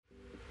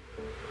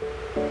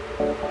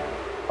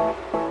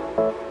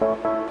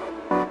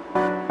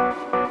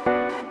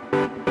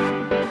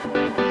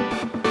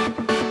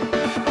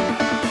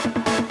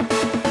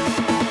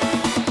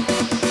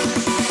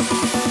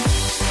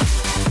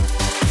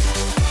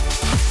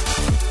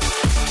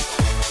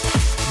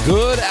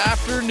Good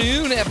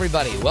afternoon,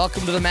 everybody.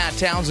 Welcome to the Matt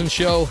Townsend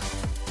Show.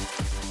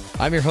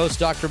 I'm your host,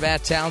 Dr.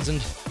 Matt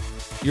Townsend,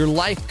 your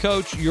life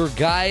coach, your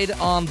guide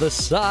on the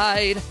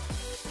side.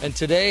 And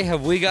today,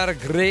 have we got a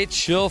great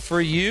show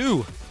for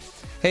you.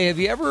 Hey, have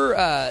you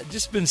ever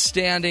just been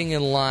standing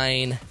in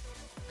line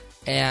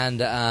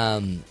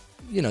and,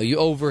 you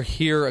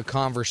overhear a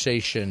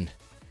conversation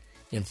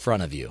in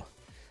front of you?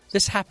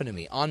 This happened to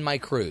me on my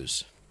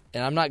cruise.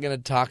 And I'm not going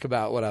to talk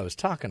about what I was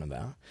talking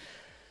about.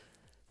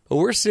 But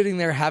we're sitting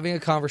there having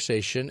a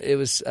conversation. It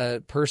was a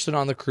person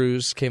on the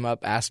cruise came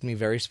up, asked me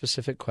very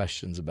specific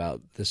questions about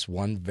this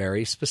one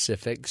very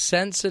specific,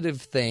 sensitive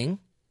thing.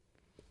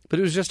 But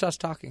it was just us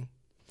talking.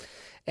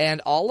 And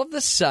all of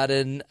a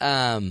sudden,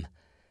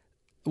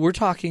 we're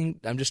talking.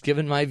 I'm just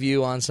giving my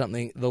view on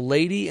something. The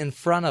lady in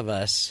front of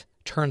us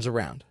turns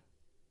around.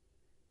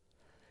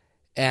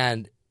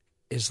 And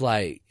is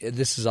like,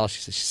 this is all she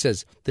says. She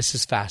says, "This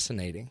is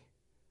fascinating."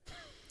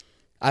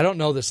 I don't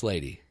know this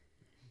lady.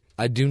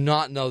 I do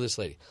not know this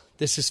lady.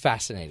 This is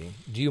fascinating.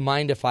 Do you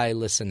mind if I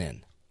listen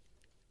in?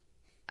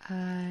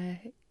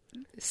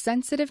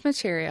 Sensitive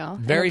material.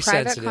 Very in a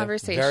private sensitive.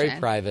 Conversation. Very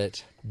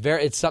private.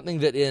 It's something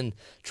that in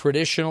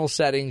traditional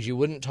settings you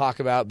wouldn't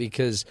talk about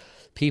because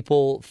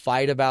people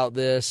fight about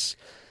this.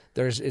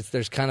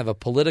 There's kind of a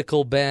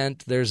political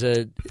bent. There's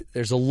a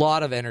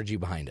lot of energy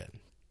behind it.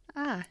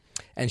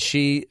 And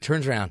she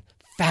turns around.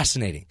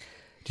 Fascinating.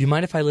 Do you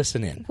mind if I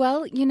listen in?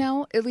 Well,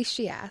 at least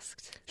she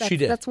asked. She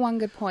did. That's one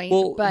good point.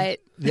 Well, but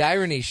the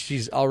irony,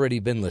 she's already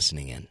been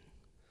listening in.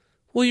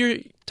 Well, you're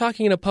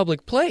talking in a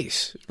public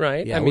place,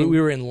 right? Yeah, we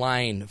were in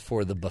line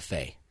for the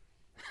buffet.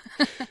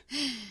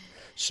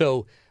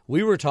 So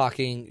we were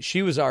talking.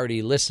 She was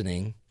already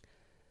listening.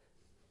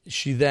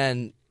 She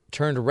then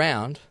turned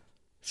around,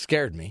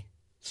 scared me,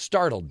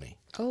 startled me.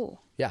 Oh.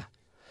 Yeah.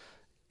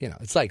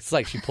 It's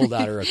like she pulled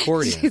out her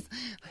accordion.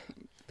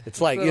 It's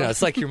like,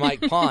 it's like you're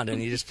Mike Pond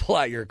and you just pull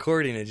out your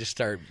accordion and just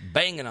start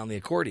banging on the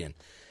accordion.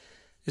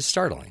 It's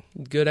startling.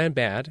 Good and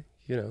bad,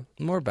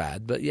 More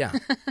bad, but yeah.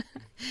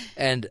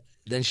 And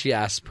then she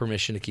asked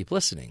permission to keep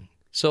listening.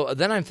 So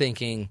then I'm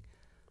thinking,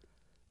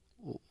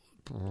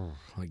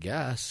 I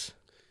guess.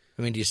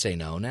 Do you say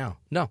no now?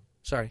 No,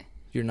 sorry.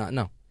 You're not.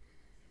 No.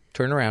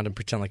 Turn around and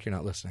pretend like you're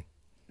not listening.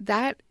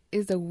 That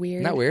is a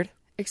weird, Isn't that weird?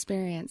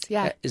 Experience.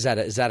 Yeah. Is that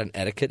an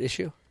etiquette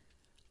issue?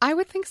 I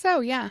would think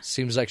so, yeah.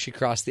 Seems like she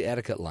crossed the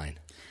etiquette line.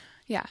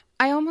 Yeah.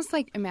 I almost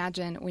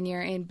imagine when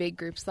you're in big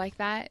groups like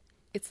that,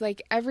 it's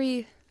like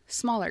every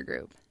smaller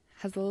group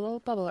has a little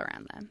bubble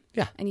around them.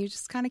 Yeah. And you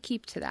just kind of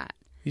keep to that.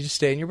 You just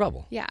stay in your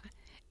bubble. Yeah.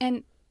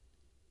 And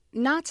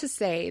not to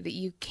say that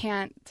you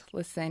can't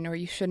listen or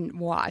you shouldn't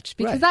watch,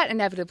 because that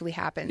inevitably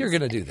happens. You're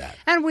going to do that.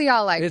 And we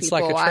all like it's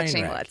people like a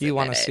watching. train wreck. You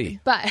want to see.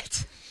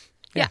 But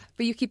yeah,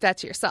 but you keep that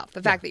to yourself.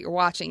 The fact that you're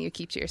watching, you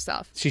keep to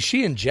yourself. See,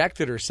 she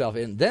injected herself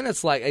in. Then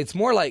it's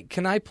more like,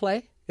 can I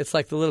play? It's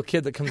like the little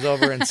kid that comes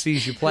over and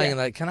sees you playing and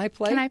like, can I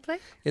play? Can I play?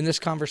 In this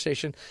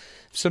conversation?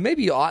 So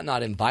maybe you ought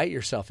not invite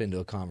yourself into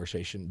a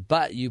conversation,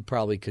 but you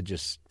probably could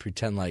just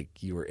pretend like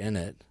you were in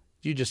it.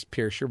 You just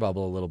pierce your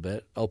bubble a little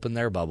bit, open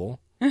their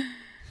bubble,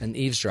 and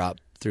eavesdrop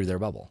through their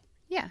bubble.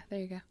 Yeah, there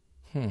you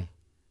go.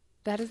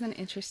 That is an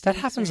interesting That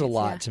happens a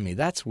lot to me.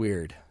 That's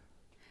weird.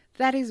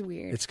 That is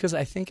weird. It's because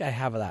I think I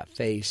have that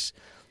face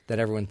that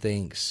everyone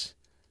thinks,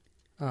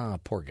 oh,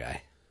 poor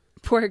guy.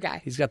 Poor guy.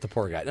 He's got the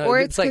poor guy. No, or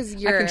it's because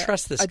you're I can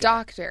trust this a guy.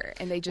 Doctor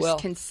and they just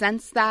can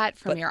sense that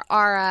from your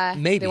aura.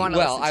 Maybe. They want to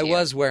listen to I you.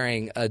 was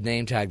wearing a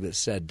name tag that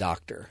said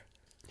doctor.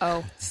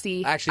 Oh,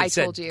 see, Actually, it I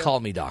said, told you. Call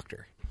me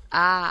doctor.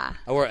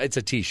 Or it's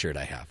a T-shirt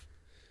I have.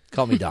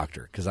 Call me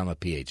doctor because I'm a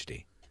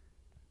PhD.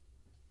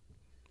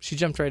 She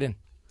jumped right in.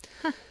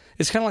 Huh.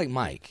 It's kind of like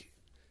Mike.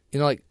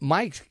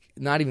 Mike's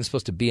not even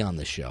supposed to be on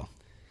this show.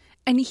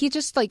 And he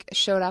just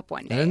showed up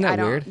one day. Isn't that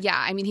weird?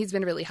 Yeah, he's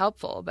been really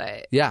helpful,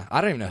 but yeah, I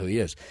don't even know who he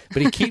is,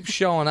 but he keeps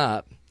showing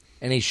up,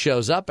 and he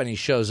shows up, and he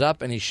shows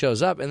up, and he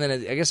shows up, and then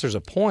I guess there's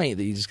a point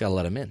that you just got to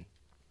let him in.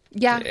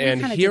 Yeah,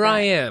 and here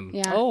I am.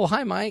 Yeah. Oh,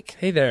 hi, Mike.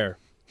 Hey there.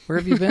 Where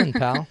have you been,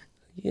 pal?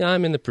 Yeah,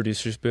 I'm in the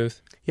producer's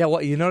booth. Yeah,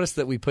 well, you noticed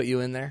that we put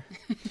you in there?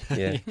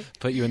 Yeah,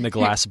 put you in the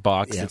glass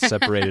box that's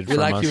separated we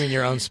from us. like you in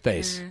your own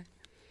space.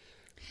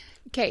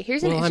 Okay,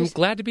 here's Well, I'm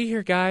glad to be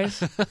here,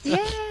 guys.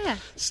 Yeah.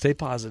 Stay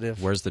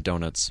positive. Where's the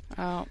donuts?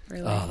 Oh,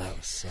 really? Oh, that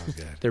was so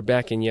good. They're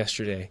back in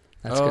yesterday.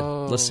 That's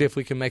good. Let's see if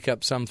we can make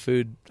up some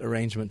food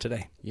arrangement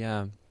today.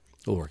 Yeah.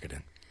 We'll work it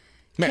in.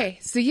 Okay,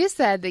 so you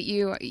said that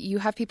you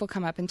have people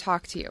come up and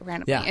talk to you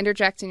randomly,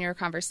 interject in your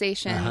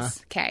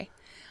conversations. Okay.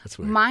 That's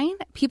weird. Mine,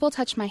 people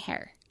touch my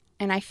hair,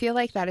 and I feel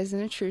like that is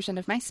an intrusion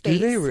of my space.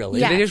 Do they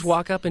really? Yes. Did they just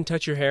walk up and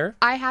touch your hair?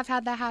 I have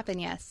had that happen,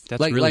 yes. That's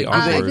Like- really like, do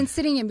they- I've awkward. been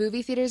sitting in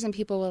movie theaters, and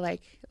people will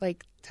like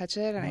touch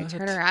it, and I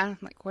turn around, I'm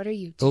like, what are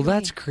you doing? Well,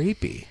 that's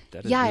creepy.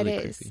 That is Yeah, really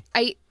it is.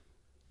 creepy.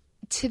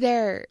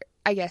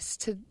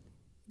 To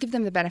give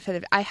them the benefit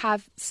of, I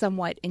have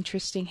somewhat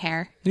interesting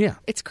hair. Yeah.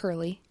 It's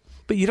curly,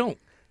 But you don't.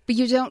 but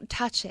you don't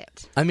touch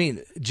it.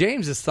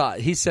 James has thought,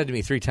 he said to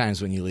me 3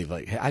 times when you leave,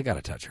 like, hey, I got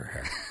to touch her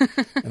hair.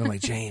 And I'm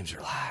like, James,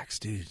 relax,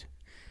 dude.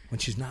 When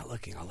she's not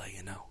looking, I'll let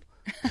you know.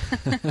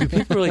 Do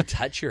people really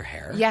touch your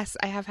hair? Yes,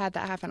 I have had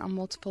that happen on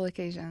multiple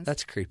occasions.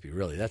 That's creepy,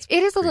 really. It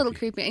is a little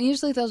creepy. And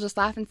usually they'll just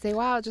laugh and say,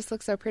 wow, it just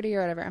looks so pretty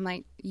or whatever. I'm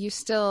like, you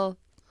still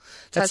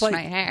touch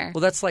my hair.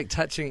 Well, that's like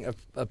touching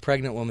a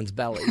pregnant woman's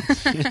belly.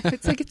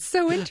 It's like, it's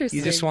so interesting.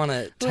 You just want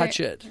to touch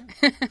it.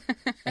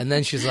 And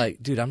then she's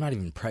like, dude, I'm not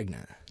even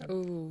pregnant.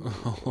 Ooh.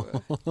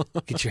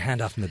 Get your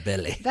hand off my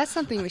belly. That's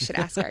something we should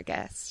ask our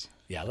guests.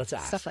 Yeah, let's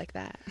ask. Stuff like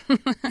that.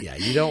 Yeah,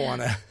 you don't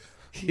want to.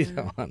 You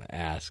don't want to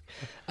ask.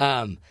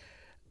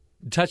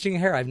 Touching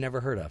hair, I've never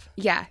heard of.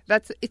 Yeah,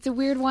 it's a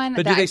weird one.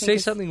 But do they say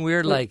something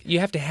weird like, you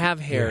have to have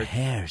hair? your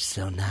hair's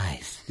so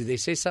nice? Do they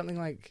say something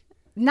like,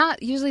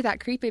 not usually that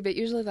creepy, but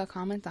usually they'll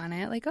comment on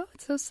it like, oh,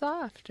 it's so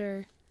soft,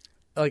 or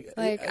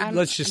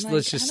let's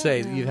just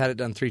say know. you've had it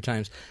done 3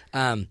 times.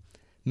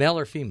 Male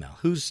or female?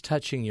 Who's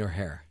touching your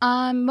hair?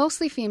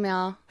 Mostly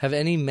female. Have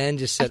any men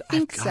just said, I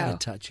think I've got to so.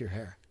 touch your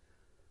hair?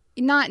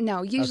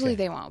 No, usually Okay.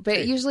 they won't. But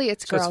Okay. usually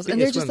it's So girls. it's And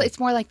they're just women. it's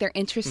more like they're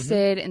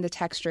interested in the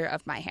texture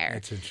of my hair.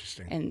 That's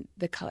interesting. And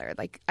the color.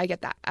 Like, I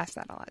get asked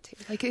that a lot too.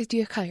 Like, do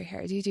you color your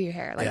hair? Do you do your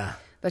hair? Like, Yeah.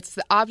 that's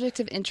the object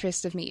of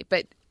interest of me.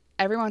 But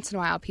every once in a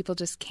while, people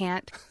just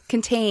can't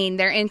contain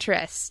their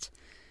interest.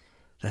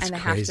 That's and they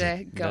crazy. have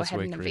to go That's ahead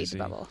way and invade crazy.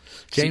 the bubble.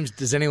 James,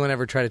 does anyone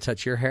ever try to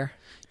touch your hair?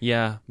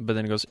 Yeah, but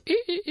then it goes,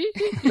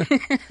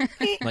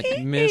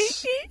 like,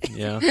 miss.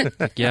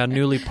 Yeah,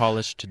 newly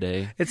polished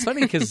today. It's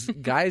funny because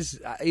guys,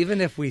 even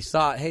if we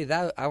thought, hey,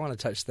 I want to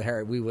touch the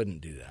hair, we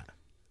wouldn't do that.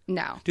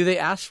 No. Do they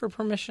ask for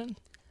permission?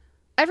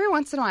 Every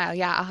once in a while,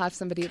 yeah, I'll have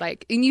somebody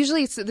like, and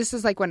usually this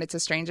is like when it's a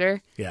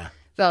stranger. Yeah.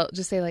 They'll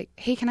just say like,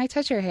 hey, can I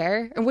touch your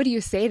hair? And what do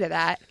you say to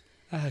that?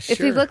 If Sure.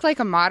 they look like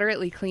a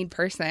moderately clean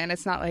person,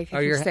 it's not like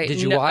Did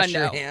you no, wash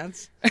no. your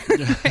hands?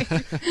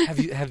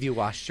 Have you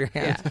washed your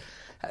hands? Yeah.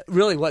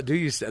 Really, what do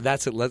you say?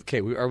 That's it. Okay,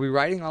 are we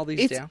writing all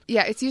these down?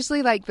 Yeah, it's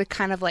usually like the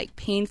kind of like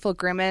painful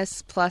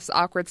grimace plus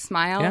awkward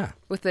smile Yeah.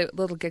 with a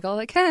little giggle,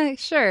 like, hey,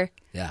 sure.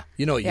 Yeah.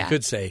 You know what? You Yeah.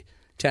 could say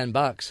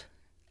 $10.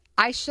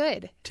 I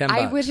should. $10.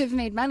 I would have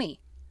made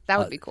money. That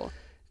would be cool.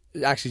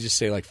 Actually, just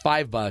say like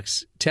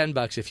 $5,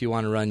 $10 if you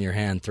want to run your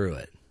hand through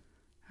it.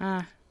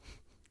 Like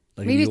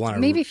if Maybe you want to,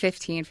 maybe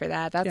 15 for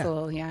that. That's Yeah. a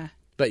little, yeah.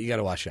 but you got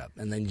to wash up,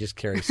 and then you just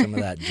carry some of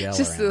that gel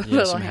Just a around.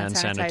 little some hand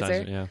hand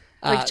sanitizer. sanitizer. Yeah.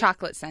 Like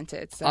chocolate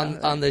scented. So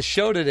On the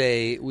show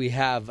today, we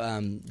have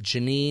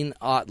Janine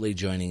Ottley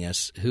joining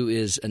us, who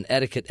is an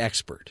etiquette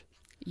expert.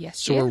 yes,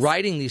 So she we're is.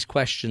 writing these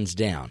questions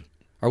down.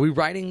 Are we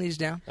writing these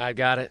down? I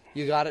got it.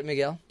 You got it,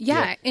 Miguel?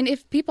 Yeah, and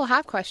if people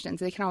have questions,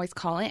 they can always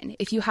call in.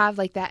 If you have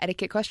like that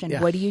etiquette question,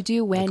 Yeah. what do you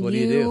do when what do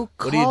you do?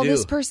 What do you call do?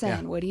 this person?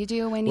 Yeah. What do you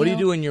do when What do you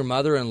do when your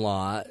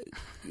mother-in-law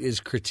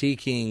is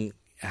critiquing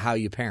how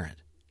you parent?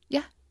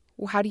 Yeah.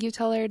 Well, how do you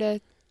tell her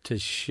to To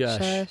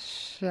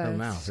shush her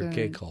mouth, her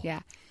giggle. Yeah.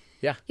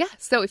 Yeah. Yeah.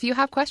 So if you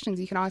have questions,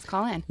 you can always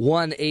call in.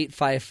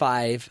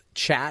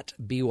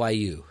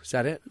 1-855-CHAT-BYU. Is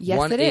that it?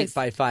 Yes, it is.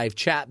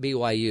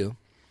 1-855-CHAT-BYU.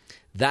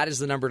 That is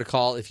the number to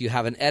call if you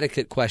have an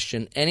etiquette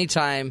question.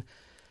 Anytime,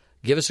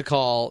 give us a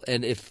call.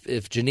 And if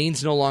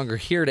Janine's no longer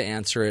here to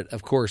answer it,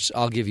 of course,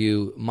 I'll give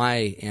you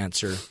my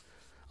answer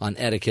on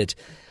etiquette.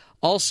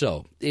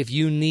 Also, if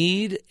you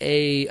need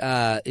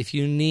an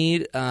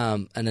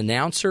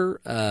announcer,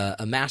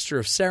 a master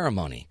of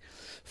ceremony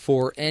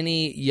for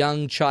any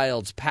young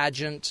child's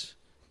pageant,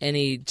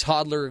 any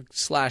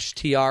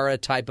toddler/tiara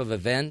type of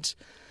event,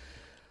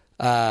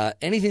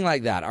 anything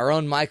like that, our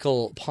own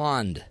Michael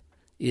Pond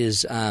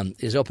is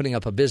opening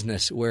up a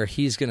business where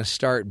he's going to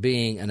start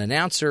being an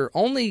announcer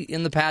only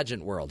in the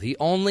pageant world. He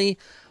only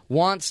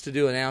wants to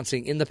do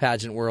announcing in the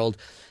pageant world.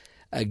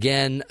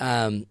 Again,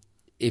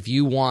 if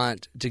you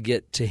want to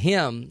get to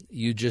him,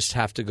 you just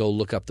have to go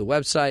look up the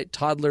website,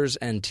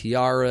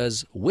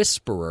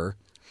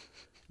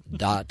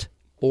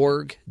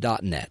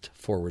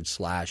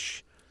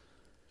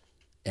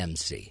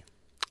 toddlersandtiaraswhisperer.org.net/MC.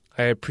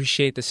 I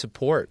appreciate the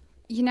support.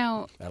 You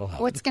know, That'll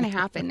help. what's going to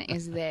happen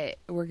is that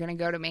we're going to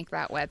go to make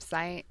that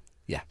website.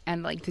 Yeah.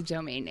 And like the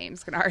domain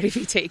name's going to already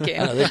be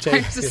taken. I know, they've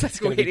taken- I'm just like,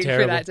 gonna be waiting for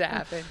terrible. that to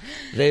happen.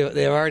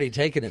 They've already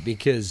taken it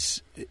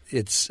because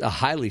it's a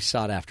highly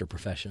sought-after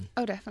profession.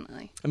 Oh,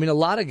 definitely. I mean, a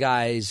lot of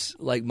guys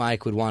like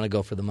Mike would want to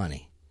go for the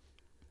money.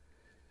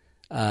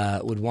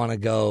 Would want to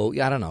go,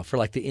 I don't know, for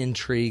like the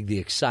intrigue, the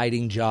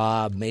exciting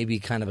job, maybe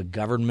kind of a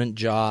government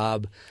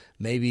job,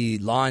 maybe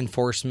law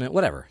enforcement,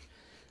 whatever.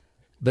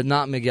 But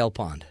not Miguel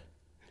Pond.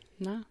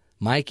 No.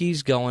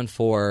 Mikey's going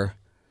for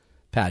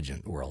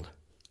pageant world.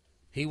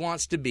 He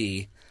wants to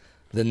be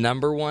the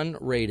 #1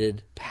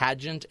 rated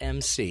pageant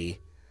MC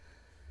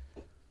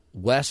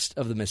west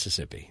of the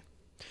Mississippi.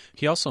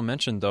 He also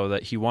mentioned, though,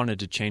 that he wanted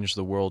to change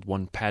the world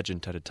one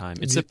pageant at a time.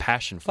 It's a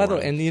passion for By the him.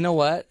 way, and you know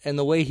what? And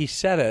the way he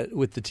said it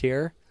with the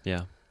tear,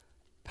 Yeah,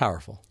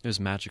 powerful. it was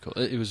magical.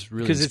 It was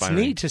really Because it's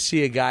inspiring. neat to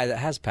see a guy that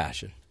has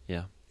passion.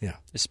 Yeah. Yeah.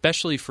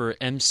 Especially for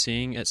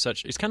emceeing at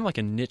such... It's kind of like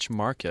a niche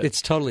market.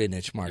 It's totally a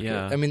niche market.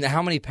 Yeah. I mean,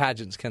 how many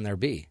pageants can there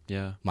be,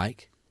 Yeah.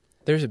 Mike?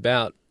 There's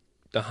about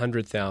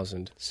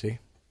 100,000. See?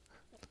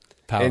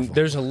 Powerful. And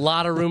there's a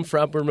lot of room for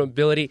upward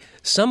mobility.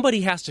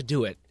 Somebody has to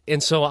do it.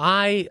 And so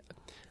I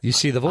You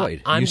see the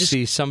void. I'm you just-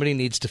 see somebody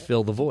needs to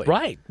fill the void.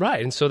 Right.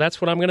 And so that's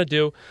what I'm going to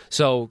do.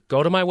 So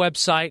go to my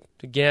website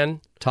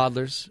again.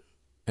 Toddlers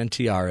and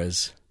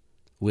Tiaras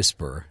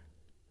Whisper.org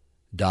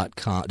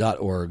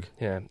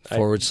Yeah. /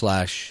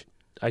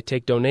 I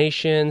take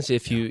donations.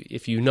 If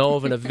you know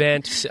of an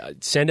event,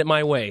 send it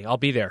my way. I'll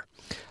be there.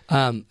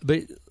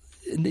 But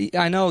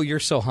I know you're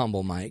so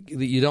humble, Mike,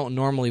 that you don't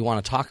normally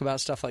want to talk about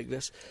stuff like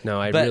this. No,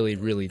 I But- really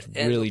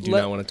do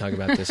not want to talk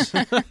about this.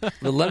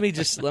 But let me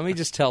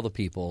just tell the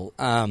people.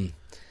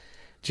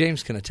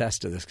 James can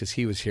attest to this because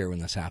he was here when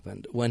this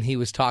happened. When he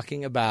was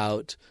talking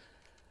about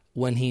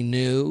when he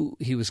knew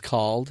he was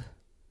called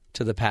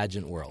to the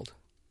pageant world,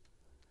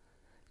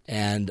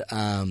 and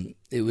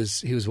he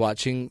was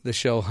watching the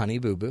show Honey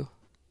Boo Boo,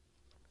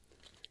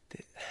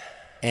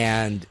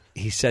 and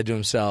he said to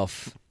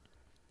himself,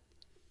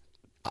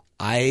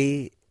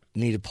 I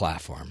need a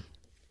platform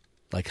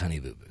like Honey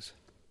Boo Boo's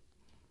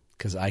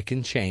because I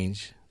can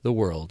change the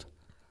world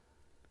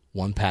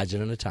one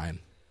pageant at a time,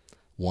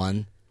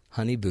 one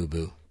Honey Boo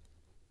Boo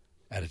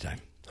at a time.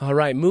 All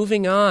right,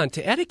 moving on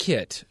to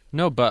etiquette.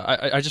 No, but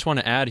I just want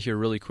to add here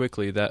really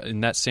quickly that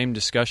in that same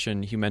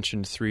discussion, he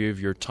mentioned 3 of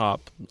your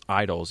top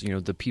idols,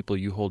 the people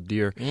you hold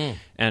dear.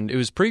 And it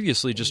was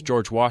previously just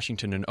George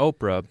Washington and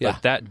Oprah, but Yeah.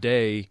 that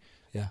day,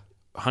 Yeah.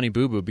 Honey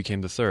Boo Boo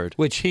became the third.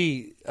 Which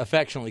he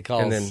affectionately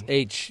calls And then-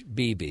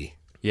 HBB.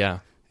 Yeah.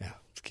 Yeah,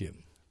 it's cute.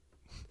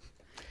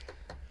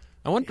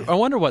 I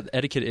wonder what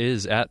etiquette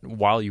is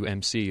while you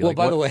MC. Well,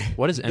 by the way,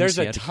 what is MC there's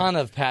a etiquette? ton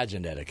of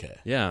pageant etiquette.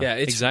 Yeah,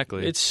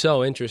 exactly. It's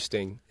so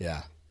interesting.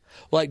 Yeah.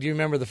 Well, do you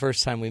remember the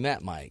first time we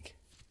met Mike?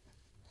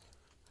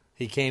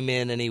 He came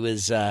in and he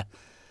was,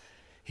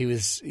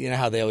 you know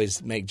how they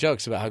always make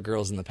jokes about how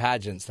girls in the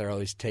pageants, they're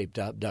always taped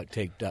up, duct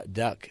taped up.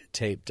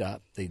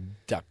 They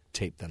duct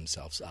tape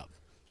themselves up.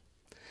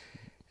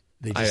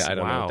 They just, I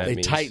don't know what that they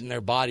means. tighten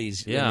their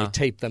bodies Yeah. and they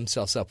tape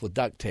themselves up with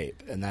duct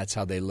tape, and that's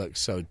how they look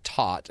so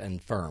taut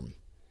and firm.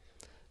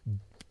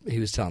 He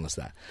was telling us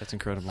that. That's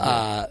incredible.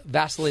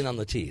 Vaseline on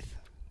the teeth.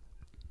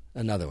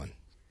 Another one.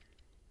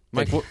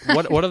 Mike,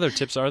 what other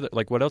tips are there?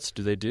 Like, what else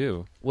do they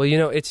do?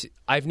 Well,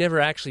 I've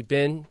never actually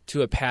been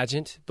to a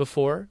pageant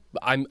before.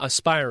 But I'm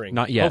aspiring.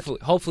 Not yet.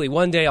 Hopefully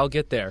one day I'll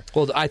get there.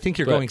 Well, I think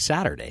you're But- going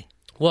Saturday.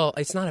 Well,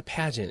 it's not a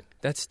pageant.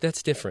 That's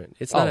different.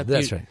 It's not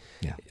That's right.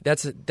 Yeah.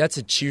 That's a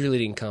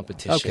cheerleading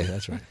competition. Okay,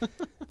 that's right.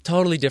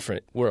 Totally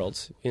different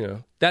worlds,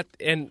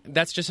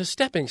 that's just a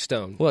stepping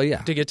stone. Well,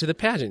 yeah. to get to the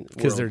pageant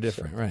Because world, they're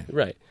different, right.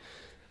 right?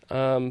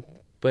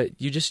 But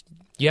you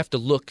have to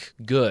look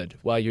good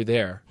while you're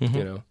there.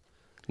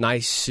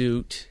 Nice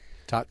suit,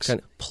 Tux. kind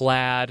of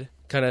plaid,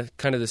 kind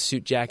of the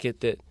suit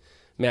jacket that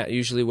Matt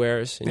usually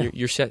wears, and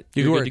you're set.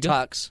 You you're can wear good a to go.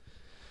 tux.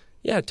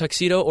 Yeah,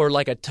 tuxedo or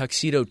like a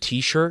tuxedo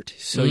T-shirt,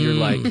 so you're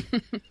like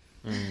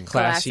Classy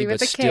classy with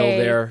but a still K.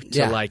 there to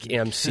Yeah. like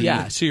MC.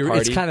 Yeah, so it's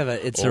party. kind of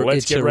Let's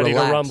it's get a ready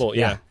relaxed, to rumble.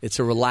 Yeah. it's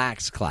a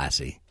relaxed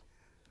classy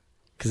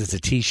because it's a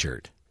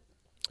T-shirt.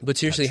 But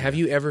seriously, have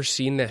you ever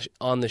seen that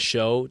on the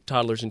show,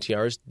 Toddlers and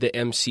Tiaras, the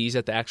MCs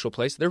at the actual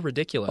place? They're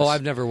ridiculous. Oh,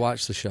 I've never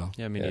watched the show.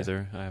 Yeah, me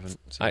neither. I haven't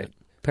seen it.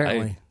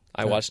 Apparently,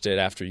 I watched it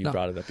after you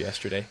brought it up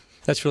yesterday.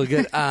 that's really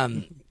good.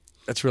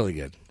 That's really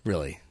good.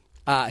 Really.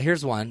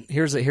 Here's one.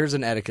 Here's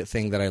an etiquette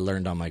thing that I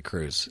learned on my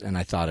cruise, and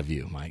I thought of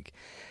you, Mike.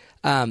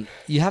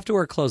 You have to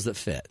wear clothes that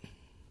fit.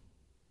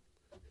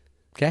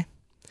 Okay,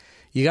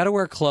 you got to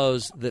wear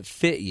clothes that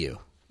fit you.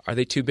 Are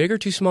they too big or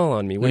too small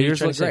on me? What are you Yours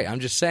trying look to say? great. I'm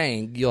just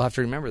saying you'll have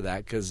to remember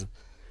that because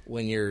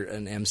when you're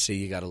an MC,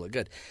 you got to look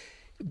good.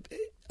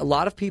 A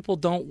lot of people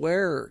don't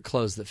wear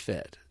clothes that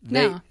fit.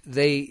 No.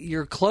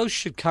 Your clothes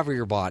should cover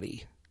your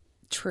body.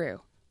 True.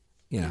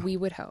 You know, We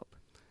would hope.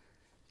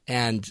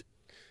 and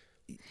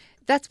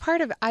That's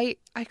part of I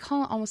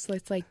call it almost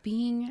it's like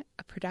being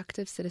a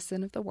productive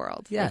citizen of the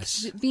world.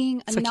 Yes. Like being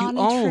a It's like you own-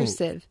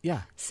 non-intrusive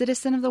yeah.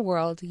 citizen of the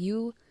world.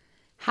 You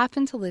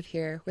happen to live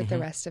here with the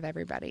rest of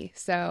everybody.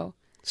 So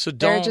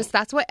don't.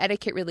 that's what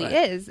etiquette really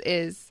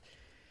is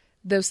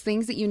those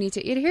things that you need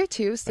to adhere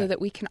to so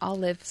that we can all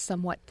live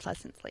somewhat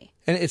pleasantly.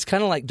 And it's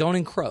kind of like don't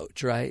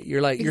encroach, right?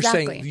 You're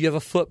saying Exactly. you have a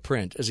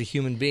footprint as a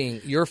human being.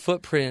 Your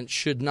footprint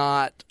should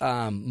not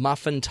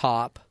muffin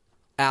top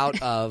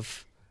out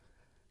of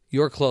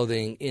your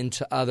clothing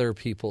into other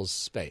people's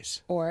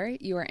space. Or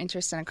your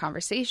interest in a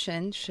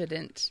conversation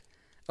shouldn't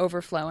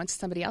overflow into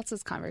somebody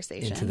else's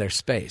conversation. Into their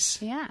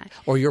space. Yeah.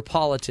 Or your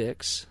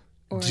politics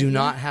Or- do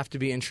not have to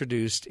be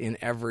introduced in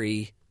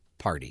every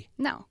party.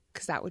 No,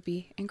 because that would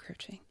be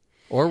encroaching.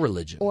 Or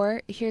religion.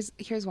 Or here's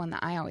one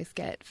that I always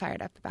get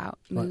fired up about: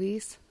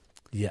 movies.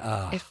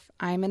 Yeah. If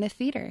I'm in a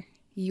theater,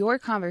 your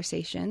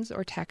conversations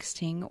or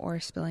texting or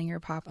spilling your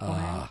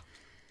popcorn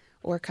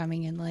or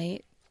coming in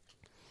late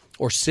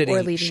or sitting,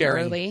 or leaving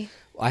sharing. early.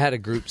 I had a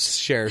group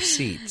share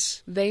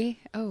seats. They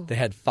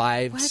had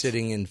 5 What?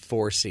 sitting in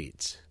 4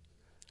 seats.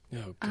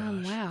 Oh,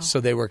 gosh. Wow.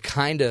 So they were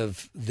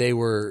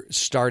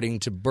starting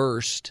to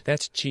burst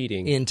That's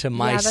cheating. into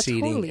my that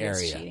seating totally is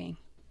area. cheating.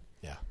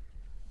 Yeah.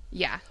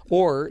 Yeah.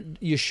 Or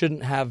you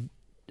shouldn't have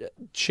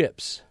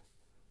chips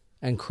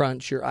and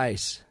crunch your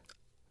ice.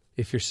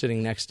 if you're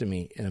sitting next to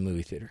me in a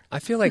movie theater. I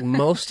feel like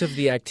most of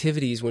the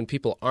activities when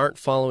people aren't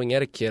following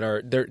etiquette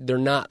are they're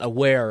not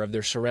aware of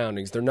their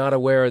surroundings. They're not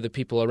aware of the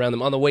people around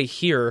them. On the way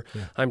here,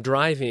 I'm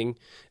driving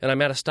and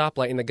I'm at a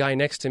stoplight and the guy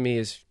next to me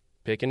is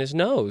picking his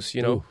nose,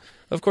 you know. Ooh.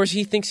 Of course,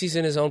 he thinks he's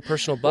in his own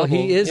personal bubble.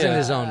 Well, he is in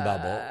his own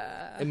bubble.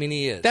 I mean,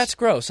 he is. That's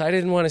gross. I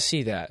didn't want to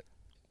see that.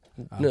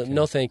 Okay.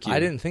 No, thank you. I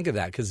didn't think of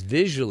that because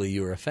visually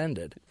you were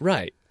offended.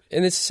 Right.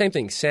 And it's the same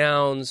thing.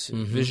 Sounds,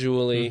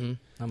 visually.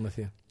 I'm with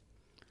you.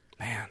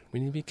 Man. We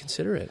need to be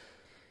considerate.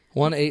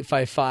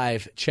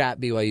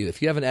 1-855-CHAT-BYU.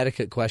 If you have an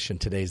etiquette question,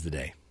 today's the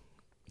day.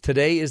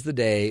 Today is the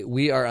day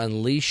we are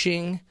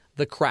unleashing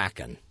the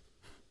Kraken.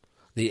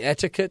 The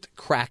etiquette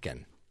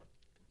Kraken.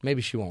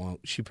 Maybe she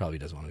won't. She probably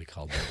doesn't want to be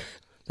called that.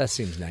 That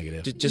seems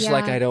negative. Just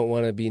like I don't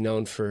want to be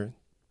known for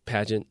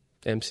pageant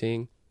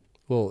emceeing.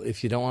 Well,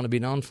 if you don't want to be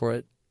known for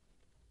it,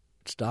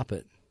 stop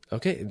it.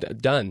 Okay,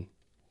 done.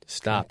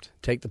 Stopped.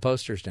 Take the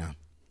posters down.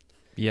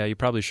 Yeah, you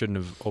probably shouldn't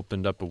have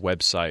opened up a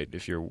website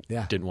if you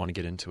didn't want to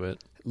get into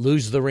it.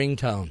 Lose the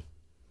ringtone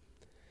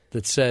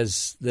that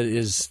says that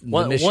is the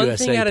one Miss thing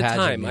USA at a pageant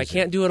time. music. I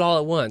can't do it all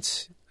at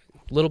once.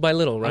 Little by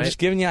little, right? I'm just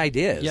giving you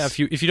ideas. Yeah, if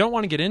you don't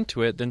want to get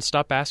into it, then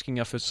stop asking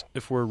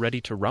if we're ready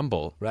to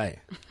rumble. Right.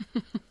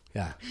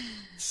 Yeah.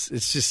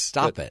 It's just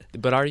stop it.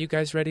 But are you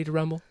guys ready to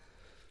rumble?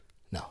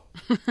 No.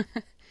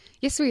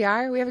 Yes, we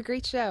are. We have a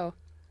great show.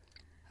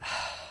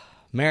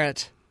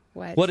 Merritt,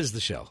 what is the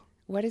show?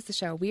 What is the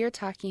show? We are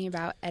talking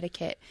about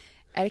etiquette.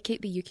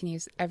 Etiquette that you can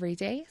use every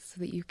day so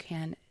that you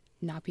can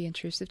not be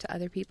intrusive to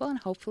other people, and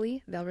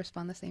hopefully they'll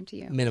respond the same to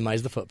you.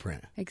 Minimize the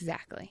footprint.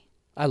 Exactly.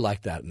 I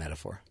like that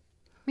metaphor.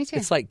 Me too.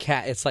 It's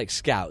like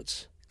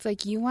scouts. It's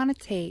like you want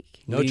to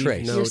take No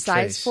trace. your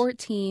size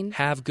 14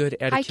 Have good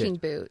etiquette. hiking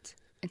boot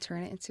and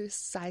turn it into a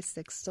size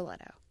 6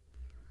 stiletto.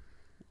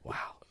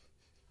 Wow.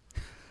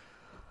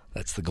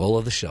 That's the goal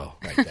of the show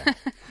right there.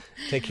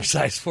 Take your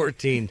size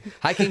 14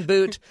 hiking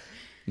boot,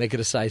 make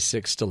it a size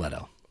 6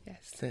 stiletto.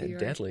 Yes.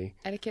 Deadly.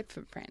 Etiquette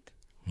footprint.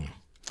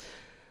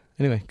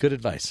 Anyway, good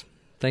advice.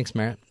 Thanks,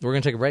 Merritt. We're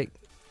going to take a break.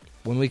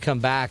 When we come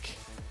back,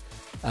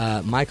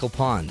 Michael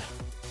Pond,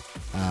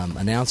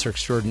 announcer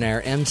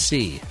extraordinaire,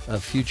 MC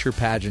of Future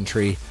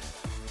Pageantry.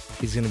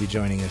 He's going to be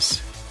joining us.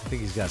 I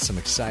think he's got some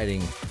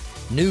exciting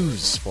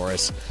news for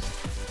us.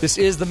 This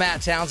is the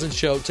Matt Townsend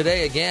Show.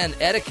 Today, again,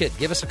 etiquette.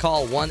 Give us a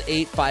call,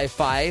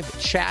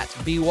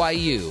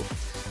 1-855-CHAT-BYU.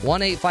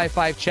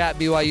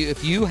 1-855-CHAT-BYU.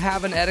 If you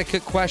have an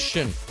etiquette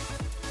question,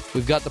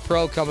 we've got the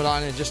pro coming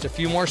on in just a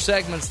few more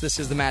segments. This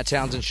is the Matt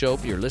Townsend Show.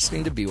 You're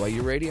listening to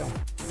BYU Radio.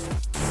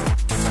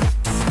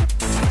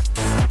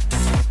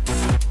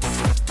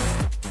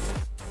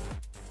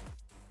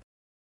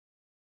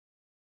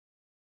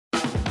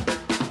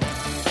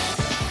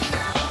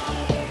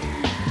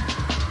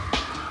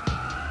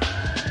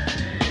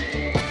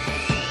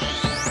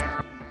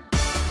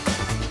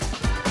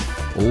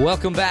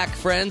 Welcome back,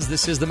 friends.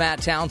 This is the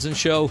Matt Townsend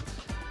Show.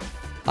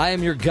 I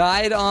am your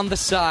guide on the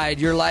side,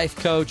 your life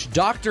coach,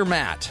 Dr.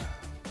 Matt.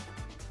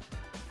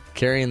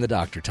 Carrying the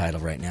doctor title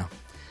right now.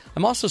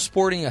 I'm also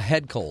sporting a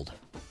head cold.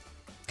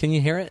 Can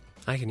you hear it?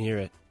 I can hear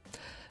it.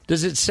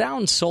 Does it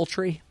sound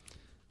sultry?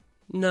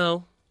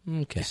 No.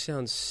 Okay. It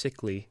sounds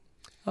sickly.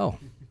 Oh.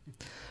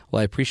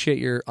 Well, I appreciate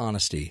your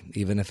honesty,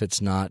 even if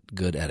it's not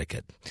good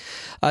etiquette.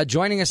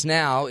 Joining us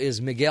now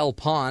is Miguel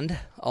Pond,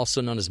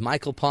 also known as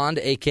Michael Pond,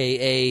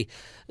 a.k.a.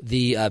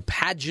 the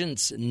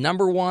pageant's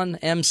 #1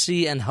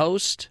 MC and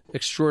host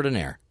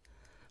extraordinaire.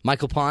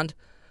 Michael Pond,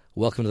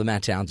 welcome to the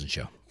Matt Townsend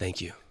Show.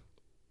 Thank you.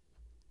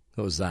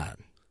 What was that?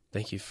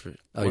 Thank you for...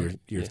 Oh,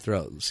 your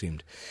throat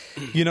seemed...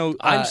 You know...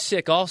 I'm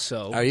sick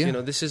also. Are you? You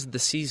know, this is the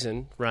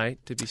season,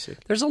 right, to be sick.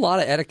 There's a lot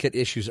of etiquette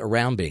issues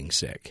around being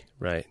sick.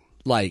 Right.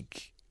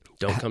 Like...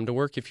 Don't come to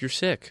work if you're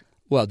sick.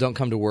 Well, don't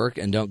come to work,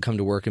 and don't come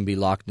to work and be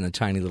locked in a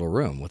tiny little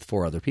room with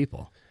 4 other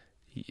people.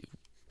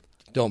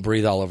 Don't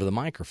breathe all over the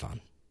microphone.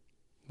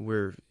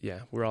 We're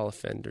all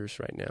offenders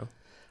right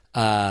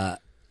now.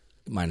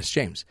 Minus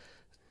James,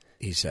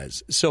 he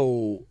says.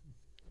 So,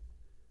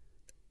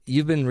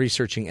 you've been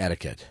researching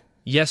etiquette.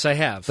 Yes, I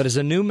have. But as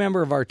a new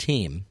member of our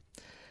team,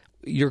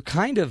 you've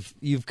kind of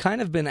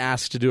been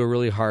asked to do a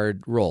really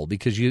hard role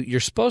because you're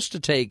supposed to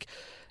take,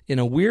 in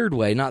a weird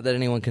way, not that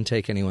anyone can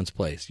take anyone's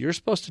place. You're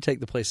supposed to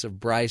take the place of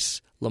Bryce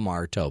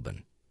Lamar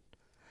Tobin.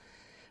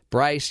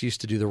 Bryce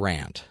used to do the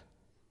rant.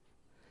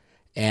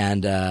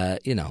 And,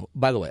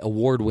 by the way,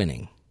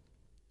 award-winning.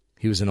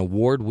 He was an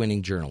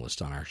award-winning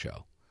journalist on our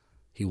show.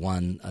 He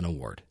won an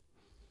award.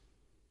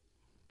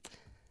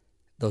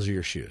 Those are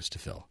your shoes to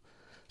fill.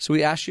 So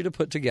we asked you to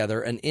put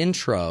together an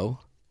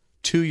intro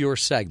to your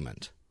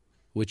segment,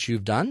 which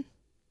you've done.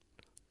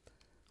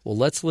 Well,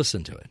 let's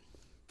listen to it.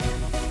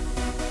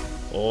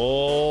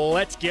 Oh,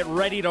 let's get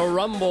ready to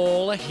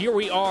rumble. Here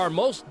we are,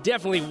 most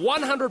definitely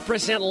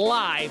 100%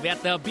 live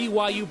at the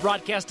BYU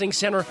Broadcasting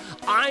Center.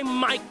 I'm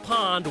Mike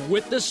Pond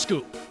with the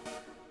scoop.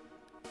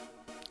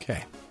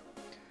 Okay.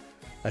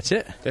 That's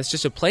it. That's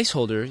just a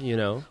placeholder, you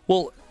know.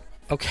 Well,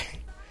 okay.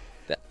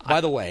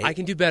 By the way, I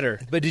can do better.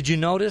 But did you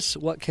notice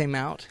what came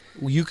out?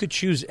 You could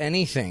choose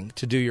anything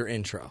to do your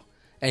intro.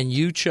 and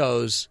you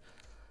chose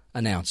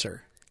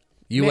announcer.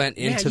 You went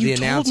into the you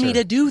announcer. told me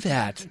to do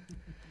that.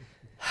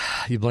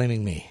 You're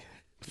blaming me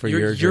for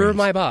your You're dreams.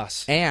 my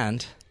boss.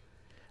 And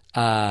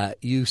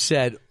you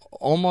said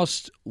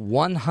almost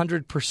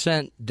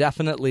 100%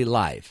 definitely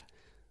live.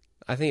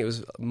 I think it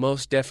was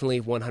most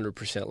definitely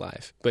 100%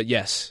 live. But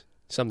yes,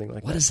 something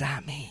like What that. does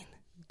that mean?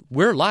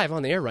 We're live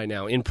on the air right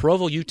now in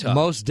Provo, Utah.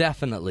 Most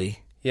definitely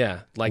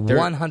yeah, like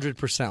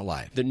 100%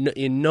 live.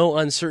 in no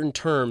uncertain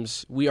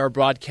terms, we are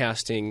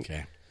broadcasting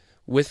Okay.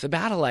 with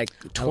about a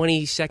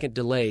 20-second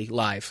delay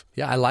live.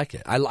 Yeah, I like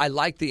it. I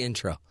like the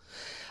intro.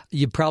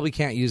 You probably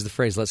can't use the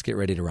phrase, let's get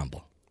ready to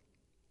rumble.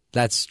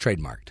 That's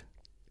trademarked.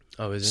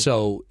 Oh, is it?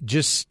 So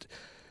just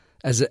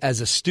as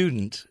a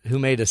student who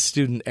made a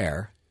student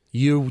error,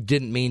 you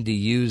didn't mean to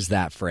use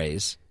that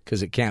phrase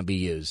because it can't be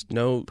used.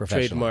 No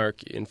professionally.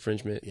 trademark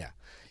infringement. Yeah.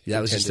 That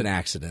was just an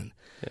accident.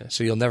 Yeah.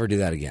 So you'll never do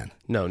that again.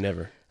 No,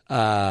 never.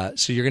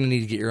 So you're going to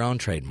need to get your own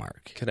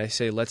trademark. Could I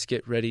say, let's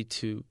get ready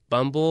to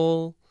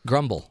grumble?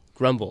 Grumble.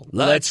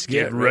 Let's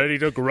get ready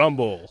to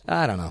grumble.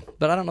 I don't know.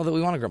 But I don't know that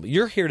we want to grumble.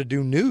 You're here to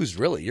do news,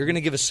 really. You're going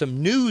to give us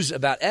some news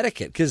about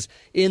etiquette because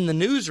in the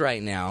news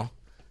right now,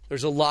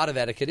 there's a lot of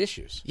etiquette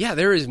issues. Yeah,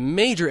 there is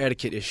major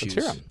etiquette issues.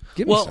 Let's hear 'em.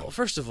 Give me some.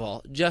 First of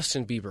all,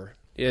 Justin Bieber,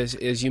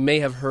 as you may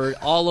have heard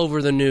all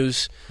over the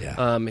news,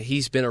 Yeah.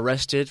 he's been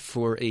arrested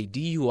for a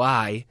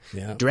DUI,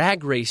 Yeah.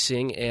 drag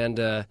racing,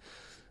 and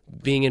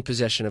being in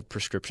possession of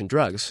prescription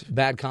drugs.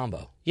 Bad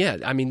combo. Yeah,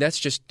 I mean, that's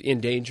just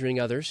endangering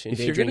others, If you're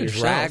endangering going to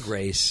yourself. drag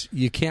race,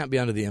 you can't be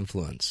under the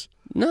influence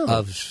No.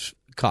 of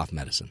cough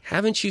medicine.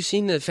 Haven't you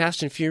seen the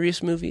Fast and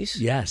Furious movies?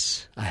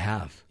 Yes, I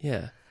have.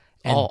 Yeah.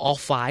 And- All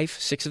 5,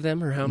 6 of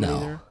them, or how many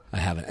there No, are? I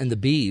haven't. And the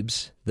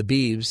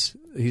Biebs,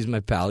 he's my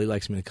pal. He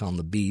likes me to call him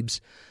the Biebs.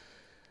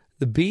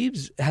 The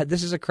Biebs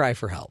this is a cry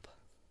for help,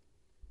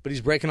 but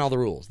he's breaking all the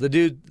rules. The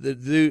dude,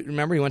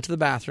 remember, he went to the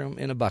bathroom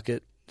in a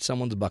bucket,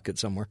 someone's bucket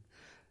somewhere.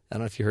 I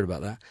don't know if you heard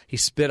about that. He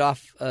spit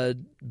off a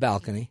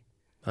balcony.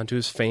 Onto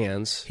his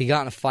fans. He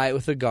got in a fight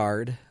with a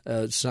guard,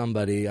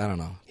 somebody, I don't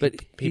know. But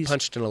He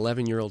punched an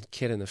 11-year-old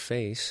kid in the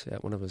face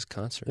at one of his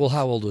concerts. Well,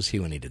 how old was he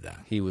when he did that?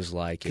 He was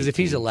like Because if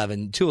he's 18.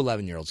 11, two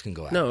 11-year-olds can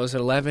go out. No, it was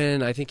at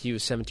 11. I think he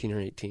was 17 or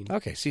 18.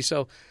 Okay, see,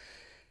 so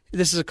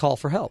this is a call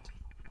for help.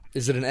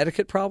 Is it an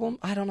etiquette problem?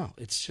 I don't know.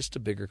 It's just a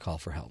bigger call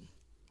for help.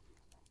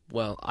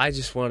 Well, I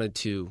just wanted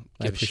to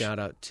I give a appreciate- shout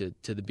out to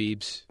the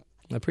Biebs.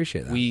 I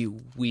appreciate that.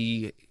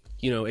 We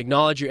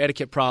acknowledge your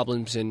etiquette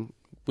problems, and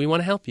we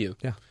want to help you.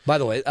 Yeah. By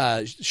the way,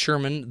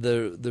 Sherman,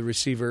 the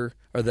receiver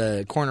or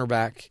the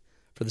cornerback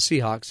for the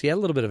Seahawks, he had a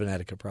little bit of an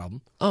etiquette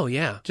problem, Oh,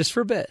 yeah. just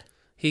for a bit.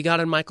 He got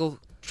in Michael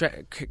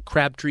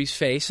Crabtree's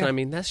face, and I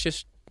mean, that's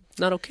just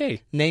not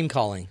okay. Name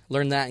calling.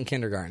 Learn that in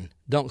kindergarten.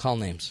 Don't call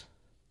names.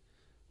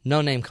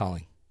 No name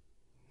calling.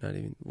 Not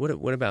even.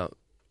 What about,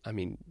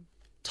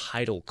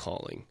 title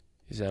calling?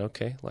 Is that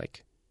okay?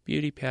 Like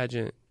beauty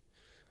pageant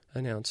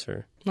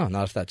announcer. No,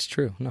 not if that's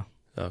true. No.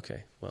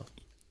 Okay, well,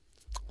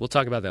 we'll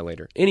talk about that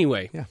later.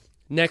 Anyway, Yeah.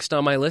 next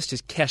on my list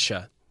is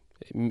Kesha,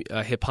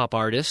 a hip-hop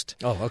artist.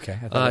 Oh, okay.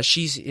 I thought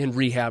She's in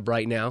rehab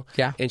right now.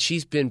 Yeah. And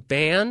she's been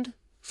banned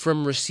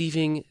from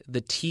receiving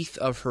the teeth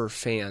of her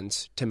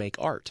fans to make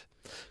art.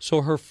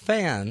 So her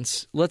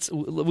fans,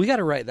 we got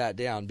to write that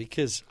down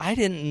because I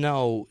didn't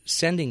know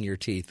sending your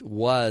teeth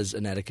was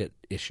an etiquette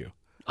issue.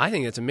 I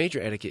think that's a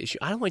major etiquette issue.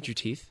 I don't want your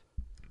teeth.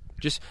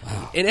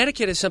 And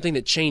etiquette is something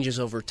that changes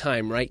over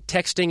time, right?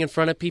 Texting in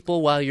front of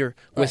people while you're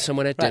with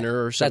someone at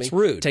dinner or something. That's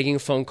rude. Taking a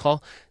phone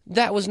call.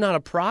 That was not a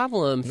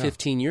problem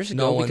 15 years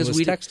ago No one because was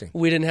texting.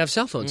 we didn't have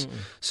cell phones.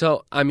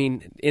 So,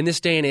 in this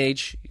day and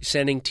age,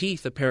 sending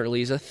teeth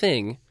apparently is a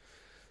thing.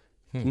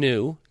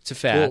 New. It's a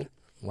fad.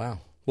 Wow.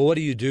 Well, what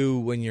do you do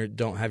when you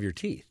don't have your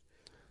teeth?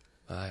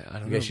 I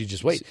don't know. I guess you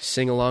just wait.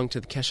 Sing along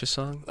to the Kesha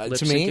song? To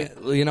Lip-sync me, it?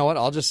 you know what?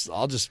 I'll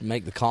just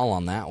make the call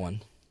on that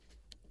one.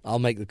 I'll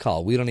make the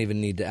call. We don't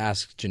even need to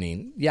ask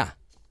Janine. Yeah,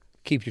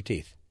 keep your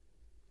teeth.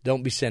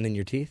 Don't be sending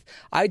your teeth.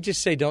 I'd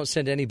just say don't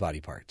send any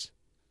body parts.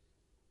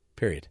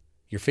 Period.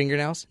 Your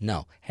fingernails?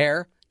 No.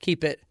 Hair?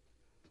 Keep it.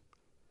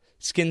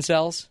 Skin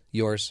cells?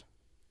 Yours.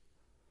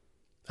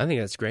 I think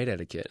that's great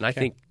etiquette. And I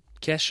think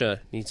Kesha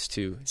needs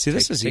to See,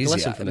 this is take a easy.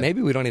 lesson from that.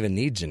 Maybe we don't even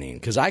need Janine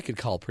because I could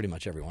call pretty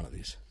much every one of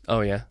these.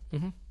 Oh, yeah?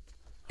 Give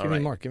All me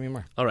right. more. Give me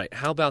more. All right.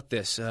 How about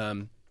this?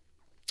 My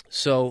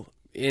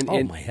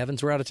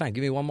heavens, we're out of time.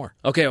 Give me one more.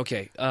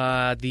 Okay.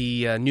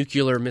 The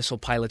nuclear missile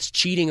pilots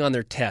cheating on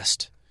their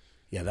test.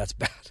 Yeah, that's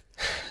bad.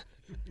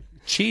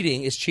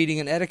 Cheating is cheating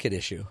an etiquette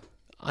issue.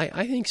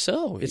 I think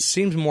so. It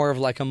seems more of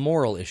like a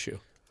moral issue.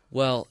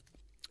 Well,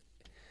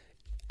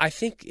 I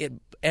think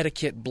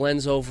etiquette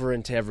blends over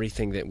into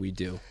everything that we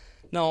do.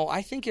 No,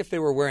 I think if they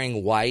were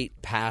wearing white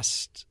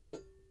past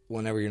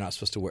whenever you're not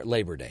supposed to wear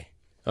Labor Day.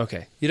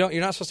 Okay. You're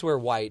not supposed to wear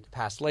white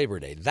past Labor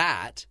Day.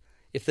 That,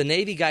 if the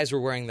Navy guys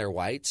were wearing their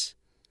whites,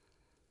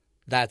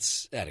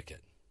 that's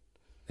etiquette.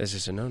 That's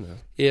just a no-no.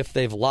 If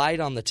they've lied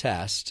on the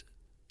test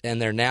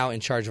and they're now in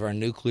charge of our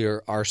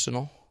nuclear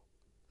arsenal,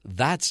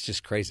 that's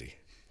just crazy.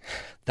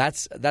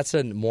 That's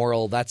a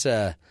moral, that's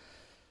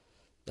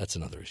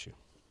another issue.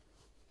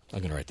 I'm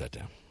going to write that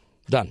down.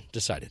 Done.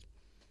 Decided.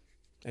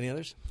 Any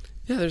others?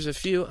 Yeah, there's a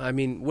few. I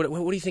mean, what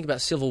do you think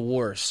about civil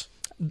wars?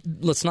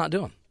 Let's not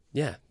do them.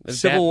 Yeah.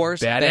 Civil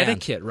wars, bad banned.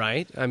 etiquette,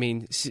 right? I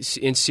mean,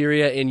 in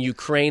Syria, in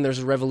Ukraine, there's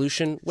a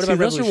revolution. What about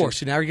those revolution? are wars.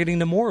 So now you're getting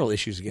to moral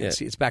issues again. Yeah.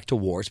 See, it's back to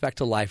war. It's back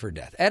to life or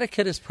death.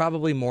 Etiquette is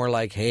probably more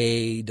like,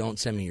 hey, don't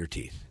send me your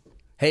teeth.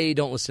 Hey,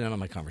 don't listen in on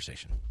my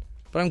conversation.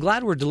 But I'm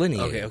glad we're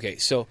delineating. Okay.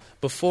 So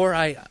before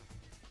I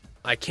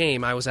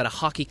came, I was at a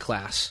hockey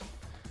class.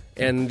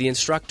 And the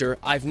instructor,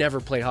 I've never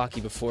played hockey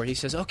before, he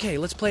says, okay,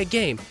 let's play a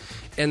game.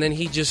 And then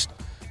he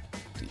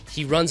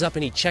runs up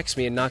and he checks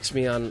me and knocks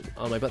me on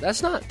my butt.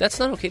 That's not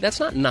okay. That's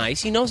not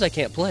nice. He knows I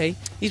can't play.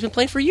 He's been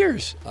playing for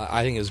years.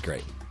 I think it was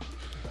great.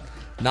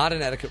 Not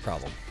an etiquette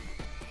problem.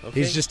 Okay.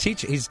 He's just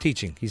teaching. He's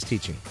teaching.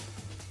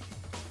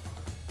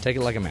 Take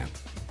it like a man.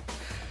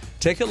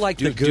 Take it like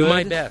the good. Do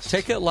my best.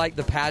 Take it like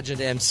the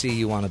pageant MC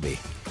you want to be.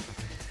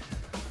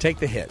 Take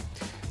the hit.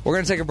 We're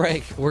going to take a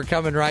break. We're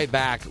coming right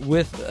back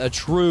with a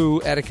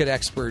true etiquette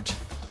expert.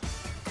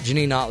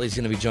 Janine Ottley is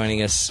going to be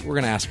joining us. We're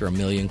going to ask her a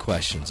million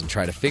questions and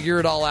try to figure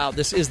it all out.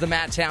 This is the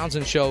Matt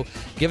Townsend Show.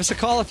 Give us a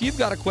call if you've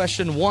got a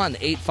question.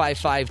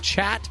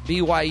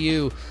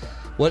 1-855-CHAT-BYU.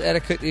 What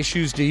etiquette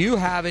issues do you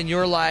have in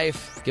your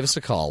life? Give us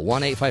a call.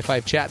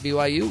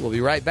 1-855-CHAT-BYU. We'll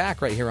be right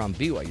back right here on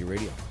BYU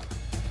Radio.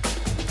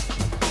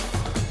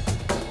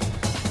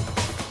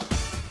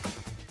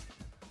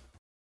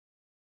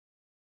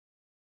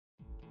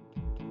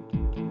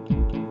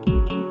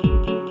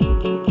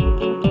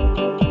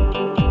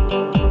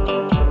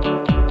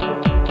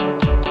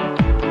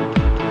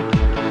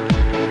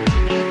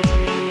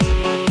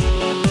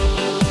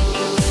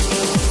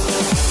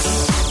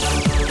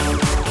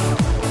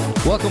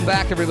 Welcome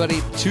back, everybody,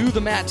 to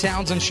the Matt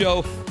Townsend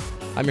Show.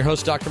 I'm your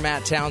host, Dr.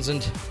 Matt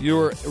Townsend,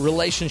 your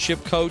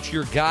relationship coach,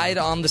 your guide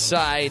on the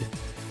side.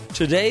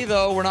 Today,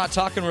 though, we're not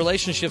talking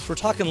relationships. We're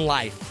talking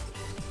life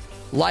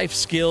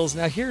skills.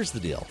 Now, here's the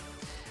deal.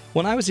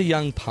 When I was a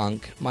young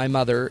punk, my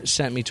mother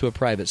sent me to a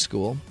private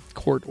school,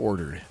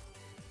 court-ordered,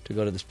 to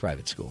go to this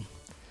private school.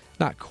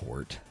 Not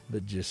court,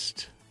 but she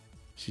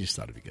just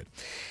thought it'd be good.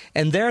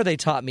 And there they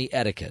taught me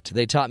etiquette.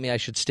 They taught me I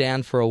should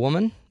stand for a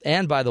woman,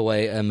 and by the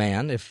way, a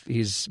man, if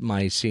he's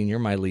my senior,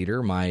 my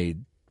leader, my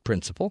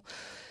principal.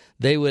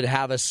 They would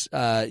have us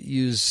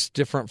use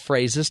different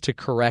phrases to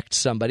correct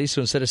somebody.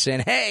 So instead of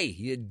saying, hey,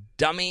 you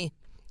dummy,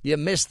 you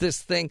missed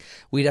this thing,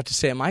 we'd have to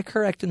say, am I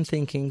correct in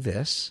thinking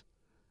this?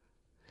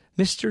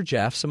 Mr.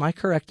 Jeffs, am I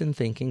correct in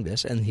thinking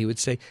this? And he would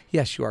say,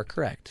 yes, you are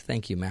correct.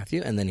 Thank you,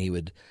 Matthew. And then he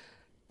would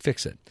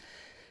fix it.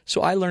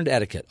 So I learned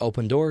etiquette.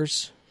 Open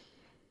doors.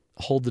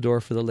 Hold the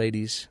door for the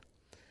ladies.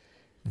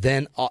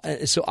 Then,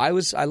 so I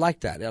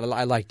liked that.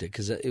 I liked it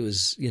because it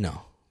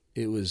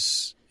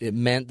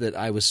meant that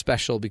I was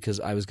special because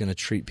I was going to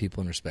treat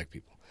people and respect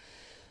people.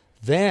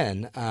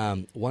 Then,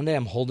 one day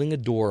I'm holding a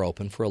door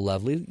open for a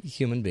lovely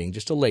human being,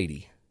 just a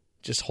lady,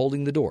 just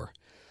holding the door.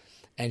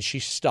 And she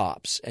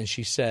stops and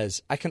she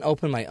says, I can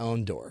open my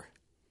own door.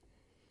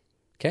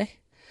 Okay?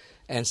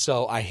 And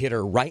so I hit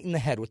her right in the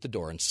head with the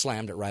door and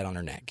slammed it right on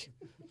her neck.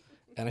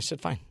 And I said,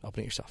 fine,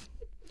 open it yourself.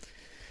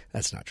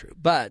 That's not true.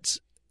 But,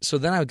 so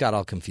then I got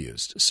all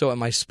confused. So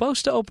am I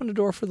supposed to open the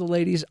door for the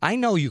ladies? I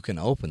know you can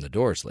open the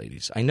doors,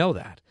 ladies. I know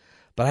that.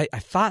 But I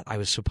thought I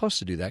was supposed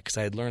to do that because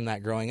I had learned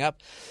that growing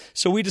up.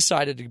 So we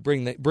decided to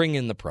bring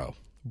in the pro.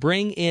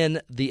 Bring in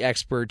the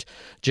expert.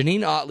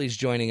 Janine Ottley's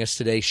joining us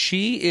today.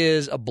 She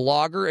is a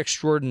blogger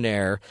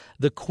extraordinaire,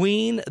 the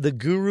queen, the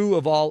guru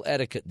of all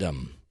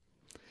etiquette-dom.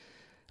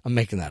 I'm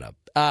making that up.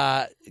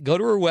 Go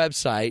to her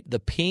website,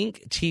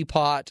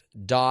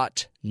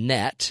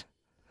 thepinkteapot.net.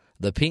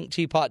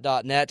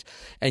 thepinkteapot.net,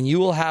 and you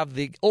will have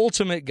the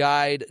ultimate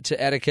guide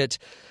to etiquette.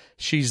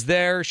 She's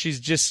there. She's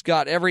just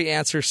got every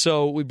answer.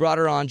 So we brought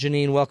her on.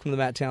 Janine, welcome to the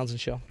Matt Townsend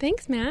Show.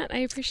 Thanks, Matt. I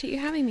appreciate you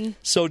having me.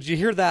 So did you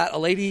hear that? A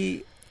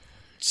lady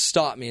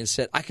stopped me and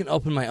said, I can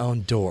open my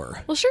own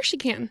door. Well, sure she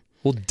can.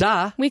 Well,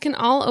 duh. We can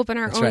all open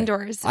our That's own right.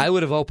 doors. I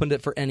would have opened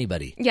it for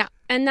anybody. Yeah,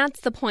 and that's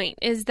the point,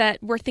 is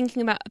that we're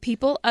thinking about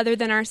people other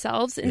than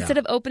ourselves instead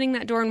of opening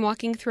that door and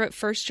walking through it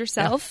first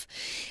yourself.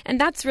 Yeah. And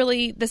that's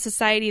really the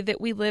society that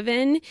we live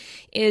in,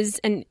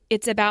 and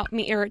it's about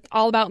me, or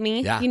all about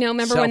me. Yeah. You know,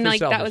 remember when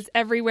that was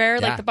everywhere,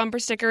 like the bumper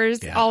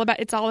stickers,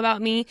 it's all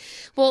about me.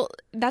 Well,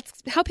 that's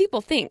how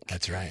people think.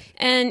 That's right.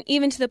 And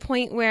even to the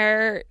point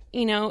where,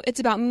 you know, it's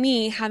about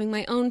me having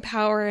my own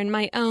power and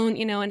my own,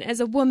 you know, and as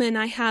a woman,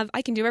 I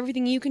can do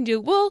everything you can do.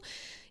 Well,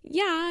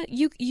 yeah,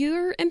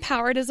 you're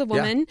empowered as a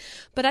woman,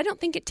 but I don't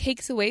think it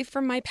takes away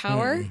from my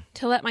power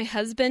to let my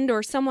husband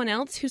or someone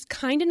else who's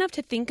kind enough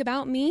to think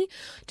about me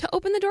to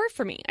open the door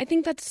for me. I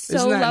think that's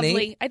so lovely.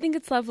 Neat? I think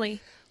it's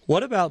lovely.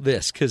 What about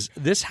this? Because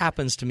this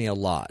happens to me a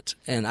lot,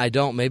 and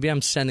maybe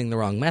I'm sending the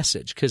wrong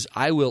message, because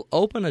I will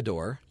open a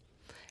door,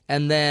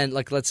 and then,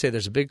 like, let's say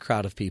there's a big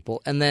crowd of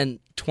people, and then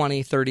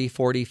 20, 30,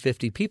 40,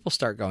 50 people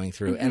start going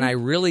through, and I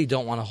really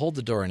don't want to hold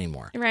the door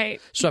anymore.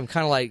 Right. So I'm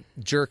kind of like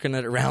jerking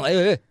it around,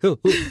 like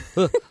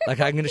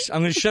I'm going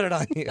to shut it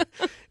on you.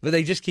 But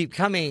they just keep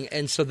coming,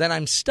 and so then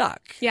I'm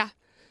stuck. Yeah.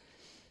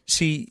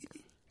 See,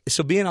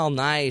 So being all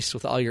nice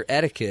with all your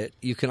etiquette,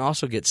 you can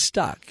also get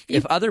stuck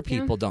if other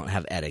people don't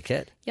have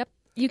etiquette. Yep.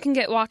 You can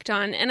get walked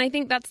on. And I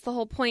think that's the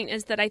whole point,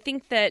 is that I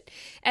think that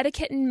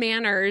etiquette and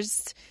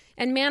manners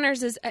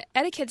is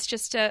etiquette's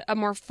just a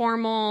more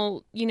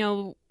formal,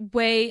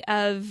 way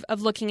of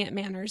looking at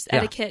manners. Yeah.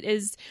 Etiquette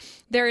is,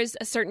 there is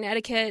a certain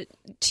etiquette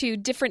to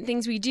different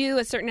things we do,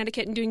 a certain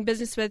etiquette in doing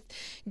business with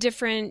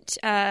different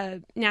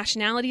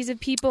nationalities of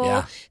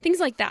people, things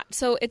like that.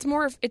 So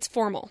it's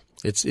formal.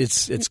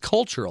 It's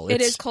cultural.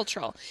 It is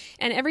cultural.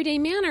 And everyday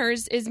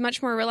manners is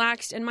much more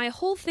relaxed. And my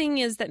whole thing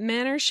is that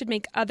manners should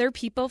make other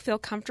people feel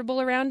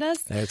comfortable around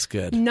us. That's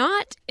good.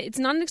 It's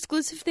not an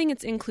exclusive thing,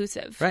 it's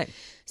inclusive. Right.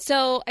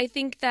 So I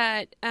think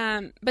that,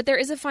 but there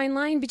is a fine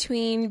line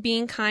between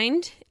being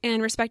kind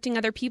and respecting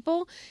other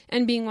people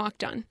and being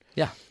walked on.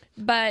 Yeah.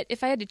 But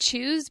if I had to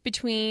choose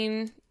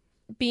between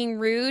being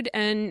rude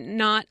and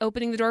not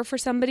opening the door for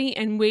somebody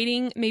and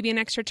waiting maybe an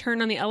extra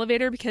turn on the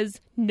elevator because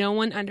no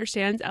one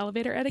understands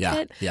elevator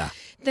etiquette,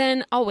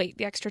 then I'll wait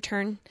the extra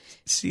turn.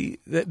 See,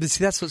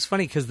 that's what's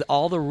funny, because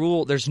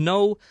there's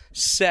no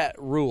set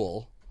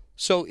rule.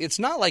 So it's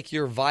not like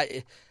you're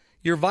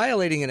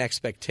violating an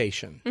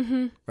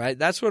expectation, right?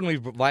 That's when we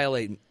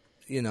violate,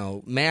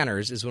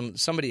 manners, is when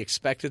somebody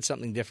expected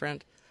something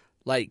different.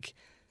 Like,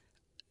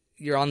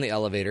 you're on the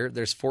elevator,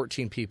 there's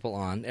 14 people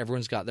on,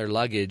 everyone's got their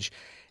luggage,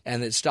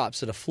 and it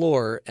stops at a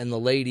floor, and the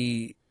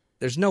lady,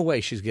 there's no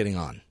way she's getting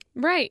on.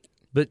 Right.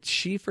 But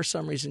she, for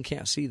some reason,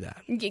 can't see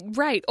that.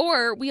 Right.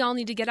 Or we all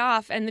need to get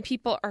off, and the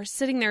people are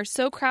sitting there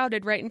so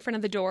crowded right in front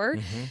of the door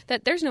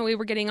that there's no way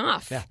we're getting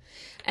off. Yeah.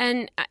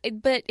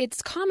 But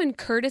it's common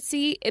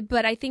courtesy,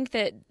 but I think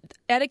that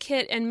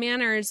etiquette and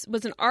manners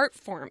is an art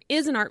form.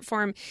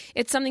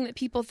 It's something that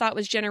people thought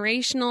was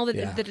generational,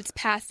 that it's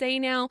passé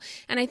now.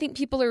 And I think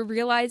people are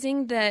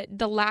realizing that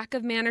the lack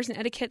of manners and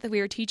etiquette that we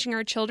are teaching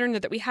our children,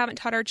 that we haven't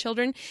taught our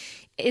children,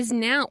 is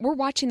now, we're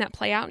watching that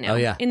play out now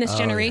in this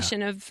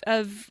generation of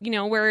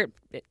where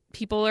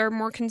people are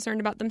more concerned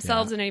about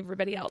themselves than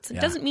everybody else.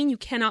 It doesn't mean you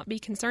cannot be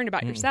concerned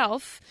about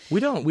yourself. We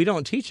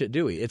don't teach it,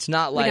 do we? It's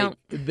not like,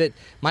 but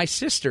my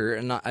sister,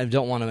 and I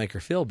don't want to make her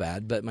feel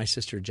bad, but my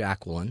sister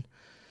Jacqueline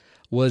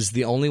was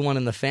the only one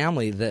in the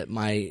family that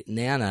my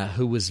Nana,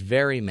 who was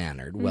very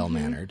mannered,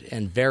 well-mannered,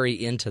 and very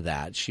into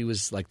that. She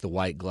was like the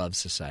white glove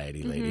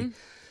society lady.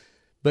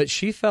 But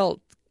she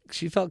felt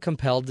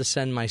compelled to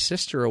send my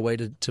sister away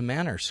to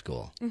manner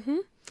school.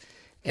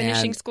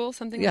 Finishing school,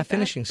 something like that? Yeah,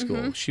 finishing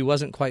school. She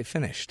wasn't quite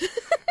finished.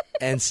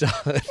 And so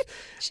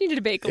she needed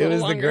to bake a little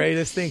longer. It was the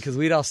greatest thing, because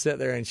we'd all sit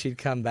there and she'd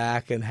come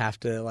back and have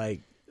to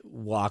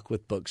walk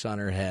with books on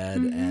her head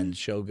and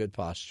show good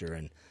posture,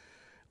 and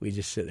we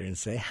just sit there and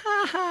say,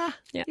 ha ha,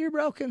 you're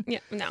broken. Yeah,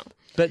 no.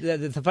 But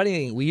the funny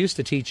thing, we used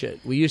to teach it.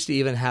 We used to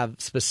even have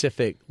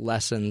specific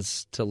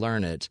lessons to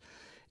learn it.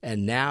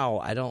 And now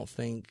I don't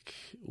think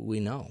we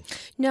know.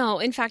 No.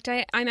 In fact,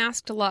 I'm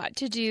asked a lot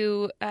to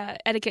do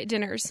etiquette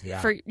dinners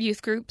for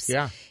youth groups.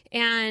 Yeah.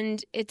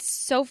 And it's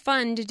so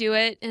fun to do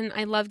it. And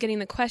I love getting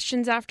the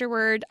questions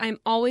afterward. I'm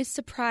always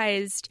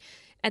surprised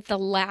at the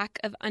lack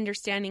of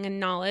understanding and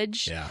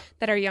knowledge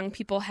that our young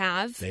people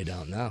have. They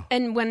don't know.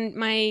 And when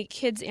my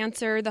kids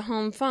answer the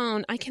home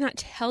phone, I cannot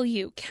tell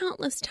you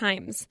countless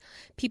times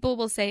people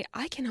will say,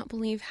 I cannot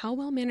believe how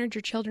well-mannered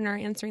your children are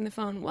answering the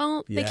phone.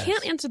 Well, they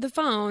can't answer the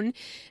phone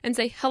and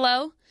say,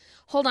 hello,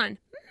 hold on.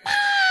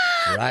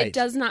 Right. It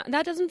does not.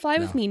 That doesn't fly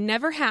with me.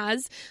 Never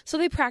has. So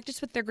they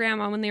practiced with their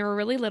grandma when they were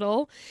really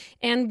little,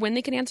 and when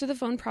they could answer the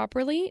phone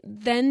properly,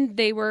 then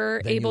they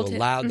were able to.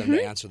 Allowed them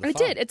to answer the phone.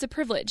 I did. It's a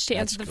privilege to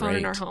answer the phone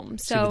in our home.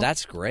 So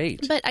that's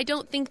great. But I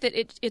don't think that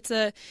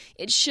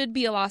it should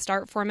be a lost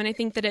art form, and I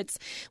think that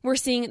we're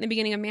seeing it in the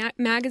beginning of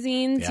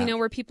magazines,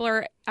 where people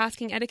are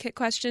asking etiquette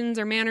questions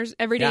or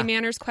everyday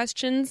manners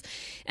questions,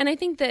 and I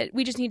think that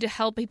we just need to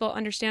help people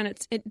understand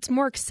it's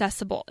more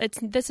accessible.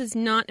 This is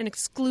not an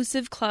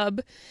exclusive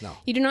club. No.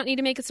 You do not need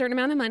to make a certain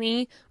amount of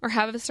money or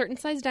have a certain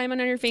size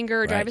diamond on your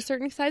finger or drive a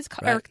certain size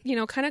car,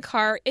 or, kind of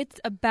car. It's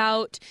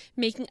about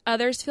making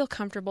others feel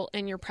comfortable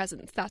in your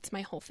presence. That's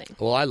my whole thing.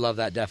 Well, I love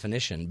that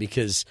definition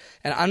because,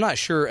 and I'm not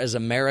sure as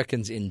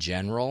Americans in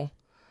general,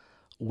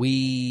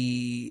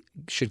 we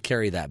should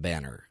carry that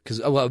banner.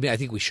 I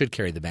think we should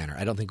carry the banner.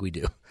 I don't think we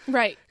do.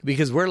 Right.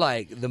 Because we're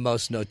like the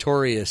most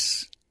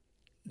notorious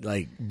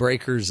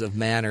breakers of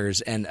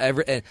manners, and I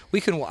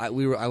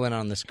went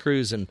on this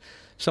cruise, and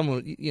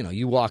someone,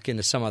 you walk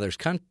into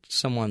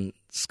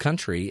someone's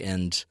country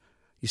and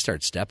you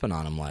start stepping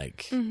on them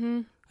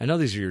I know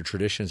these are your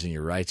traditions and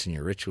your rights and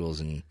your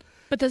rituals,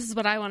 but this is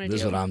what I want to do.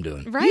 This is what I'm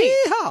doing. Right.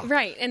 Yeehaw!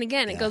 Right. And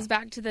again, it goes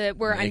back to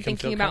where I'm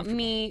thinking about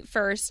me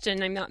first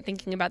and I'm not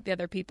thinking about the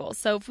other people.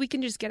 So if we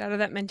can just get out of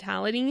that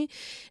mentality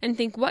and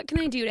think, what can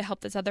I do to help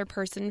this other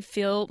person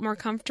feel more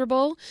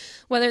comfortable?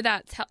 Whether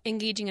that's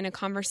engaging in a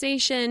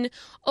conversation,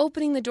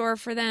 opening the door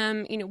for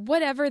them,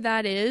 whatever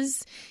that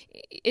is,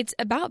 it's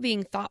about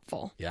being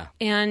thoughtful. Yeah.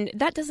 And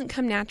that doesn't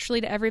come naturally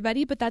to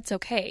everybody, but that's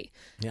okay.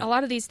 Yeah. A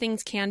lot of these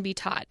things can be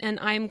taught. And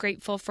I'm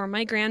grateful for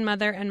my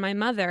grandmother and my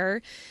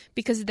mother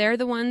because they're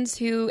the ones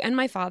who, and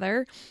my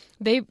father,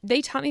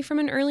 They taught me from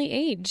an early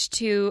age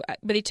but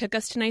they took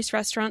us to nice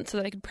restaurants so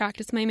that I could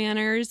practice my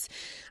manners.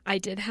 I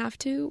did have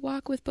to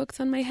walk with books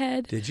on my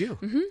head. Did you?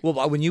 Mm-hmm.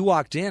 Well, when you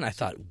walked in, I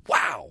thought,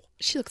 wow.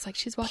 She looks like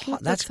she's walking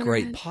with that's books on her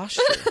great head.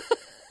 posture.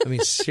 I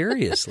mean,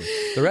 seriously.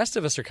 The rest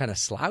of us are kind of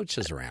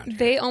slouches around here.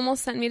 They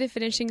almost sent me to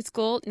finishing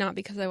school, not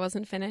because I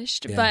wasn't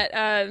finished, but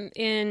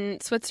in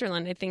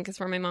Switzerland, I think, is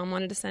where my mom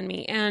wanted to send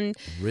me. And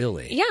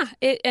really? Yeah.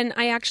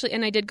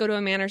 I did go to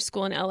a manners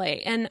school in LA,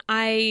 and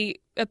I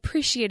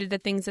appreciated the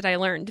things that I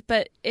learned,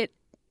 but it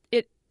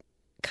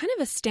kind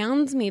of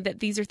astounds me that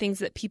these are things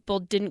that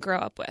people didn't grow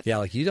up with. Yeah,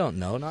 like you don't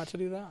know not to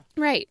do that.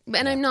 Right.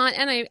 And I'm not,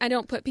 and I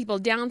don't put people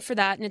down for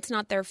that, and it's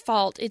not their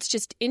fault. It's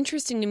just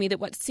interesting to me that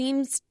what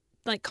seems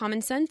like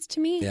common sense to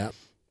me,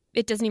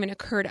 it doesn't even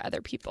occur to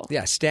other people.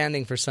 Yeah,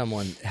 standing for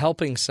someone,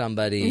 helping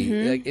somebody.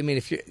 Mm-hmm. Like, I mean,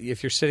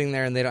 if you're sitting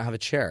there and they don't have a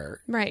chair,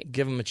 right,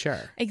 give them a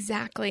chair.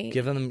 Exactly.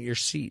 Give them your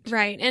seat.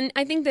 Right. And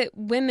I think that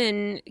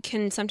women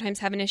can sometimes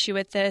have an issue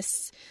with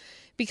this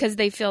because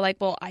they feel like,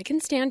 well, I can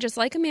stand just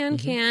like a man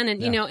can.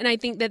 And, you know, and I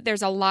think that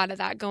there's a lot of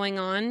that going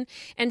on.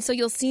 And so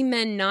you'll see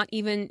men not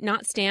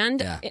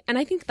stand. Yeah. And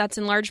I think that's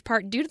in large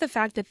part due to the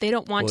fact that they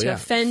don't want to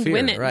offend Fear,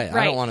 women. Right.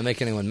 I don't want to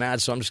make anyone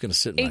mad, so I'm just going to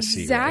sit in my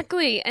seat.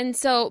 Exactly. Right? And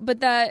so, but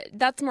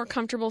that's more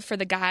comfortable for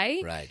the guy.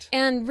 Right.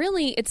 And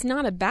really, it's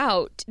not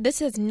about, this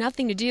has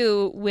nothing to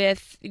do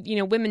with, you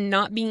know, women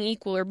not being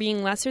equal or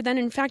being lesser than.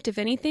 In fact, if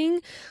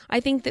anything, I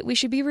think that we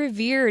should be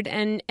revered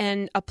and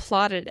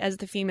applauded as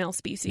the female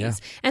species. Yeah.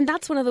 And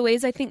that's one of the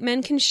ways I think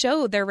men can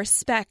show their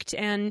respect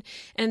and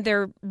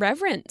their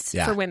reverence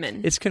for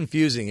women. It's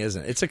confusing,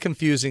 isn't it? It's a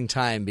confusing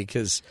time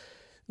because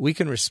we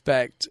can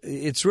respect,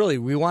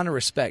 we want to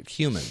respect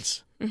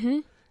humans. Mm-hmm.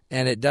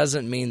 And it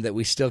doesn't mean that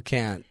we still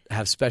can't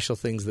have special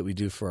things that we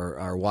do for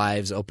our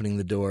wives, opening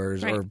the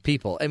doors, or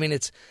people. I mean,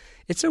 it's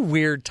a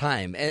weird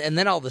time. And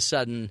then all of a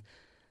sudden,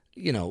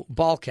 you know,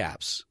 ball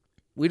caps,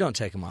 we don't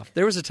take them off.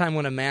 There was a time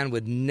when a man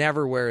would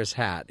never wear his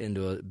hat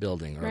into a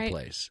building or a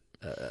place.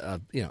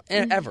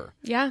 Ever.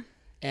 Yeah.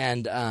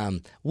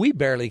 And we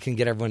barely can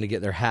get everyone to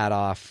get their hat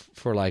off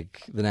for,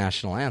 like, the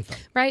national anthem.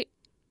 Right.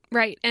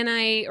 Right. And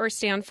or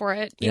stand for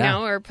it, you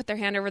know, or put their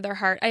hand over their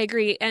heart. I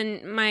agree.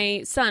 And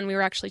my son, we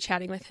were actually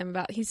chatting with him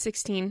he's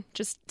 16,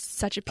 just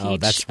such a peach. Oh,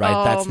 that's right.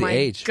 Oh, that's the my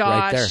age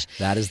gosh. right there.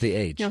 That is the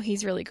age. No,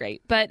 he's really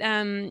great. But,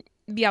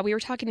 yeah, we were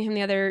talking to him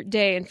the other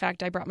day. In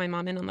fact, I brought my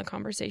mom in on the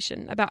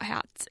conversation about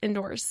hats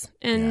indoors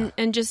and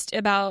just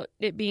about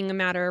it being a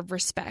matter of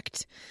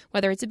respect,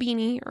 whether it's a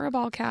beanie or a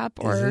ball cap.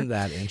 Isn't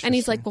that interesting? And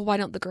he's like, well, why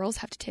don't the girls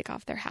have to take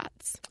off their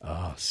hats?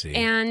 Oh, see.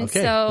 And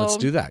okay, so let's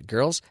do that.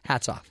 Girls,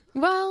 hats off.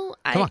 Well,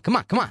 come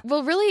on.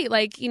 Well, really,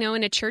 like, you know,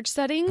 in a church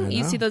setting,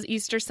 you see those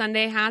Easter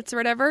Sunday hats or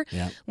whatever.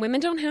 Yeah. Women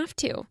don't have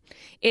to.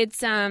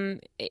 It's,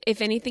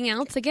 if anything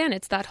else, again,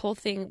 it's that whole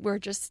thing. We're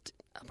just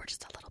a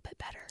little bit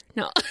better.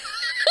 No.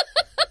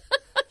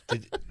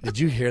 Did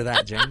you hear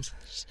that, James?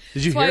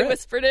 Did you That's hear why I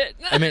whispered it.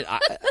 I mean,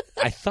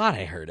 I thought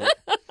I heard it,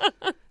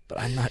 but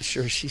I'm not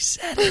sure she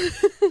said it.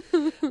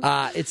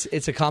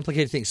 It's a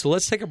complicated thing. So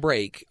let's take a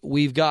break.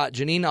 We've got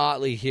Janine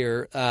Ottley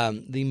here,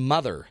 the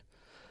mother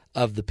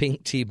of the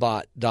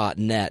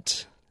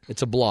pinkteapot.net.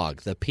 It's a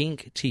blog, The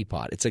Pink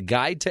Teapot. It's a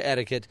guide to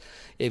etiquette.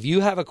 If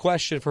you have a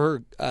question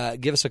for her,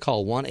 give us a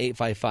call,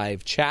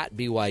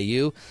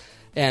 1-855-CHAT-BYU.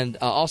 And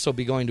also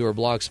be going to her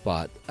blog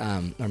spot.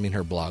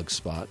 Her blog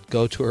spot.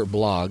 Go to her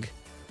blog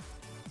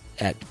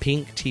at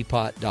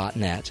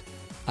pinkteapot.net.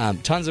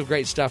 Tons of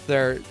great stuff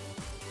there.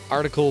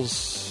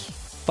 Articles,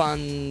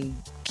 fun,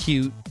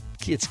 cute.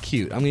 It's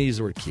cute. I'm going to use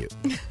the word cute.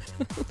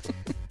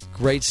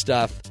 Great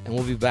stuff. And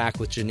we'll be back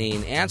with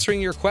Janine answering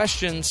your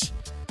questions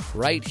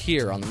right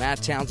here on the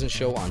Matt Townsend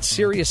Show on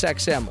Sirius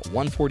XM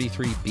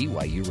 143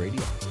 BYU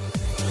Radio.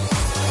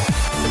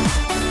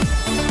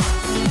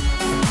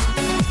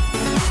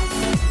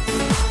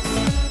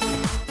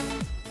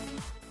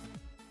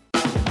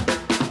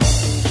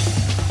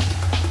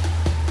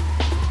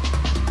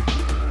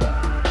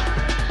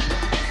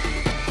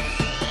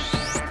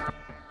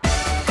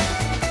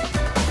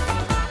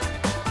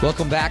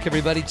 Welcome back,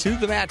 everybody, to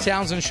the Matt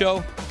Townsend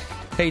Show.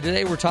 Hey,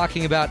 today we're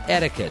talking about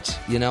etiquette.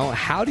 You know,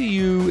 how do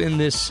you, in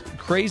this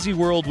crazy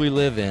world we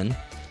live in,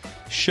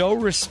 show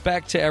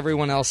respect to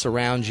everyone else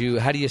around you?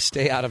 How do you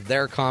stay out of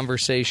their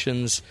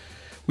conversations?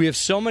 We have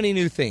so many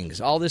new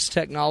things. All this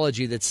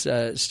technology that's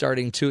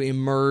starting to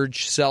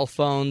emerge, cell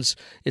phones,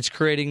 it's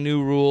creating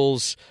new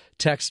rules,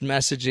 text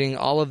messaging,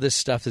 all of this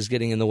stuff is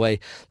getting in the way.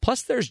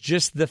 Plus, there's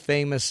just the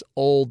famous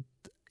old,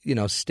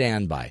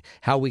 standby,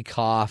 how we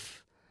cough,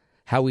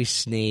 how we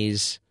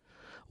sneeze,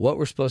 what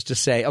we're supposed to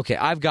say. Okay,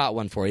 I've got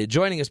one for you.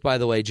 Joining us, by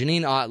the way,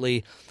 Janine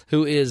Ottley,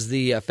 who is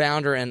the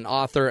founder and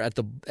author at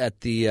the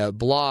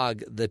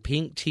blog,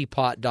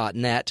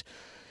 thepinkteapot.net,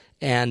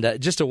 and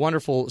just a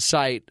wonderful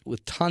site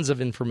with tons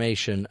of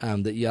information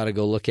that you ought to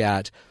go look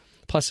at.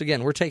 Plus,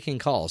 again, we're taking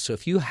calls. So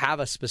if you have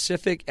a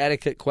specific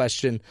etiquette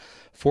question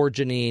for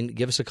Janine,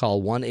 give us a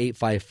call,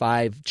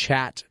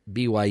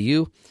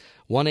 1-855-CHAT-BYU,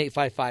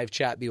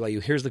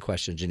 1-855-CHAT-BYU. Here's the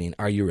question, Janine.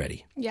 Are you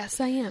ready? Yes,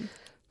 I am.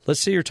 Let's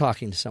say you're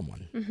talking to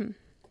someone,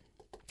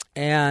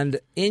 And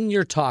in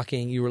your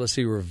talking, you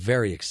were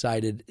very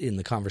excited in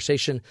the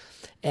conversation,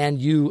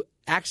 and you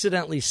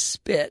accidentally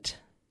spit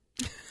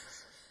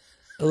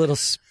a little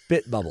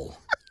spit bubble.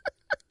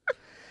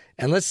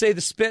 And let's say the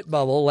spit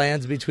bubble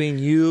lands between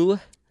you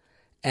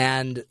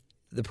and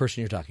the person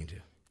you're talking to,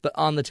 but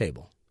on the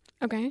table.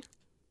 Okay.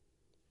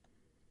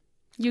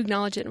 You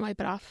acknowledge it and wipe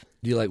it off.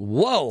 You're like,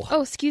 whoa.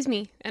 Oh, excuse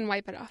me, and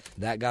wipe it off.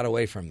 That got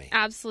away from me.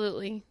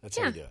 Absolutely. That's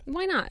how you do it.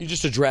 Why not? You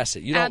just address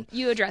it. You don't.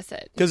 You address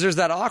it. Because there's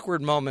that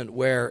awkward moment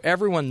where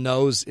everyone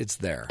knows it's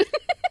there.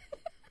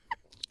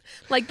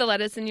 Like the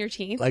lettuce in your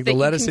teeth. Like that the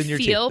lettuce you in your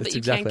can teeth. feel, That's but you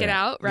exactly can't get right.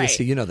 out. Right. You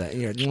see, you know that.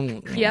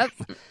 Yep.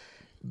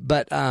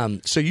 But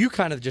so you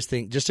kind of just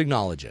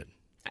acknowledge it.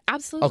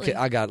 Absolutely.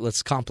 Okay,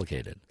 let's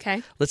complicate it.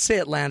 Okay. Let's say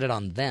it landed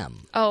on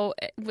them. Oh,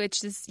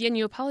 which is, and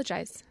you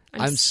apologize.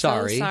 I'm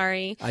sorry. So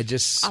sorry. I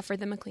just offer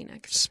them a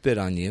Kleenex. Spit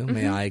on you.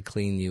 May I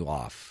clean you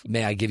off?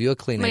 May I give you a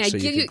Kleenex? May I so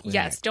give you? Can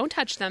yes. Don't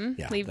touch them.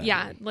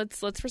 Yeah.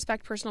 Let's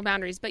respect personal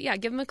boundaries. But yeah,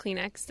 give them a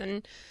Kleenex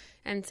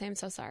and say I'm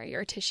so sorry,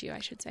 or a tissue, I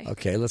should say.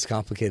 Okay, let's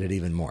complicate it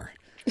even more.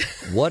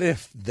 What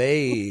if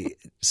they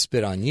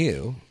spit on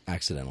you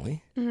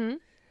accidentally? Mm-hmm.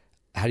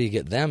 How do you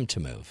get them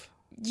to move?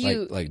 Do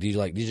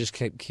you just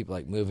keep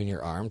like moving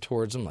your arm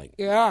towards them, like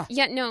no,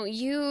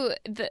 so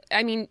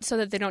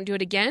that they don't do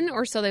it again,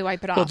 or so they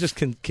wipe it off. Well, just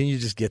can you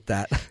just get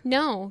that?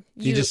 No,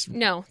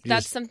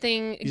 that's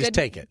something good. Just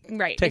take it,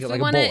 right? Take it like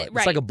a bullet. Right.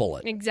 It's like a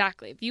bullet.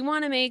 Exactly. If you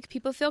want to make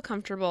people feel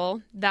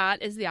comfortable,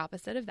 that is the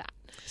opposite of that.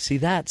 See,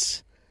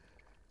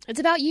 it's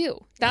about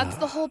you. That's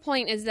the whole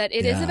point, is that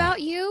it is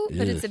about you,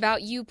 but it's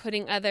about you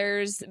putting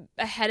others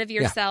ahead of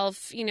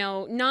yourself,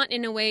 not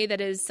in a way that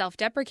is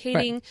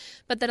self-deprecating,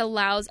 but that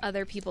allows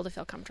other people to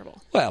feel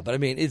comfortable. Well, but I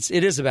mean, it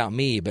is about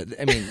me, but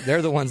I mean,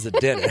 they're the ones that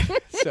did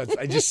it. So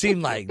it just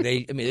seemed like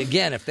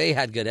again, if they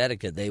had good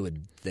etiquette,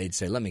 they'd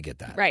say, let me get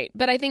that. Right.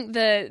 But I think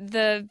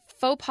the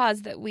faux pas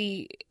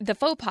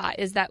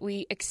is that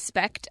we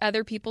expect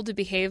other people to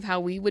behave how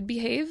we would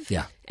behave.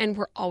 Yeah. And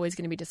we're always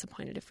going to be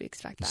disappointed if we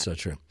expect that. So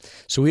true.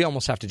 So we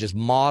almost have to just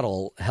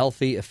model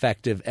healthy,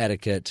 effective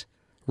etiquette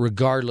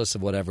regardless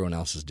of what everyone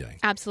else is doing.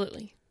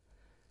 Absolutely.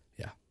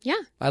 Yeah. Yeah.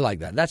 I like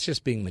that. That's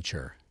just being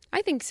mature.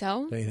 I think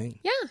so. Don't you think?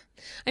 Yeah.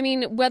 I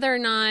mean, whether or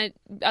not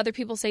other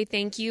people say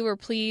thank you or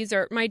please,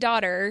 or my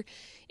daughter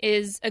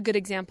is a good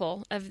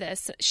example of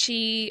this.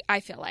 I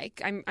feel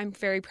like I'm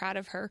very proud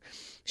of her.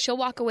 She'll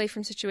walk away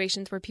from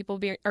situations where people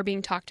are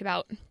being talked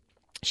about.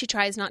 She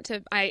tries not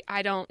to,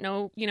 I don't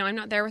know, I'm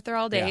not there with her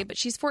all day, but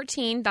she's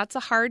 14. That's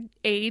a hard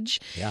age.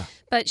 Yeah.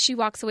 But she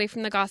walks away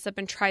from the gossip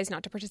and tries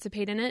not to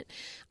participate in it.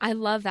 I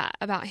love that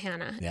about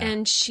Hannah. Yeah.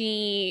 And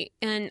she,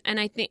 and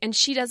I think, and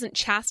she doesn't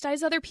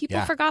chastise other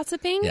people for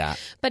gossiping. Yeah.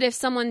 But if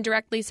someone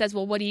directly says,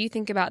 well, what do you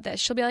think about this?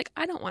 She'll be like,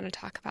 I don't want to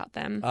talk about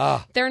them.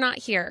 Oh, they're not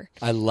here.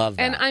 I love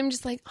that. And I'm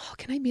just like, oh,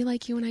 can I be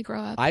like you when I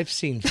grow up? I've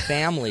seen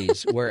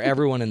families where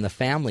everyone in the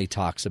family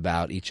talks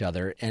about each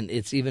other, and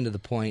it's even to the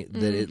point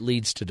that it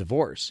leads to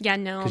divorce. Yeah,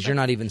 no. Because you're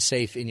not even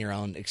safe in your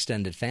own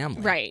extended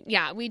family. Right.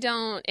 Yeah. We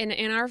don't,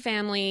 in our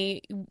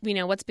family,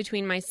 what's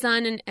between my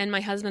son and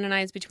my husband and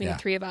I is between the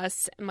three of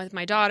us. And with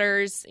my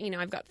daughters,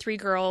 I've got 3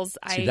 girls.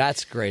 See,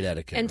 that's great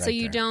etiquette. And so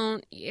you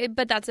don't,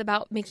 but that's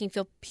about making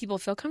people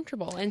feel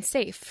comfortable and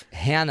safe.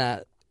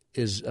 Hannah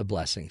is a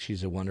blessing.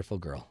 She's a wonderful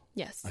girl.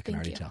 Yes. I can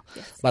already tell.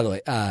 Yes. By the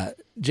way,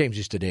 James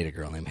used to date a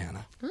girl named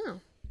Hannah.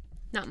 Oh,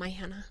 not my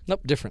Hannah.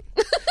 Nope, different.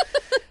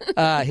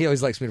 He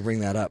always likes me to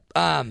bring that up.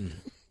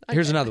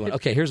 Here's another one.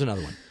 Okay, here's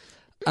another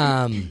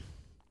one.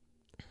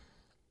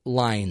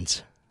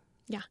 Lines.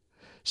 Yeah.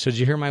 So did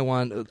you hear my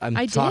one?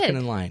 I talking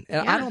in line.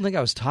 And yeah. I don't think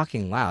I was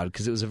talking loud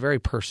because it was a very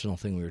personal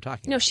thing we were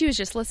talking about. No, she was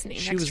just listening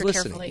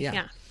carefully.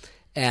 Yeah.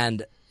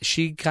 And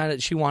she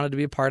wanted to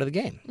be a part of the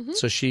game. Mm-hmm.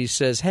 So she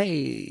says,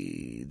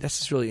 hey, this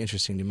is really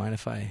interesting. Do you mind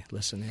if I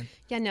listen in?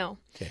 Yeah, no.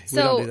 Okay. So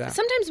we don't do that.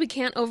 Sometimes we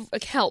can't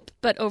help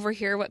but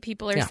overhear what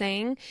people are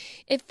saying.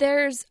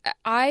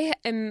 I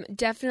am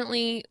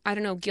definitely,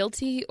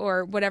 guilty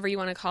or whatever you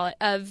want to call it,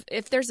 of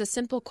if there's a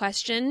simple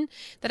question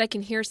that I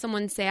can hear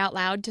someone say out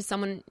loud to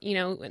someone,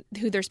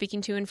 who they're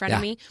speaking to in front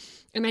of me,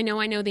 and I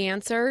know the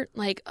answer,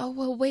 like, oh,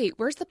 well, wait,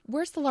 where's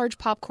the large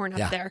popcorn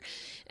up there?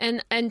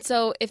 And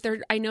so if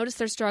I notice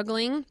they're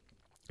struggling,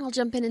 I'll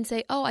jump in and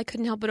say, oh, I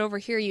couldn't help but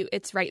overhear you.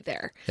 It's right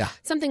there. Yeah.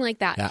 Something like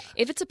that. Yeah.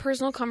 If it's a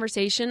personal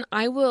conversation,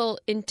 I will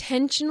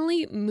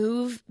intentionally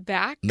move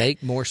back.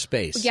 Make more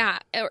space. Yeah.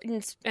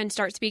 And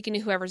start speaking to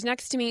whoever's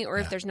next to me. Or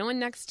if there's no one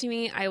next to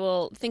me, I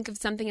will think of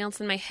something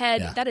else in my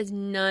head. Yeah. That is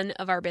none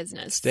of our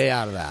business. Stay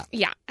out of that.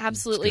 Yeah,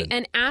 absolutely.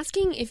 And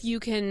asking if you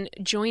can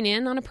join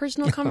in on a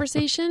personal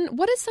conversation,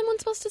 what is someone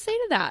supposed to say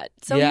to that?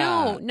 So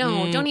no,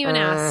 don't even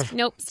ask.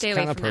 Nope, stay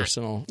away from that. Kind of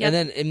personal. Yep.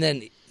 And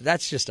then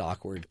that's just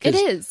awkward. It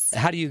is.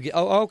 How do you get?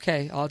 Oh,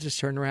 okay. I'll just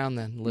turn around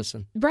then. And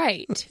listen.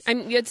 Right. I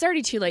mean, it's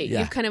already too late. Yeah.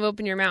 You've kind of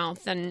opened your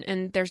mouth,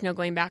 and there's no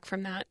going back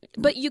from that.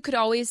 But you could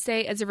always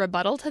say, as a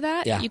rebuttal to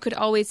that, you could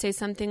always say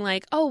something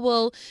like, "Oh,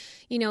 well,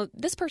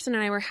 this person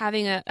and I were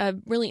having a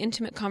really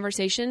intimate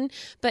conversation,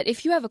 but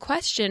if you have a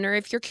question or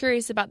if you're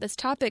curious about this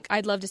topic,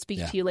 I'd love to speak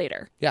to you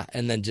later." Yeah,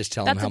 and then just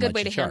tell them how much you charge. That's a good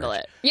way to handle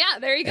it. Yeah,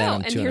 there you go.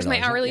 And here's my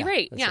hourly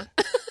rate. Yeah.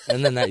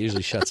 And then that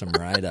usually shuts them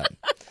right up.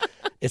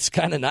 It's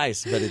kind of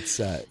nice, but it's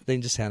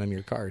then just hand them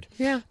your card.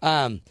 Yeah.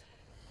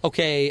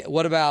 Okay,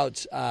 what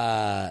about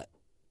I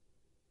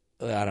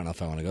don't know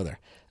if I want to go there.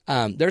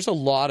 There's a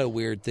lot of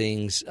weird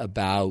things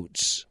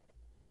about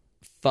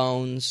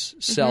phones,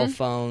 cell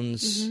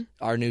phones,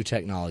 our new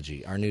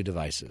technology, our new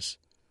devices.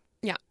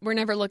 Yeah, we're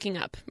never looking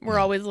up. We're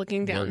always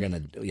looking down.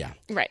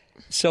 Right.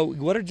 So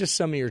what are just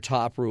some of your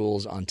top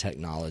rules on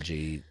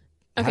technology?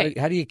 Okay.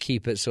 How do you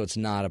keep it so it's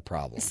not a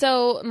problem?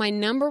 So my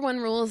number one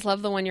rule is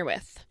love the one you're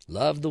with.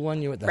 Love the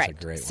one you're with. That's a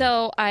great one.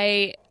 So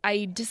I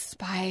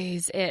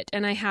despise it,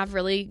 and I have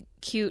really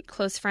cute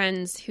close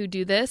friends who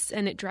do this,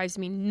 and it drives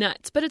me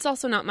nuts. But it's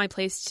also not my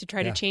place to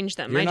try to change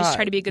them. I just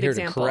try to be a good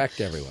example. To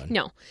correct everyone.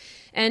 No.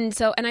 And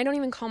I don't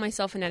even call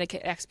myself an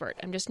etiquette expert.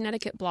 I'm just an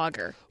etiquette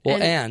blogger.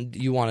 Well, and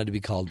you wanted to be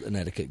called an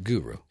etiquette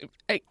guru.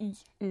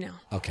 No.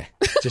 Okay.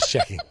 Just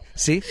checking.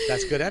 See?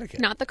 That's good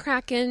etiquette. Not the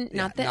Kraken,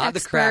 not the expert.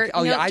 The Kraken.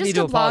 Oh, yeah, I need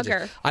to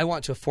apologize. Blogger. I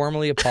want to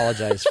formally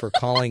apologize for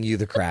calling you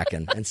the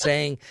Kraken and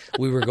saying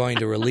we were going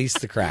to release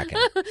the Kraken.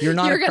 You're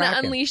not a Kraken. You're going to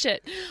unleash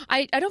it.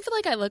 I don't feel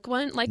like I look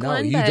one. No,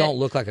 you don't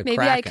look like a Kraken.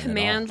 Maybe I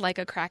command like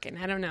a Kraken.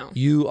 I don't know.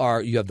 You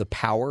have the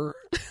power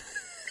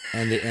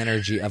and the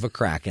energy of a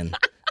Kraken,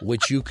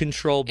 which you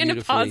control beautifully.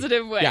 In a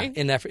positive way. Yeah,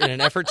 in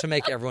an effort to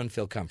make everyone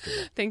feel comfortable.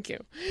 Thank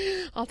you.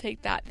 I'll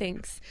take that.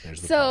 Thanks.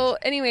 So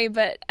anyway,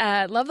 but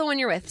love the one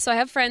you're with. So I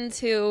have friends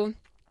who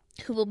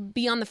will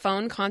be on the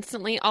phone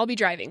constantly. I'll be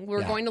driving.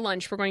 We're going to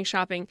lunch. We're going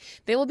shopping.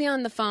 They will be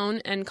on the phone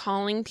and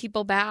calling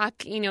people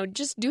back,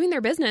 just doing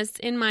their business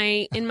in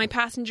my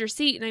passenger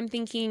seat. And I'm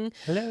thinking,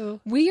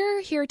 hello,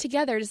 we're here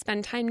together to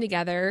spend time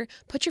together.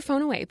 Put your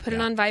phone away. Put it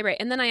on vibrate.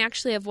 And then I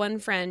actually have one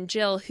friend,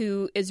 Jill,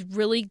 who is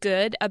really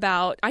good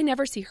about, I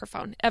never see her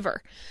phone,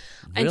 ever.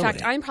 Really? In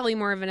fact, I'm probably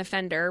more of an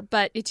offender,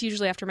 but it's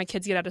usually after my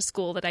kids get out of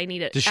school that I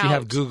need it. Does she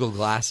have Google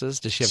glasses?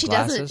 Does she have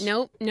glasses? She doesn't.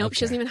 Nope. Okay.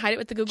 She doesn't even hide it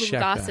with the Google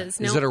glasses.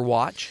 Is it her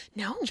watch?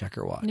 No. Check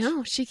her watch.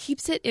 No, she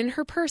keeps it in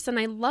her purse, and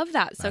I love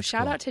that. So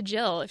shout out to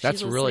Jill if she's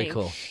listening. That's really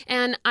cool.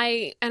 And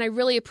I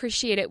really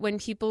appreciate it when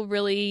people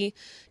really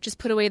just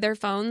put away their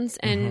phones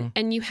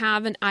and you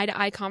have an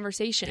eye-to-eye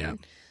conversation. Yeah.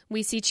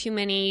 We see too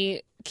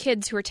many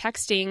kids who are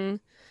texting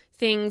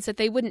things that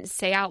they wouldn't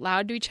say out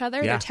loud to each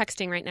other. They're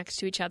texting right next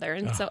to each other.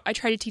 And so I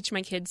try to teach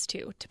my kids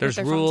to put their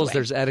phones rules, away.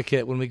 there's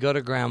etiquette. When we go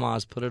to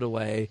grandma's, put it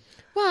away.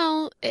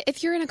 Well,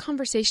 if you're in a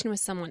conversation with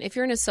someone, if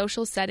you're in a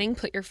social setting,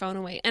 put your phone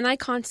away. And I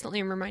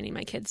constantly am reminding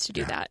my kids to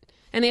do that.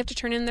 And they have to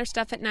turn in their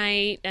stuff at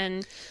night.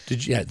 And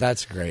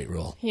that's a great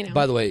rule.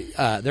 By the way,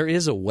 there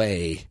is a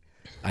way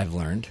I've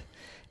learned.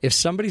 If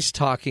somebody's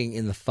talking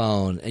in the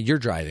phone and you're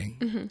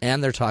driving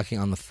and they're talking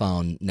on the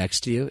phone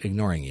next to you,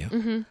 ignoring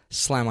you,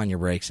 slam on your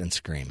brakes and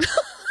scream.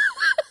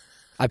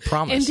 I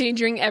promise.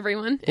 Endangering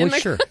everyone. Well,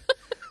 sure.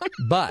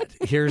 But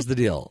here's the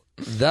deal.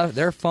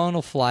 Their phone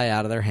will fly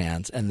out of their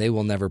hands and they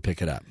will never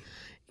pick it up.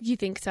 You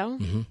think so?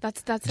 That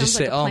sounds just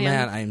like say, a plan. "Oh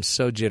man, I am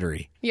so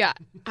jittery." Yeah,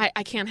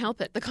 I can't help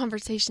it. The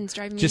conversation's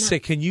driving me Just nuts. say,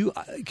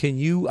 "Can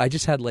you? I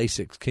just had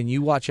LASIK. Can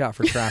you watch out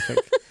for traffic?"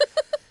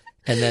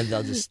 And then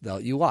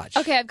you watch.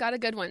 Okay, I've got a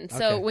good one.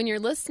 So when you're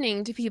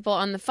listening to people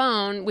on the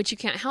phone, which you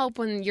can't help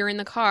when you're in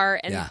the car,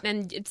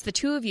 and it's the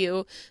two of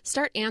you,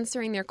 start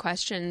answering their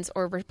questions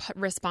or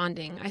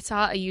responding. I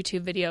saw a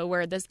YouTube video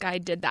where this guy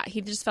did that.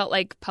 He just felt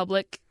like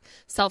public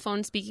cell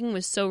phone speaking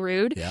was so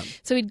rude. Yeah.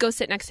 So he'd go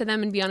sit next to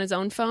them and be on his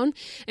own phone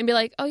and be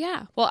like, "Oh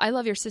yeah, well, I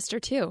love your sister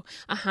too."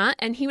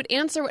 And he would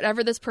answer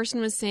whatever this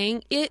person was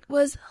saying. It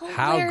was hilarious.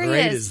 How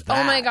great is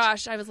that? Oh my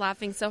gosh, I was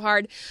laughing so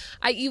hard.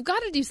 You've got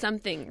to do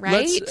something,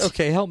 right?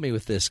 Okay, help me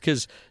with this,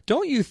 because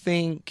don't you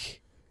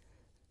think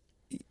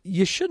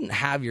you shouldn't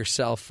have your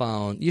cell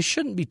phone, you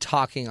shouldn't be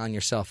talking on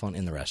your cell phone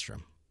in the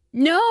restroom?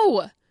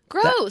 No.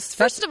 Gross.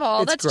 First of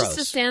all, that's gross.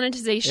 just a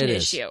sanitization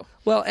issue.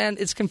 Well, and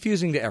it's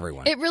confusing to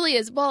everyone. It really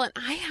is. Well, and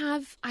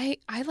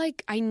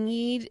I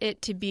need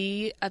it to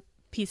be a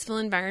peaceful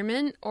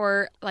environment,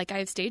 or like I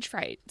have stage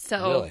fright.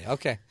 So really?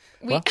 Okay.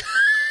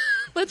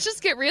 Let's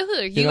just get real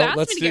here. You asked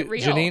me to get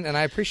real. Janine, and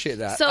I appreciate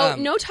that. So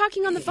no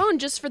talking on the phone,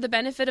 just for the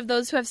benefit of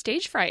those who have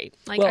stage fright.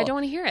 I don't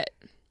want to hear it.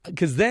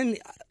 Because then,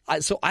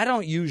 I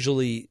don't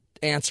usually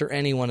answer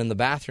anyone in the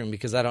bathroom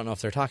because I don't know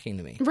if they're talking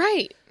to me.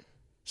 Right.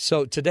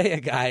 So today a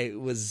guy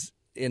was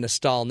in a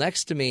stall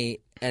next to me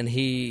and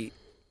he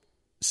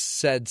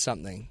said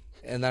something.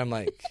 And then I'm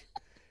like,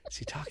 is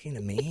he talking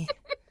to me?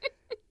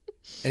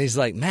 And he's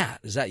like, "Matt,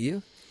 is that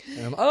you?"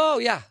 And I'm, "Oh,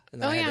 yeah."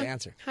 And then I had to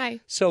answer. Hi.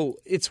 So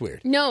it's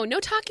weird. No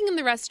talking in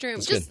the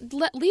restroom. Just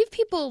leave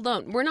people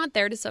alone. We're not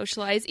there to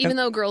socialize, even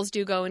though girls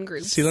do go in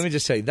groups. See, let me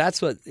just say,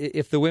 that's what,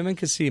 if the women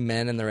could see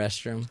men in the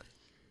restroom,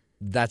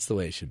 That's the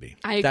way it should be.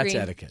 I agree. That's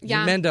etiquette.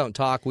 Yeah. Men don't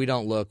talk. We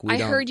don't look. I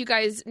heard you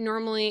guys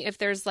normally, if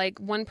there's like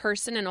one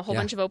person and a whole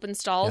bunch of open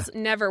stalls,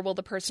 never will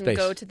the person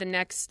go to the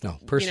next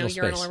personal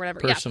urinal space. or whatever.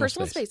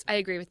 Personal space. I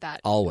agree with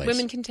that. Always.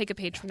 Women can take a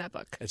page from that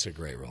book. It's a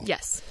great rule.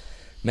 Yes.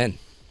 Men,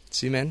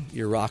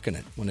 you're rocking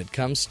it when it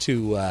comes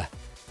to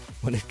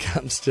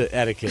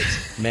etiquette.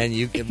 Men,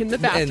 you in the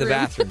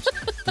bathrooms.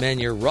 Men,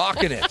 you're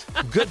rocking it.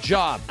 Good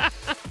job.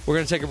 We're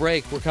going to take a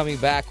break. We're coming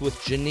back with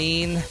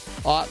Janine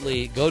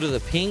Ottley. Go to the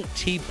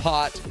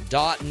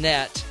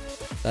pinkteapot.net.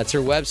 That's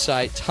her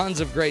website. Tons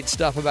of great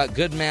stuff about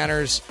good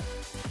manners.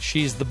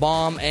 She's the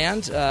bomb.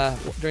 And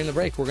during the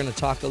break, we're going to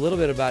talk a little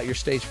bit about your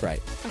stage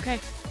fright.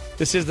 Okay.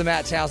 This is the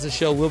Matt Townsend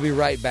Show. We'll be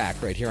right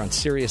back right here on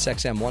Sirius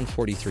XM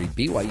 143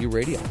 BYU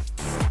Radio.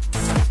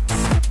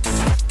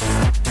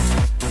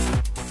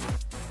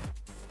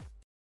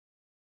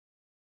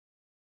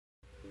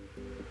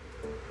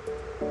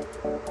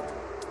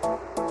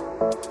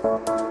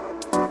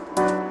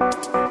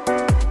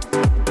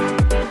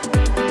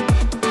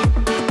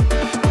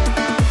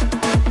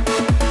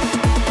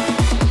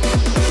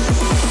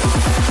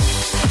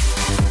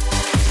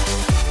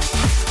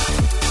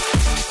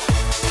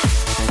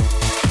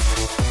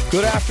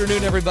 Good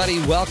afternoon, everybody.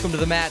 Welcome to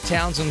the Matt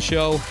Townsend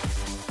Show.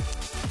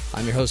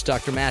 I'm your host,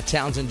 Dr. Matt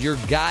Townsend, your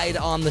guide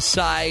on the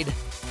side.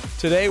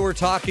 Today we're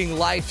talking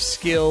life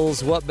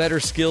skills. What better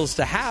skills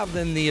to have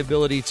than the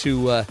ability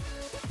to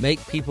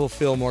make people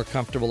feel more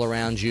comfortable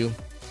around you?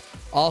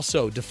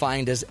 Also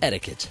defined as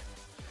etiquette.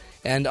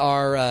 And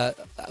I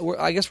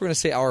guess we're going to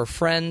say our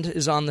friend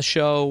is on the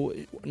show.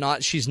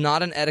 She's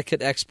not an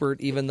etiquette expert,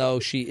 even though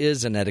she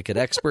is an etiquette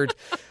expert.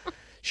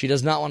 She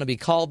does not want to be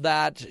called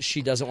that.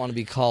 She doesn't want to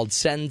be called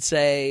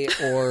sensei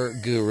or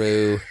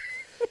guru.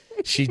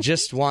 She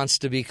just wants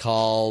to be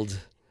called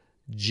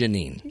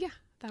Janine. Yeah,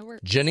 that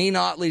works. Janine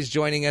Ottley is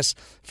joining us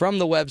from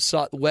the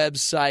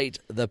website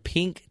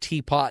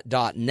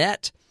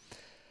thepinkteapot.net.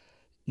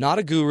 Not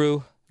a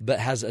guru, but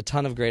has a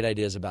ton of great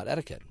ideas about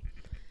etiquette.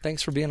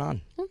 Thanks for being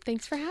on. Well,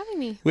 thanks for having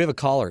me. We have a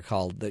caller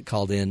that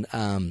called in.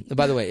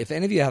 By the way, if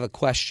any of you have a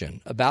question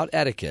about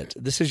etiquette,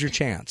 this is your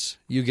chance.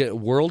 You get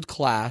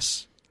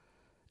world-class,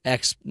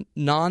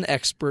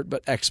 non-expert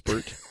but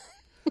expert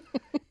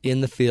in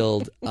the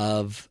field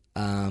of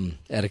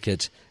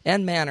etiquette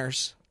and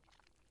manners.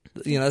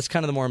 You know, that's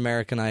kind of the more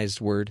Americanized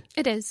word.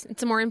 It is.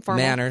 It's a more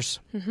informal. Manners.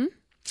 Mm-hmm.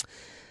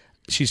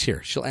 She's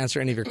here. She'll answer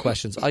any of your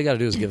questions. All you got to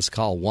do is give us a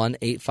call,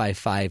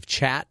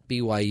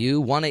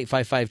 1-855-CHAT-BYU,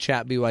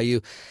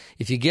 1-855-CHAT-BYU.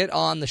 If you get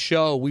on the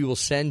show, we will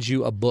send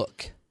you a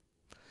book.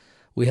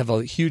 We have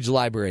a huge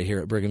library here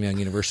at Brigham Young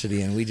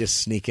University, and we just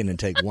sneak in and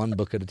take one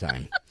book at a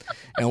time.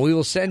 And we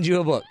will send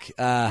you a book.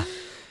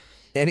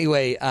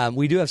 Anyway,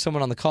 we do have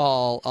someone on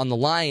the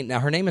line. Now,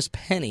 her name is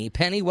Penny.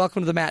 Penny,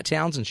 welcome to the Matt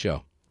Townsend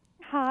Show.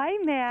 Hi,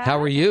 Matt. How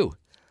are you?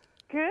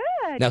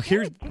 Good. Now,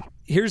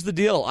 here's the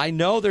deal. I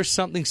know there's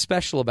something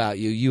special about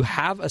you. You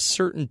have a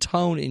certain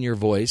tone in your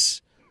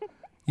voice.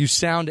 You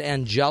sound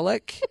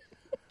angelic.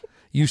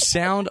 You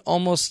sound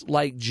almost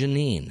like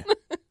Janine.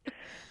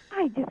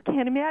 I just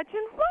can't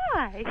imagine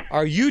why.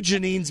 Are you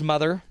Janine's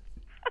mother?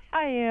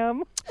 I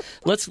am.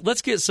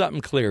 Let's get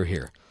something clear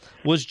here.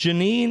 Was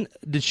Janine,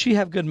 did she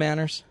have good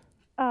manners?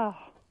 Oh,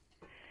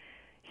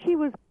 she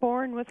was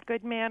born with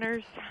good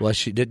manners. Was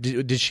she?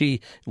 Did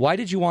she? Why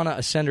did you want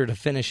to send her to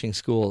finishing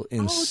school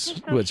in just so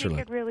Switzerland?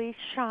 she could really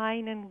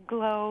shine and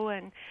glow.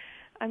 And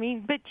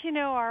but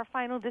our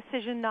final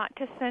decision not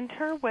to send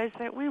her was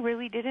that we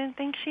really didn't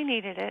think she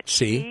needed it.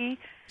 See,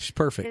 she's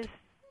perfect.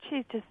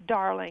 She's just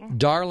darling.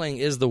 Darling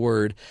is the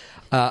word.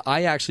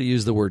 I actually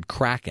use the word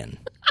kraken,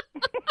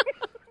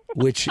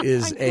 which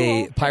is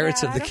a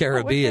Pirates of the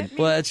Caribbean.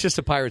 Well, it's just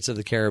a Pirates of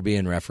the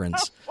Caribbean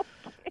reference. Oh, okay.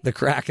 The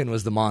kraken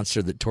was the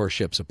monster that tore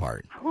ships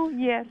apart. Oh,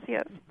 yes.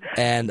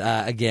 And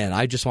again,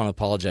 I just want to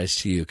apologize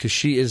to you because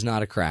she is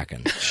not a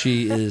kraken.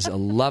 She is a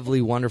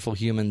lovely, wonderful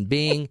human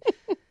being,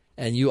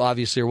 and you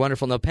obviously are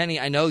wonderful. Now, Penny,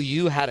 I know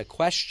you had a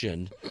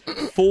question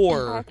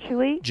for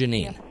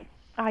Janine. Yes.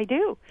 I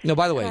do. No,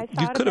 by the way,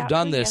 you could have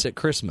done this at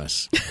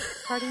Christmas.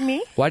 Pardon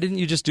me? Why didn't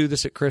you just do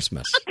this at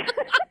Christmas?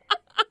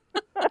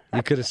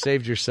 You could have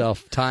saved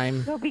yourself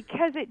time. Well,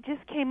 because it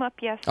just came up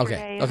yesterday.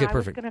 Okay, and perfect. I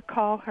was going to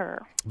call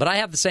her. But I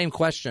have the same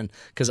question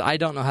because I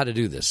don't know how to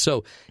do this.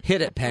 So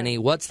hit it, Penny.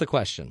 What's the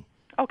question?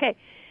 Okay.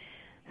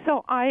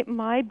 So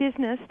my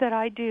business that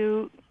I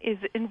do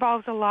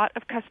involves a lot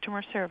of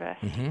customer service.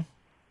 Mm-hmm.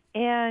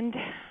 And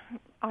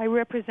I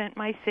represent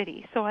my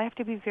city. So I have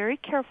to be very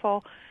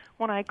careful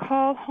when I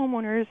call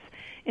homeowners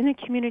in the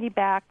community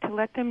back to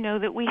let them know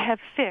that we have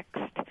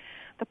fixed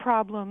the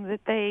problem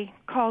that they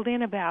called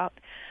in about.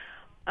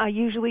 I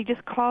usually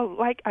just call,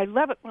 I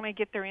love it when I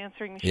get their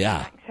answering machine.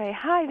 Yeah. I can say,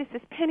 hi, this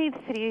is Penny, the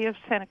city of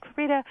Santa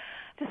Clarita.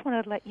 Just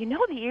wanted to let you know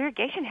the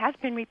irrigation has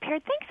been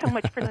repaired. Thanks so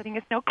much for letting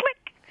us know.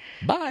 Click.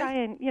 Bye. Try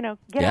and,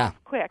 get off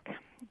quick.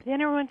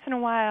 Then every once in a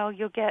while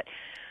you'll get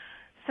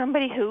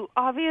somebody who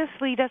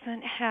obviously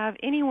doesn't have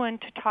anyone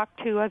to talk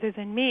to other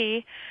than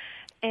me,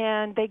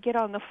 and they get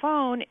on the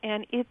phone,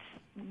 and it's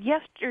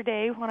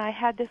yesterday when I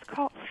had this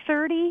call,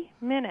 30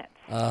 minutes.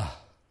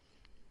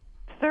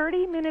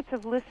 30 minutes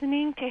of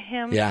listening to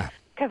him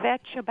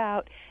kvetch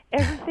about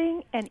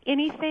everything and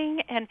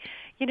anything. And,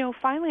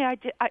 finally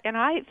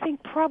I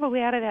think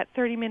probably out of that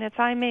 30 minutes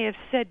I may have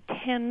said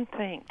 10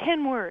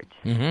 words.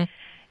 Mm-hmm.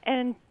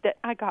 And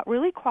I got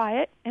really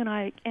quiet,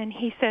 and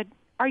he said,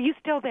 "Are you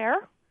still there?"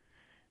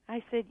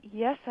 I said,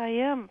 "Yes, I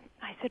am."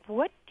 I said,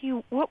 "What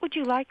would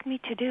you like me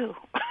to do?"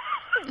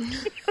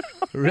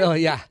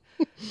 Really? Yeah.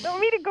 You want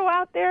me to go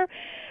out there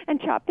and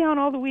chop down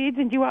all the weeds,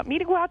 and do you want me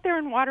to go out there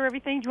and water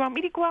everything? Do you want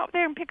me to go out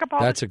there and pick up all?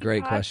 That's a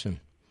great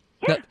question.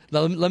 Yeah.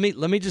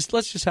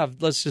 Let's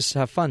just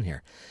have fun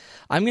here.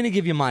 I'm going to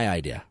give you my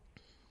idea.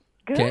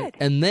 Good. Okay?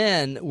 And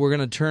then we're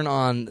going to turn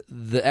on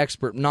the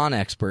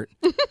non-expert,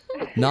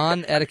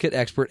 non-etiquette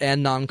expert,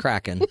 and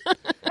non-Kraken,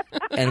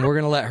 and we're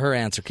going to let her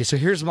answer. Okay, so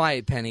here's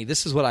my Penny.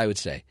 This is what I would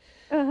say.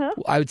 Uh-huh.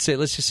 I would say,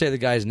 let's just say the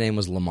guy's name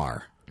was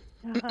Lamar.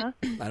 Uh-huh.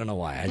 I don't know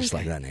why. I just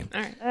like that name.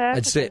 All right.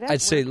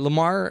 I'd say,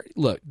 Lamar,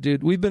 look,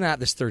 dude, we've been at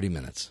this 30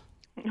 minutes.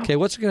 Okay,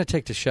 what's it going to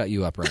take to shut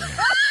you up right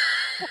now?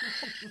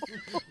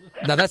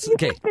 Now that's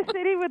okay. The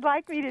city would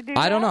like me to do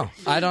I don't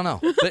know.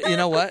 But you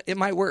know what? It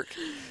might work.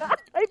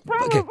 I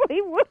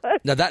probably would.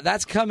 Now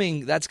that's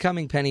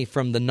coming, Penny,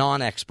 from the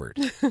non-expert.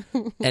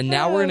 And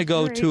now we're going to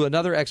go to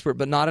another expert,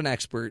 but not an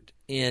expert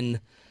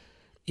in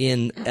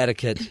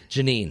etiquette.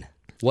 Janine.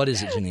 What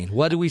is it, Janine?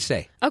 What do we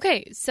say?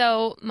 Okay,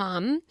 so,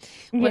 Mom,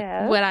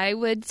 Yes. what I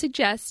would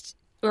suggest,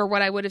 or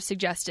what I would have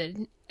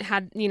suggested,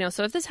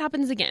 so if this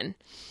happens again,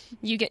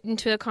 you get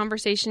into a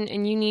conversation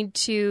and you need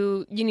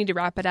to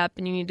wrap it up,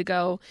 and you need to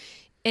go.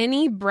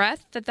 Any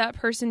breath that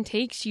person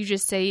takes, you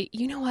just say,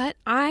 "You know what?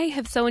 I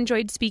have so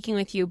enjoyed speaking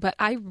with you, but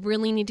I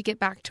really need to get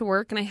back to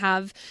work, and I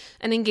have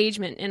an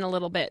engagement in a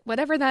little bit."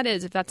 Whatever that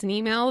is. If that's an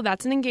email,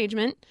 that's an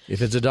engagement.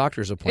 If it's a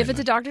doctor's appointment. If it's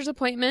a doctor's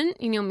appointment,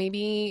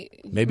 maybe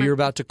you're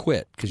about to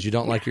quit because you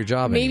don't like your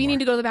job maybe anymore. you need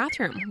to go to the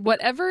bathroom.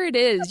 Whatever it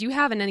is, you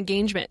have an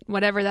engagement,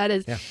 whatever that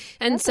is. Yeah.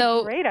 And That's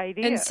so a great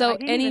idea. And so I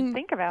didn't even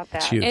think about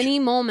that. It's huge. any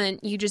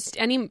moment, you just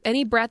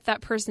any breath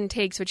that person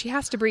takes, which he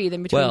has to breathe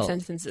in between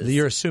sentences.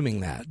 You're assuming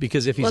that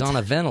because if he's on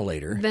a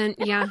ventilator, then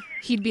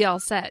he'd be all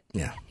set.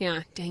 Yeah.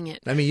 Yeah, dang it.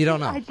 I mean, you don't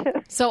know.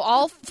 So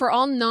for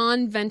all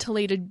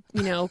non-ventilated,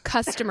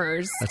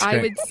 customers, That's I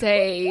great. would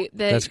say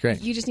that That's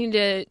great. you just need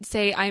to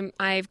say,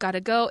 I've got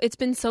to go. It's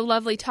been so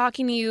lovely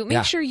talking to you.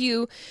 Make sure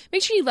you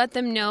let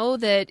them know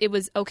that it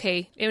was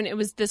okay. And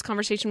this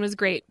conversation was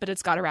great, but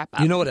it's got to wrap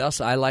up. You know what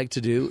else I like to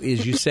do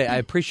is you say,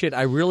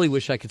 I really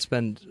wish I could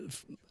spend,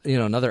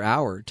 another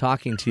hour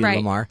talking to you, Right.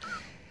 Lamar.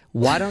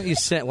 Why don't you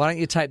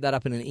type that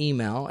up in an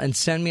email and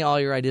send me all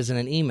your ideas in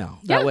an email?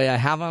 That way I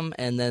have them,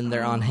 and then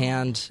they're on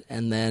hand,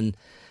 and then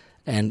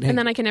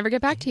I can never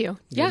get back to you.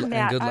 Yeah.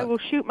 Matt, good I luck. will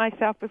shoot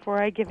myself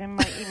before I give him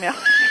my email.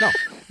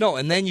 No,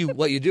 and then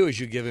what you do is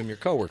you give him your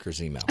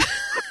coworker's email.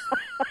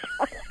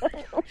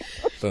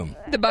 Boom.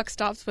 The buck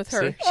stops with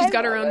her. See? She's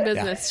got her own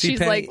business. Yeah. See, She's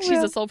Penny-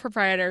 she's a sole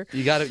proprietor.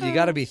 You got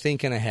to be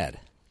thinking ahead.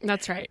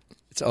 That's right.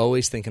 It's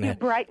always thinking You ahead.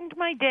 brightened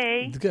my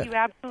day. Good. You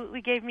absolutely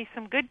gave me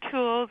some good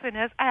tools, and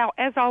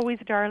as always,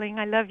 darling,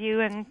 I love you,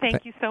 and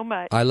thank you so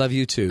much. I love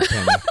you too,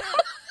 Penny.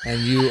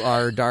 And you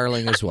are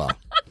darling as well.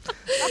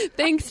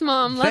 Thanks,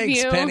 Mom. Love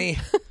Thanks, you. Penny.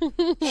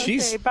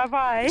 Okay,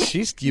 bye-bye.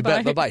 You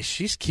bet. Bye-bye.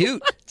 She's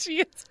cute. She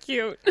is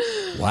cute.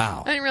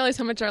 Wow. I didn't realize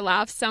how much our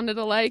laughs sounded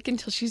alike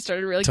until she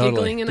started really Totally.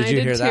 giggling, and Did I you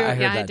did hear too. that? I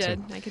heard yeah, that I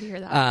did. too. I could hear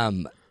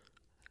that.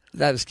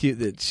 That was cute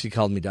that she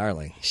called me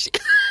darling.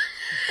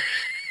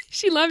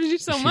 She loves you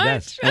so She much.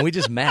 does. And we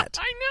just met.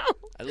 I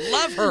know. I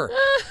love her.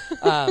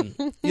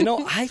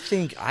 I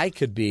think I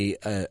could be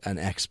an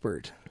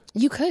expert.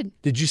 You could.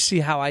 Did you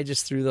see how I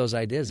just threw those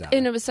ideas out?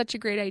 And it was such a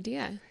great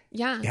idea.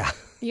 Yeah. Yeah.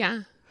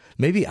 Yeah.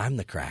 Maybe I'm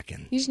the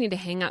Kraken. You just need to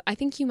hang up. I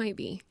think you might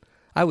be.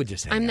 I would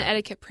just hang I'm out. the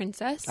etiquette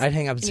princess. I'd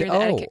hang up and say, you're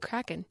the etiquette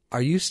kraken.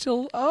 Are you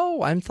still?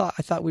 Oh, I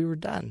thought we were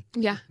done.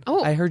 Yeah.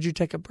 Oh. I heard you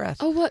take a breath.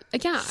 Oh, what?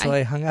 Yeah. So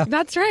I hung up.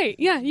 That's right.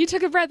 Yeah. You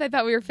took a breath. I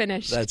thought we were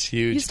finished. That's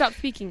huge. You stopped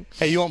speaking.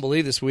 Hey, you won't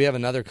believe this. We have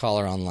another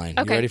caller online.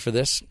 Okay. You ready for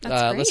this?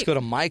 That's Let's great. go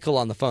to Michael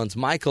on the phones.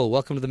 Michael,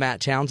 welcome to the Matt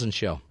Townsend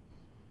Show.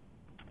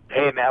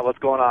 Hey, Matt, what's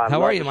going on? How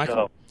Love are you, the Michael?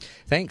 show.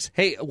 Thanks.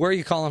 Hey, where are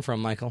you calling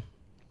from, Michael?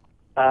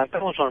 I'm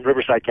calling from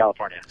Riverside,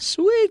 California.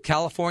 Sweet,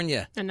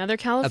 California. Another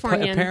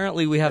Californian.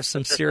 Apparently, we have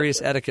some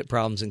serious etiquette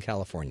problems in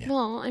California.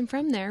 Well, I'm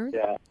from there.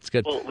 Yeah. It's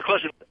good. Well, the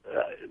question,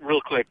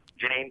 real quick,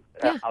 Janine,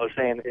 Yeah. I was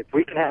saying if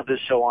we can have this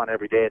show on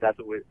every day, that's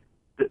what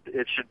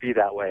it should be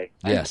that way.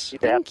 Yes. We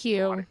need to have Thank it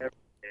you. on every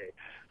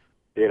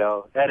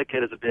day.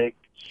 Etiquette is a big,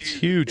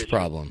 Huge issue.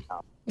 problem.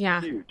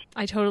 Yeah. Huge.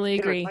 I totally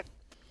agree.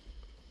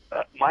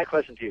 My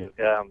question to you,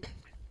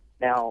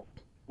 now,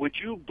 would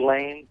you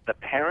blame the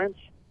parents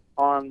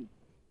on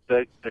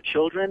the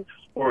children,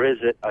 or is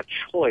it a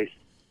choice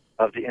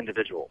of the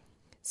individual?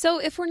 So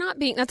if we're not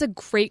being, that's a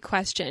great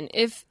question.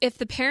 If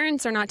the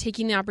parents are not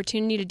taking the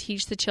opportunity to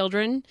teach the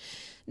children,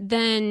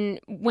 then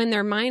when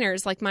they're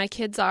minors, like my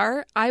kids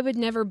are, I would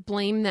never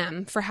blame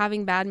them for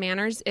having bad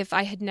manners if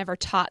I had never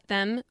taught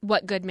them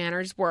what good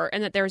manners were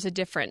and that there was a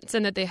difference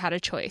and that they had a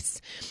choice.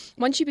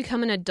 Once you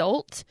become an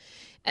adult,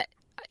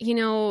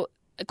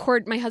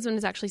 my husband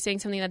was actually saying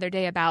something the other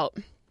day about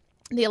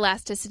the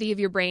elasticity of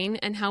your brain,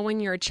 and how when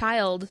you're a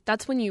child,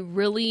 that's when you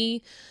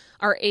really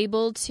are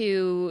able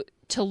to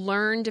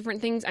learn different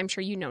things. I'm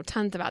sure you know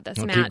tons about this,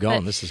 Matt. Keep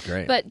going. This is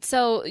great. But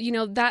so,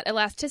 that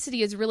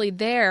elasticity is really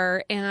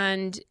there,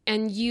 and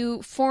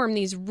you form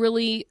these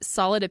really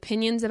solid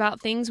opinions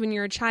about things when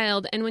you're a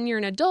child. And when you're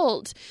an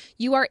adult,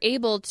 you are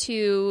able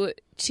to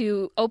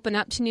open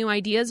up to new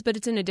ideas, but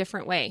it's in a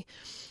different way.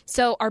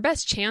 So our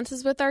best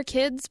chances with our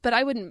kids, but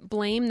I wouldn't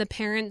blame the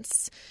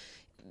parents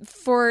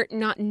for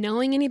not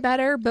knowing any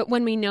better. But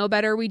when we know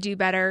better, we do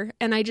better.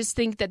 And I just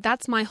think that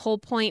that's my whole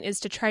point,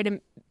 is to try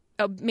to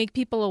make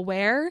people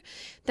aware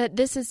that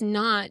this is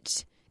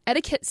not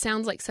etiquette.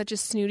 Sounds like such a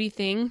snooty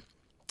thing,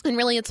 and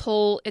really its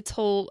whole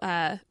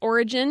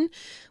origin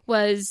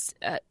was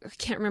I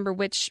can't remember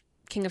which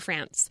king of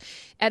France.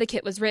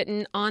 Etiquette was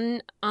written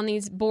on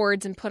these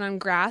boards and put on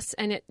grass,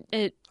 and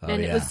it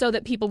was so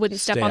that people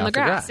wouldn't step on the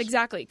grass.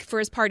 Exactly, for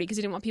his party, because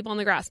he didn't want people on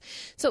the grass.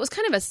 So it was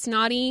kind of a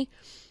snotty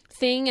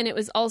thing, and it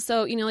was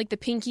also like the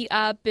pinky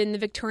up in the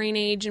Victorian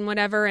age and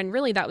whatever, and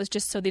really that was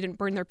just so they didn't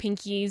burn their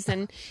pinkies,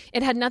 and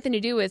it had nothing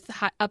to do with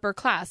upper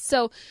class.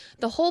 So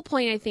the whole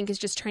point, I think, is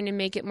just trying to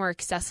make it more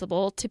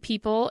accessible to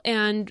people.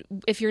 And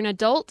if you're an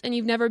adult and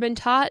you've never been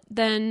taught,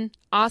 then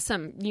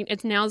awesome,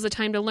 now's the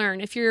time to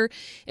learn. If you're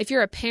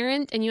a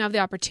parent and you have the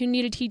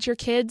opportunity to teach your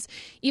kids,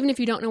 even if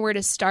you don't know where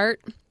to start,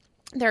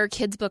 there are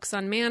kids' books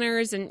on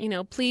manners and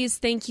please,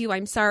 thank you,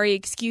 I'm sorry,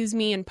 excuse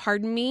me, and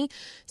pardon me.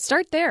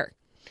 Start there.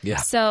 Yeah.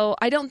 So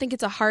I don't think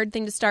it's a hard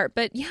thing to start,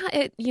 but yeah,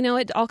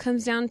 it all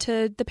comes down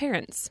to the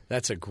parents.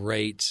 It's a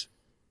great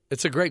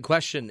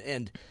question.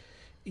 And,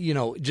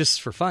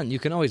 just for fun, you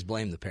can always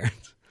blame the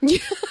parents.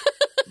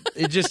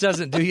 It just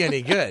doesn't do you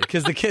any good,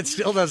 because the kid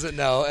still doesn't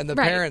know. And the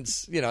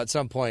parents, at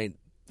some point,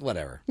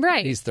 whatever.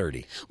 Right. He's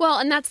 30. Well,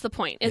 and that's the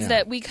point, is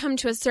that we come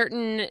to a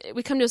certain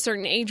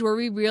age where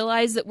we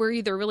realize that we're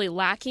either really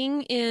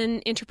lacking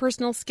in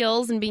interpersonal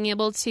skills and being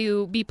able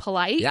to be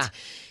polite. Yeah.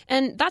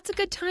 And that's a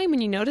good time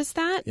when you notice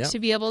that, to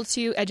be able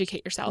to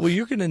educate yourself. Well,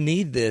 you're going to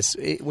need this.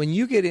 When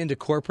you get into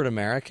corporate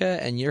America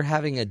and you're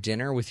having a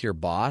dinner with your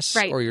boss,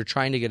 or you're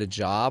trying to get a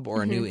job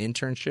or a new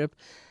internship,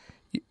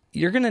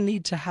 you're going to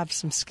need to have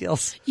some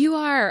skills. You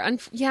are.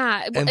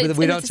 Yeah. And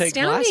we don't take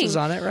classes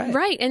on it, right?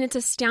 Right. And it's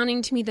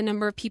astounding to me the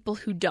number of people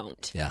who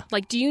don't. Yeah.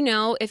 Like, do you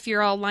know, if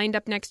you're all lined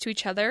up next to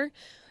each other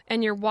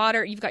and you've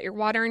got your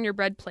water and your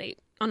bread plate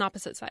on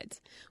opposite sides,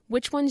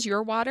 which one's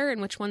your water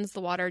and which one's the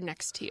water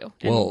next to you?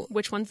 And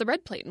which one's the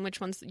bread plate and which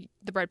one's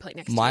the bread plate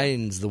next to you?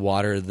 Mine's the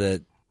water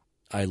that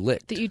I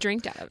licked. That you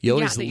drank out of. You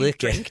always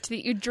lick it.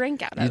 That you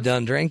drank out of. You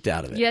done drank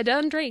out of it. Yeah,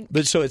 done drank.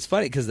 But so it's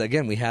funny, because,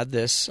 again, we had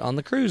this on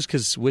the cruise,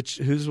 because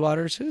whose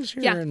water is whose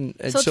here? Yeah. And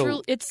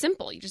so it's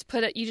simple. You just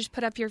put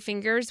up your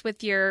fingers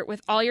with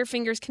all your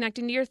fingers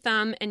connecting to your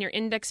thumb and your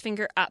index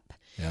finger up.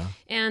 Yeah.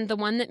 And the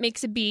one that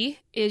makes a B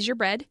is your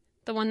bread.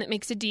 The one that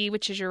makes a D,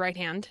 which is your right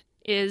hand,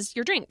 is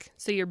your drink.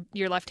 So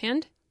your left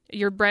hand,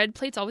 your bread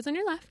plate's always on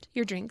your left.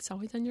 Your drink's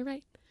always on your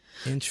right.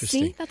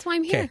 Interesting. See, that's why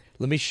I'm here. Okay,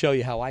 let me show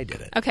you how I did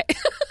it. Okay.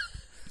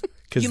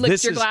 You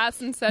licked your glass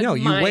and said, no,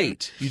 you mine.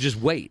 wait. You just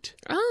wait.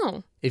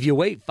 Oh. If you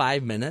wait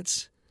 5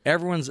 minutes,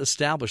 everyone's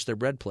established their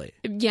bread plate.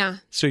 Yeah.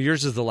 So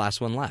yours is the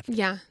last one left.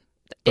 Yeah.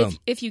 Boom.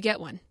 If you get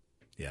one.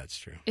 Yeah, it's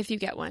true. If you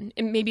get one.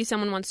 And maybe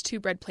someone wants 2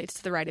 bread plates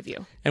to the right of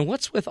you. And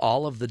what's with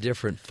all of the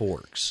different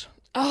forks?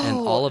 And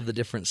all of the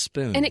different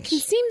spoons? And it can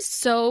seem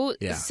so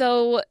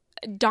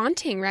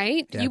daunting,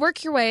 right? Yeah. You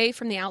work your way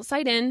from the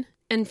outside in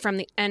and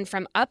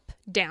from up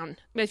down.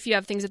 If you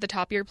have things at the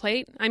top of your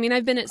plate. I mean,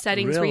 I've been at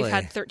settings where you've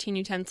had 13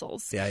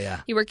 utensils.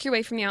 Yeah. You work your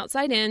way from the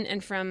outside in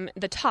and from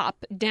the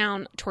top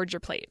down towards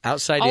your plate.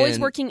 Outside Always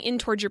in. working in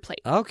towards your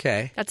plate.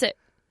 Okay. That's it.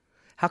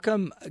 How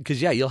come?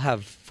 Because, you'll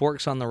have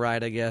forks on the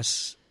right, I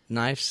guess.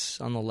 Knives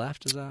on the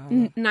left, is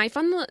that? Knife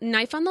on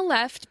the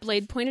left,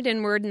 blade pointed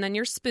inward, and then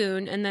your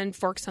spoon, and then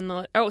forks on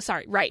the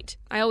right.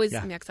 I always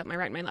mix up my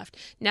right and my left.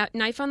 Now,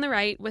 knife on the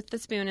right with the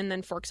spoon, and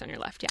then forks on your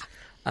left.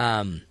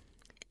 Yeah.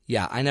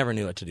 Yeah, I never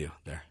knew what to do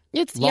there.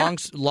 It's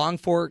long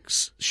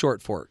forks,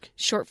 short fork.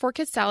 Short fork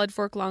is salad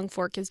fork. Long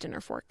fork is dinner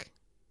fork.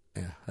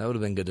 Yeah, that would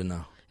have been good to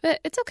know.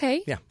 But it's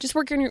okay. Yeah. Just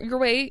work your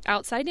way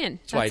outside in.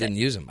 That's why I didn't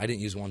use them. I didn't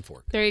use one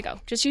fork. There you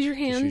go. Just use your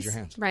hands. Just use your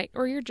hands. Right.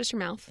 Or just your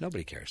mouth.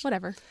 Nobody cares.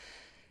 Whatever.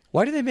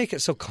 Why do they make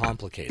it so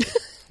complicated?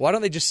 Why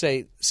don't they just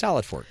say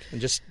salad fork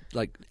and just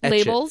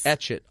labels?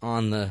 Etch it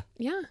on the...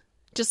 Yeah.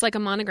 Just like a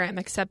monogram,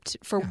 except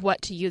for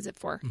what to use it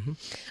for. Mm-hmm.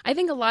 I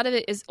think a lot of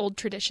it is old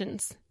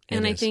traditions.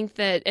 And I think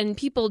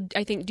people,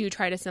 do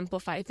try to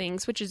simplify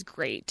things, which is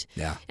great.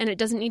 Yeah. And it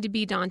doesn't need to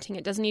be daunting.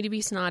 It doesn't need to be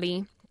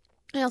snotty.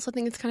 I also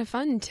think it's kind of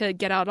fun to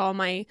get out all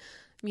my,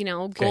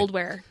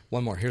 goldware.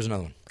 One more. Here's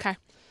another one. Okay.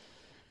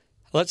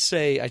 Let's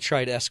say I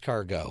tried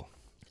escargot.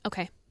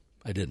 Okay.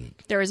 I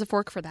didn't. There is a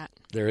fork for that.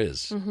 There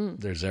is. Mm-hmm.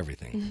 There's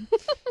everything.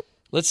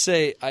 Let's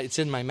say it's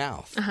in my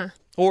mouth. Uh-huh.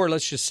 Or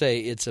let's just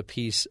say it's a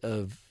piece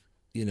of,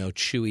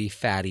 chewy,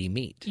 fatty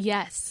meat.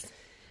 Yes.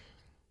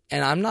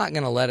 And I'm not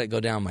going to let it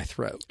go down my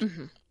throat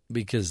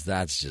because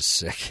that's just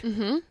sick.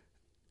 Mm-hmm.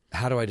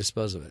 How do I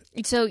dispose of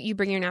it? So you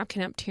bring your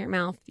napkin up to your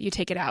mouth, you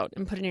take it out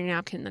and put it in your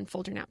napkin, then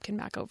fold your napkin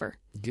back over.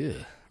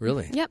 Good.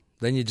 Really? Yep.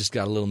 Then you just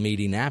got a little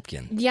meaty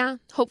napkin. Yeah,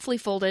 hopefully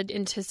folded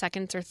into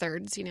seconds or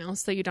thirds,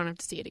 so you don't have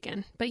to see it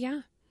again. But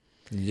yeah.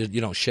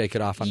 You don't shake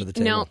it off onto the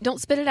table? No,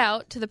 don't spit it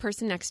out to the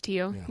person next to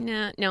you.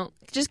 Yeah. No.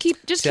 Just keep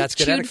that's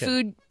good chewed etiquette.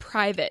 Food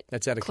private.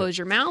 That's etiquette. Close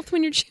your mouth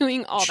when you're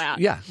chewing, all that.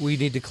 Yeah, we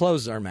need to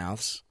close our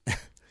mouths.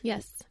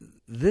 Yes.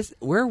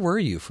 Where were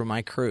you for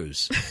my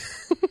cruise?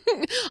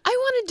 I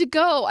wanted to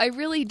go. I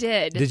really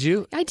did. Did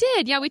you? I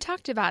did. Yeah, we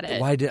talked about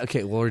it.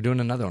 Okay, well, we're doing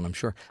another one, I'm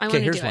sure. I okay,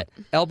 wanna here's do one. it.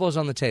 Elbows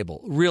on the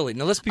table. Really?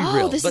 Now, let's be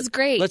real. This is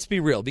great. Let's be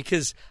real,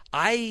 because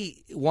I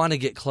want to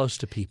get close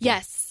to people.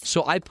 Yes.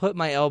 So I put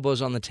my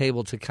elbows on the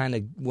table to kind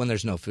of, when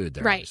there's no food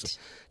there. Right.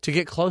 Obviously, to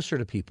get closer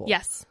to people.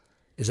 Yes.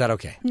 Is that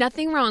okay?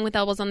 Nothing wrong with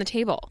elbows on the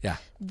table. Yeah.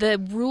 The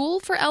rule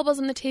for elbows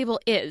on the table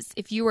is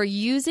if you are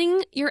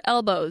using your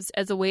elbows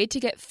as a way to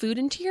get food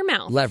into your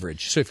mouth.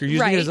 Leverage. So if you're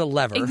using it as a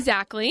lever.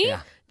 Exactly.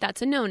 Yeah.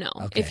 That's a no-no.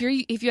 Okay. If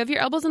you have your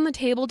elbows on the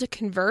table to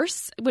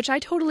converse, which I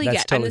totally That's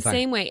get. totally I'm the fine.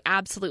 same way,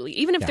 absolutely.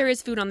 Even if there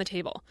is food on the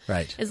table.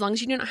 Right. As long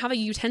as you don't have a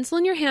utensil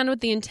in your hand with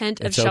the intent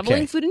of It's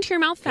shoveling okay. food into your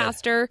mouth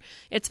faster,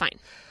 it's fine.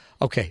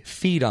 Okay,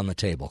 feet on the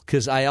table,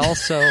 because I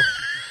also,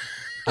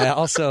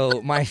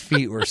 my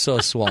feet were so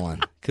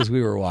swollen because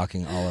we were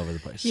walking all over the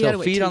place. You gotta So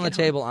wait feet till on you the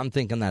get home. table, I'm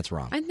thinking that's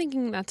wrong. I'm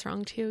thinking that's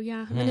wrong too.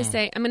 Yeah, I'm gonna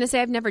say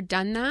I've never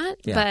done that,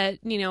 Yeah.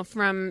 but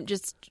from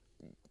just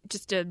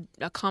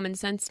a common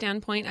sense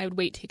standpoint, I would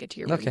wait to get to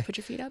your room. Okay. Put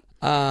your feet up.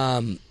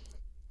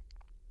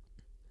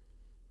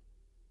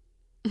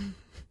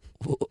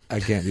 I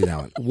can't do that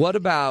one. What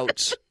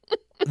about?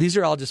 These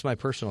are all just my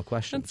personal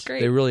questions. That's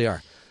great. They really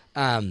are.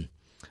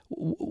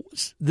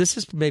 This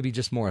is maybe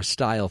just more a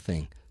style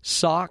thing.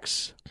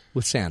 Socks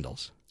with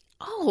sandals.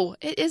 Oh,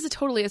 it is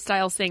totally a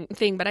style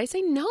thing, but I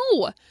say no.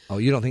 Oh,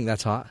 you don't think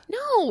that's hot?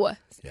 No.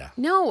 Yeah.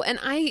 No, and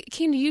I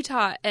came to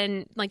Utah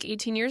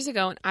 18 years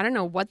ago, and I don't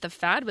know what the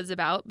fad was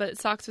about, but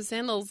socks with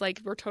sandals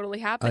were totally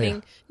happening.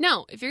 Oh, yeah.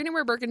 No, if you're going to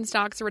wear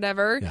Birkenstocks or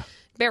whatever,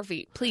 bare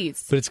feet,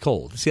 please. But it's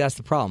cold. See, that's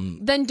the problem.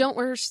 Then don't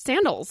wear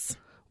sandals.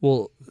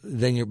 Well,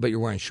 then you're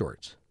wearing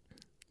shorts.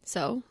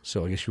 So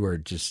I guess you wear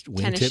just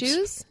wingtips. tennis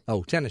shoes,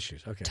 Oh, tennis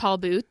shoes. Okay. tall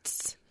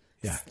boots,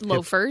 Yeah.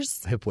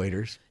 loafers, Hip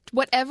waders.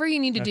 whatever you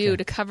need to do Okay.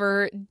 to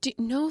cover.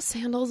 No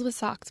sandals with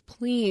socks,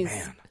 please.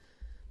 Man.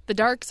 The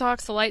dark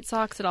socks, the light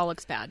socks, it all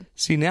looks bad.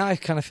 See, now I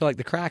kind of feel like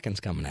the Kraken's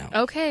coming out.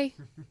 Okay.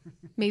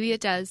 Maybe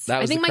it does. That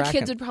I was think the my Kraken.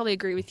 kids would probably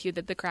agree with you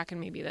that the Kraken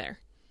may be there.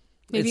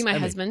 Maybe It's- my I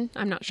mean- husband.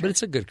 I'm not sure. But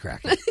it's a good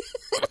Kraken.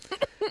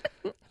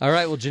 All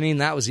right. Well, Janine,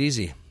 that was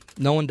easy.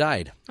 No one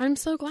died. I'm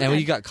so glad. And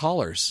you got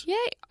collars. Yay.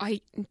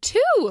 Two.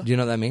 Do you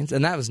know what that means?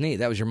 And that was neat.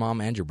 That was your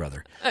mom and your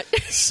brother.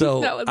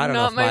 So That was I don't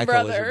know not if my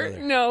Michael was your brother.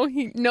 brother. No,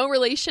 no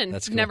relation.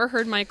 That's cool. Never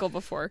heard Michael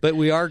before. But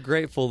we are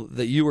grateful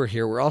that you were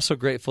here. We're also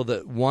grateful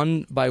that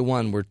one by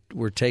one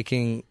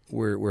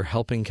we're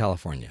helping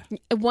California.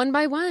 One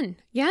by one.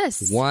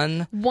 Yes.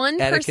 One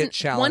person,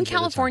 challenge one at a time.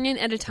 Californian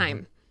at a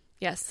time.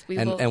 Yes, we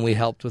will. And we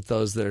helped with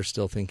those that are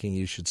still thinking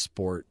you should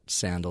sport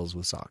sandals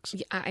with socks.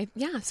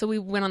 So we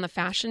went on the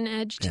fashion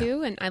edge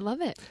too, and I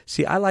love it.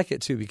 See, I like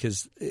it too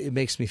because it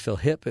makes me feel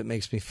hip. It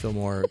makes me feel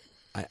more.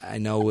 I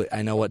know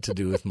what to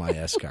do with my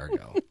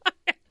escargot.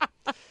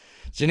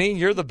 Janine,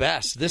 you're the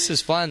best. This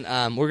is fun.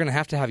 We're going to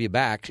have you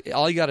back.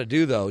 All you got to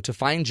do though to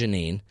find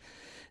Janine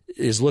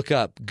is look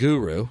up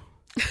Guru,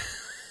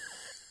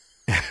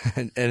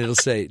 and it'll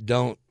say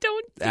don't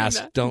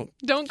ask, that. don't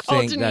call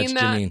think Janine that's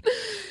that. Janine.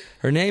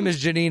 Her name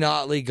is Janine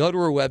Ottley. Go to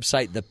her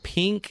website,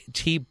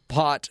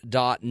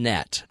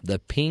 thepinkteapot.net.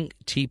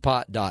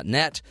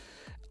 Thepinkteapot.net.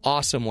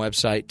 Awesome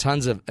website.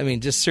 Tons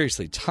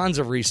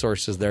of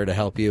resources there to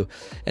help you.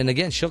 And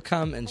again, she'll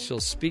come and she'll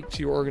speak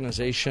to your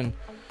organization.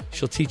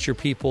 She'll teach your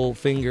people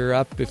finger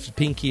up, if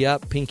pinky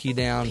up, pinky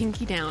down.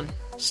 Pinky down.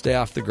 Stay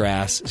off the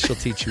grass. She'll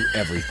teach you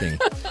everything.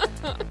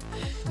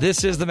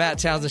 This is the Matt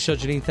Townsend Show.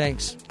 Janine,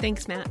 thanks.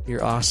 Thanks, Matt.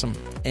 You're awesome.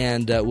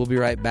 And we'll be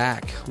right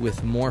back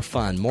with more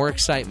fun, more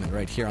excitement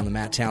right here on the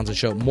Matt Townsend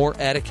Show, more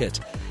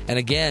etiquette. And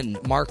again,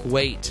 Mark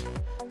Waite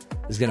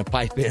is going to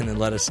pipe in and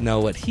let us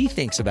know what he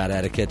thinks about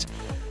etiquette.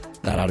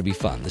 That ought to be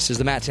fun. This is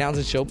the Matt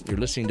Townsend Show. You're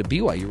listening to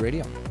BYU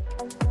Radio.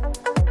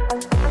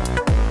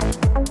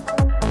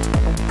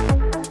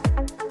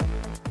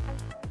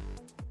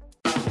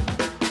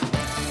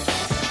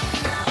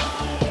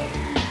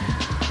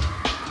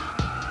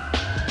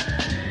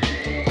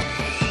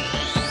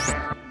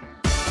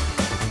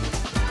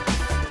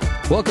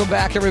 Welcome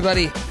back,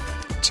 everybody,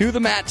 to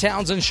the Matt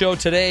Townsend Show.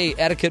 Today,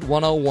 Etiquette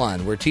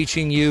 101. We're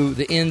teaching you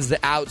the ins, the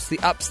outs, the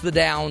ups, the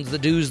downs, the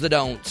do's, the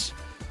don'ts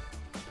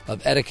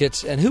of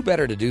etiquette. And who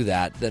better to do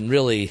that than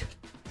really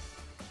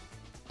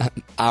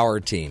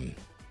our team,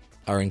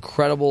 our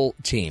incredible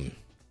team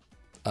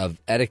of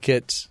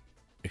etiquette,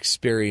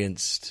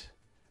 experienced,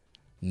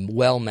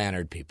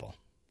 well-mannered people.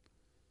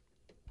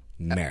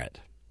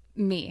 Merit.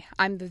 Me.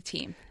 I'm the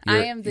team.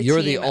 I am the You're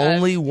team the of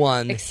only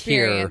one here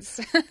experience.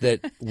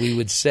 that we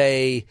would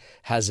say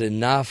has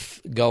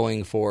enough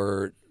going for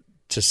her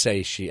to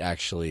say she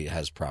actually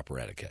has proper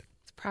etiquette.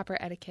 Proper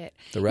etiquette.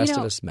 The rest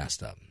of us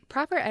messed up.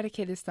 Proper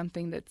etiquette is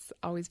something that's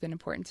always been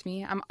important to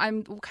me.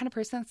 I'm the kind of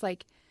person that's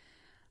like,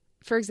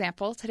 for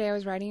example, today I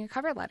was writing a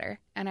cover letter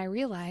and I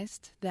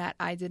realized that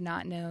I did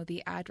not know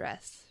the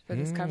address for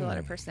this cover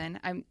letter person.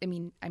 I'm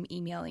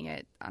emailing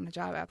it on a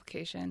job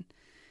application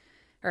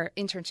or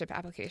internship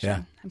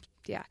application.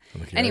 Yeah.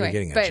 Anyway,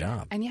 getting a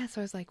job. And so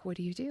I was like, what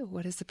do you do?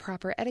 What is the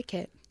proper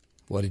etiquette?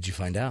 What did you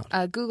find out?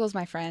 Google's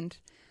my friend.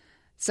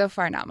 So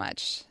far, not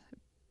much.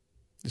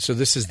 So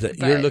this is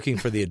you're looking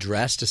for the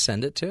address to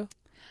send it to?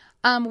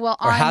 Well,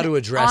 or how to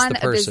address the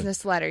person. On a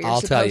business letter, you're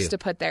supposed to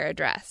put their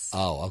address.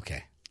 Oh,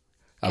 okay.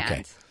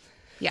 Okay.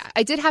 And,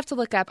 I did have to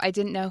look up. I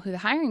didn't know who the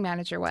hiring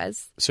manager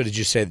was. So did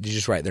you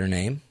just write their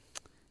name?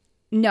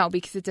 No,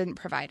 because it didn't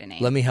provide a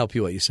name. Let me help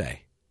you what you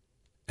say.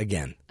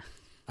 Again,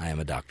 I am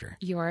a doctor.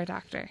 You are a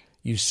doctor.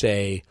 You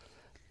say,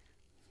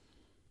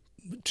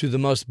 to the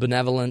most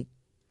benevolent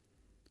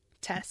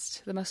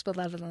test, the most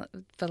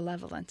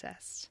benevolent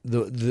test.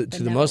 To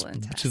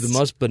the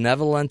most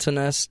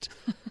benevolentest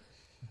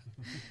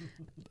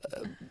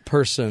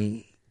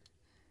person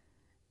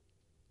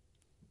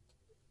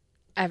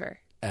ever.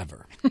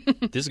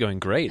 This is going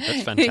great.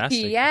 That's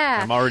fantastic. Yeah.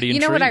 I'm already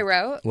intrigued. You know what I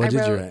wrote? What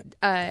did you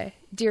write?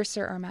 Dear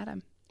Sir or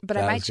Madam. But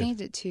I might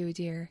change it to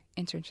Dear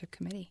Internship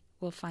Committee.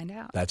 We'll find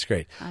out. That's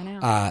great. I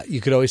know.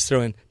 You could always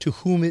throw in, to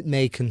whom it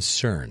may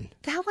concern.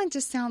 That one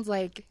just sounds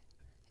like,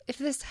 if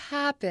this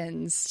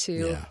happens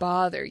to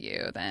bother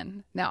you,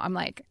 then no, I'm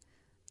like,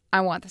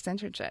 I want this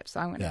internship. So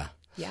I'm going to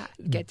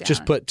get down.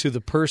 Just put to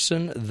the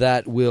person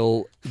that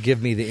will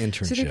give me the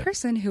internship. To the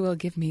person who will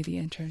give me the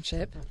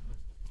internship.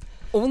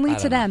 Only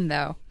to them,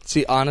 though.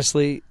 See,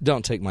 honestly,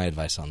 don't take my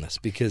advice on this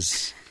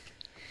because...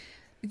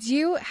 Do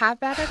you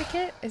have bad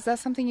etiquette? Is that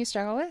something you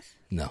struggle with?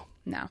 No.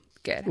 No.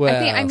 Good.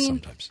 Well,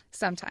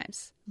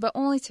 sometimes. But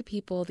only to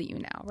people that you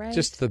know, right?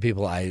 Just the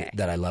people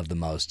that I love the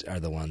most are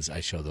the ones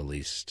I show the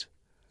least.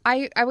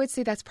 I would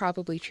say that's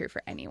probably true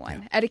for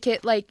anyone. Yeah.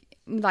 Etiquette, like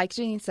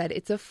Janine said,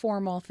 it's a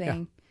formal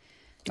thing.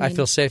 Yeah. I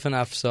feel safe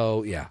enough,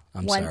 so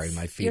I'm sorry,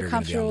 my feet are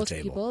going to be on the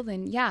table. You're comfortable with people,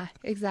 then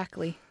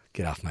exactly.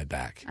 Get off my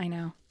back. I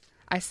know.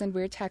 I send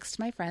weird texts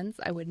to my friends.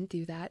 I wouldn't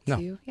do that No.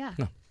 too. Yeah.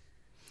 No.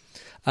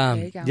 There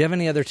you go. Do you have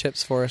any other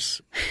tips for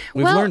us?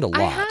 We've learned a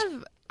lot.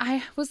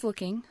 I was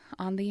looking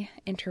on the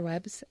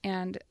interwebs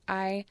and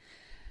I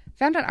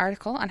found an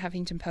article on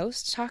Huffington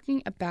Post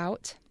talking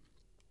about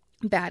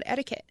bad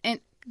etiquette.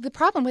 And the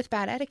problem with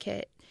bad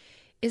etiquette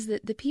is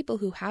that the people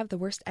who have the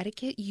worst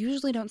etiquette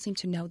usually don't seem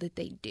to know that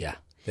they do. Yeah,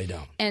 they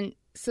don't. And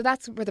so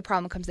that's where the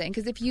problem comes in.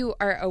 Because if you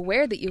are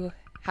aware that you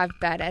have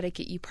bad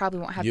etiquette, you probably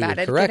won't have bad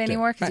etiquette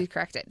anymore because you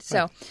correct it.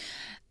 So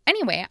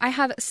anyway, I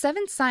have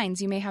 7 signs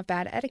you may have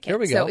bad etiquette. Here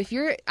we go. So if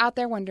you're out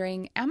there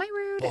wondering, am I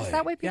rude? Is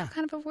that why people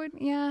kind of avoid?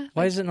 Yeah.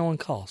 Why is it no one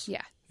calls?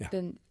 Yeah.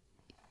 Then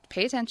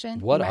pay attention.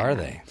 What are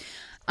they?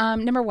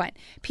 Number 1,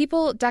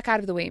 people duck out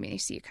of the way when they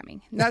see you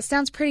coming. That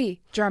sounds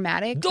pretty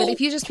dramatic, but if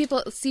you just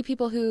see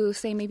people who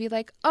say maybe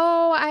like,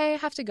 oh, I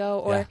have to go,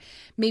 or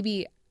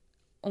maybe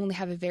only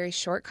have a very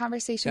short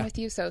conversation with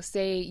you. So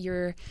say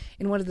you're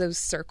in one of those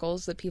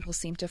circles that people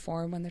seem to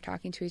form when they're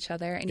talking to each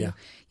other, and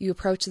you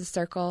approach the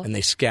circle. And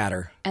they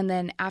scatter. And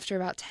then after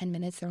about 10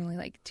 minutes, there are only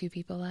like 2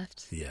 people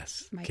left.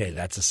 Yes. Okay,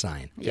 that's a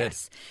sign.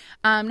 Yes.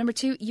 Number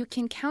 2, you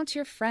can count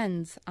your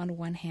friends on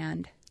one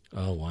hand.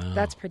 Oh, wow.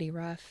 That's pretty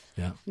rough.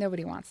 Yeah.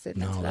 Nobody wants to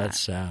admit to that. No, that's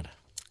sad.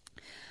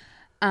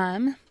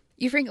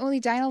 You frequently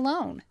dine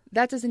alone.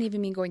 That doesn't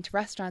even mean going to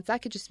restaurants.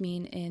 That could just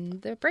mean in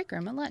the break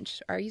room at lunch.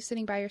 Are you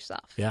sitting by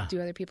yourself? Yeah.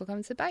 Do other people come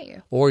and sit by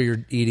you? Or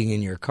you're eating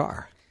in your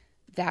car.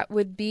 That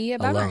would be a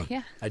bummer. Alone.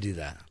 Yeah. I do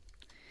that.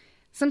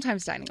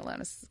 Sometimes dining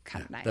alone is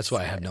kind of nice. That's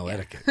why I have no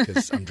etiquette,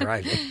 because I'm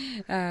driving.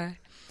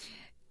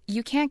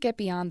 You can't get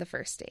beyond the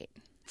first date.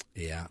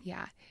 Yeah.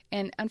 Yeah.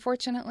 And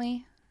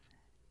unfortunately,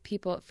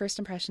 first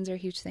impressions are a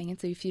huge thing. And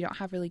so if you don't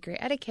have really great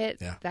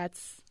etiquette,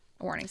 that's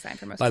a warning sign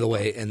for most people. By the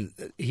way, and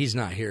he's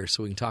not here,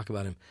 so we can talk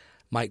about him.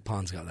 Mike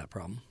Pond's got that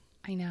problem.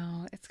 I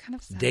know. It's kind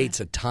of sad. Dates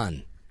a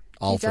ton.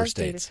 All first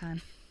dates. He does date a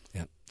ton.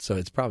 Yeah. So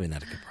it's probably an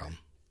etiquette problem.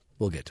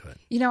 We'll get to it.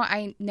 You know,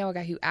 I know a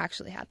guy who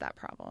actually had that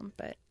problem,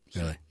 but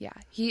really? Yeah.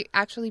 He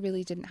actually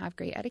really didn't have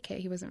great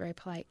etiquette. He wasn't very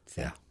polite.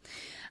 So.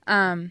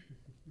 Yeah.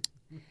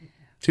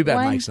 Too bad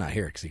Mike's not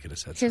here because he could have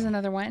said Here's something.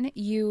 another one.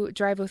 You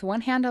drive with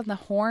one hand on the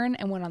horn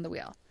and one on the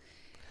wheel.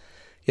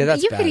 Yeah,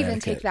 that's You bad could even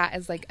etiquette. take that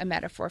as like a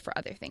metaphor for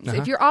other things.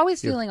 If you're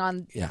always feeling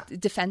on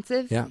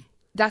defensive,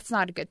 that's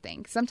not a good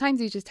thing.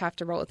 Sometimes you just have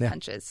to roll with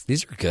punches.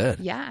 These are good.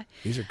 Yeah.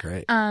 These are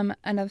great.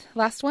 Another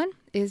last one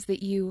is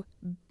that you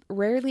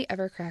rarely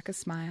ever crack a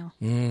smile.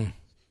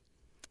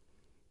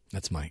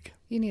 That's Mike.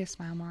 You need to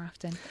smile more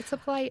often. It's a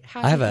polite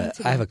I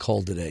have a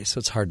cold today, so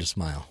it's hard to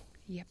smile.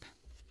 Yep.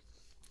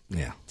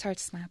 Yeah. It's hard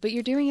to smile, but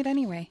you're doing it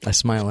anyway. I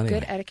smile anyway.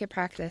 Good etiquette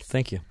practice.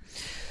 Thank you.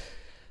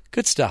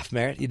 Good stuff,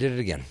 Merritt. You did it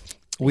again.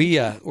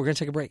 We're going to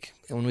take a break.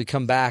 And when we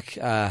come back,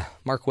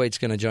 Mark Waite's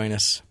going to join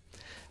us.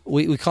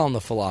 We call him the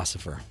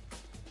philosopher.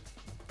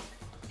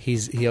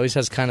 He always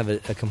has kind of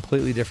a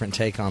completely different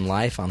take on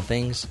life, on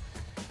things,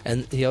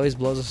 and he always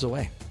blows us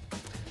away.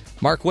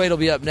 Mark Wade will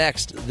be up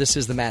next. This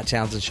is the Matt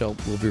Townsend Show.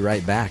 We'll be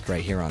right back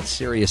right here on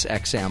Sirius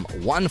XM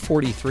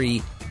 143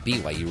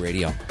 BYU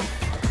Radio.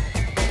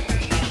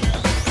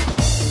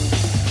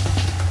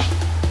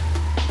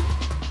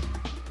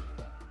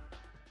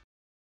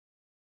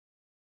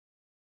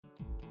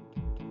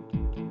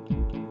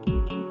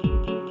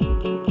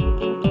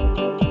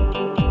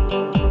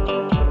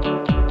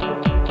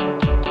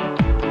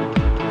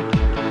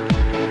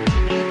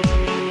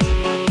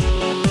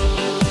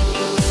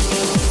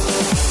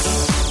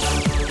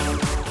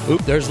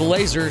 Oop, there's the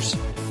lasers.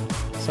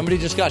 Somebody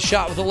just got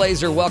shot with a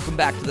laser. Welcome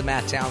back to the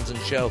Matt Townsend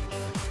Show.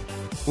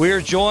 We're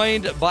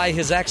joined by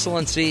His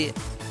Excellency,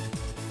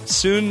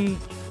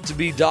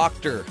 soon-to-be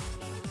Doctor,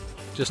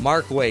 just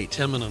Mark Waite.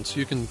 Eminence.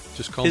 You can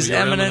just call His me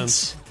Your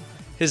Eminence,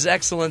 His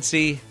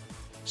Excellency,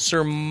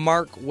 Sir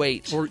Mark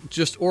Waite. Or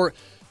just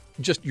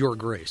Your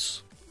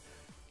Grace.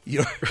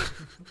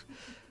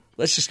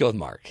 Let's just go with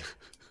Mark.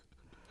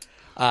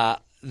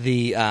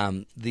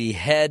 The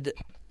head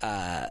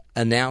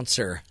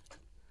announcer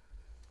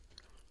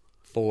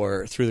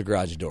for Through the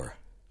Garage Door.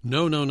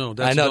 No.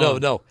 I know,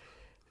 no.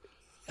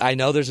 I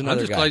know there's another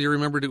I'm just guy. glad you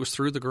remembered it was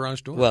Through the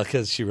Garage Door. Well,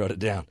 because she wrote it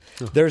down.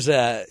 There's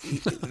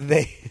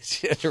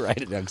she had to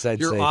write it down because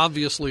You're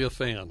obviously a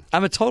fan.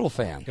 I'm a total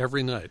fan.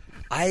 Every night.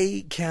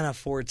 I can't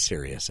afford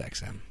Sirius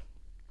XM.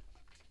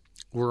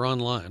 We're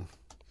online.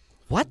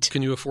 What?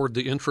 Can you afford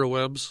the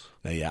intrawebs?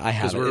 Yeah, I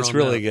have it. We're It's on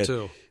really that, good.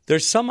 too.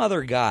 There's some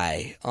other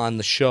guy on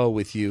the show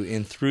with you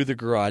in Through the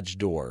Garage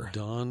Door.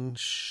 Don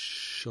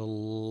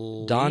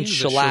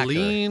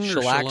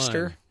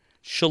Schalackster.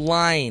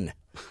 Shaline.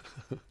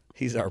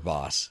 He's our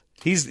boss.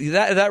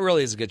 That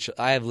really is a good show.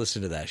 I have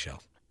listened to that show.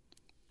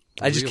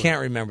 I just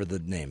can't remember the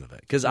name of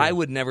it because I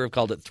would never have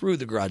called it Through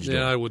the Garage Door.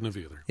 Yeah, I wouldn't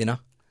have either. You know?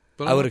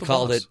 But I would have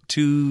called it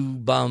Two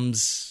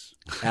Bums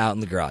Out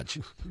in the Garage.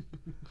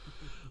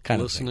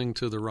 Listening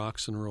to the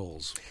rocks and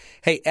rolls.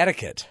 Hey,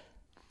 etiquette.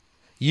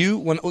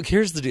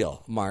 Here's the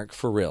deal, Mark,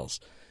 for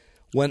reals.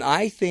 When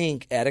I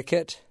think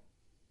etiquette,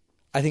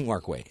 I think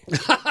Mark Waite.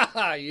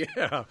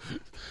 Yeah.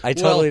 I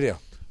totally do.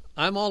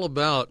 I'm all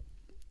about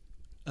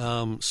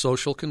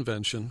social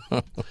convention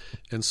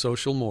and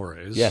social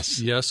mores.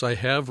 Yes, I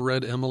have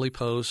read Emily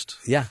Post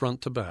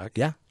front to back.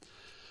 Yeah.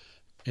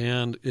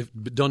 And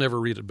don't ever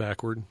read it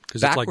backward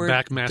because it's like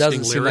backmasking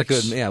doesn't seem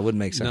lyrics. like it wouldn't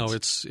make sense. No,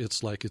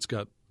 it's like it's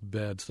got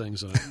bad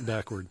things on it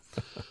backward.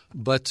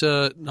 But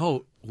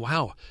no,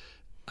 wow.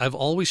 I've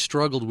always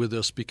struggled with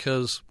this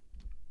because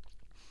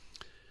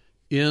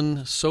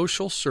in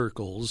social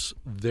circles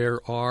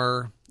there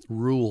are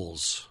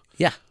rules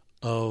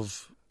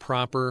of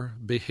proper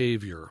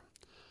behavior.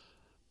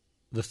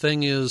 The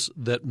thing is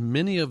that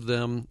many of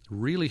them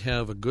really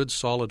have a good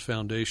solid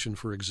foundation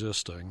for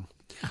existing.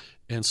 Yeah.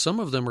 And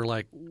some of them are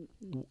like,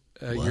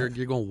 you're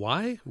going,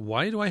 why?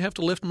 Why do I have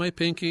to lift my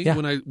pinky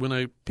when I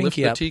lift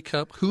the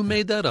teacup? Who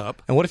made that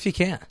up? And what if you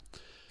can't?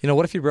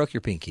 What if you broke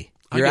your pinky?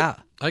 You're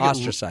out.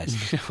 Ostracized.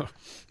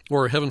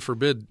 Or heaven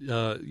forbid,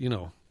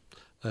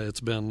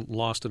 it's been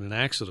lost in an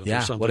accident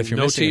or something. What if you're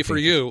no missing tea for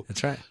you?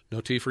 That's right.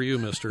 No tea for you,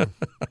 mister.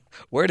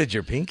 Where did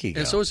your pinky go?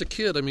 And so as a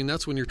kid,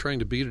 that's when you're trying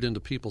to beat it into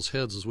people's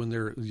heads is when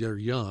they're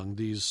young,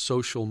 these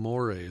social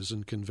mores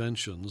and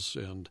conventions.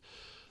 And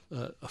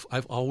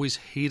I've always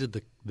hated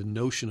the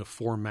notion of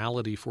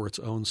formality for its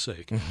own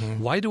sake.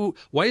 Mm-hmm.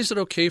 Why is it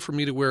okay for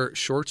me to wear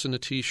shorts and a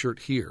T-shirt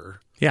here?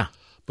 Yeah.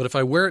 But if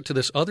I wear it to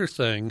this other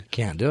thing...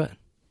 Can't do it.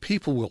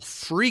 People will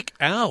freak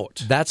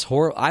out. That's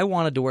horrible. I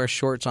wanted to wear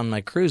shorts on my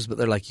cruise, but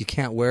they're like, you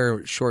can't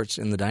wear shorts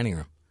in the dining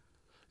room.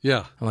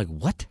 Yeah. I'm like,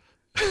 what?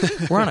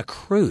 We're on a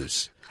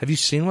cruise. Have you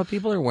seen what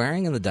people are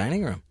wearing in the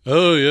dining room?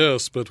 Oh,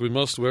 yes, but we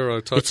must wear our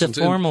tuxes. It's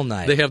a formal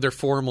night. They have their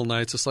formal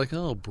nights. It's like,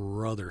 oh,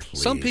 brother.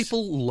 Please. Some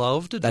people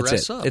love to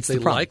dress up. It's they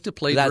like to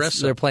play dress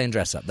up. They're playing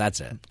dress up.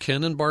 That's it.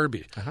 Ken and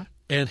Barbie. Uh-huh.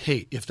 And,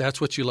 hey, if that's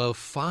what you love,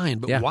 fine.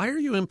 But why are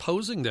you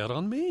imposing that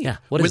on me? Yeah.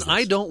 When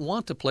I don't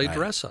want to play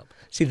dress up?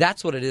 See,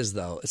 that's what it is,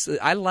 though.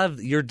 I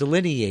love you're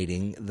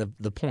delineating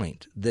the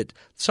point that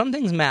some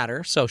things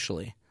matter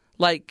socially.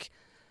 Like,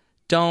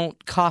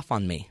 don't cough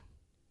on me.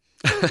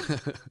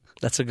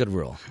 That's a good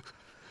rule.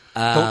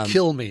 Don't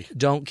kill me.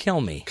 Don't kill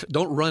me.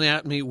 Don't run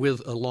at me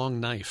with a long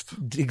knife.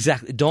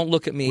 Exactly. Don't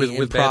look at me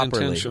with bad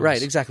intentions.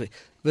 Right, exactly.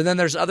 But then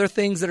there's other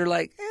things that are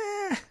like,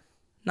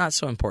 not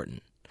so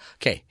important.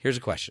 Okay, here's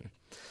a question.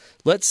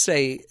 Let's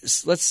say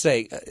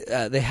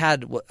they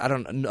had, I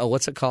don't know,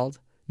 what's it called?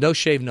 No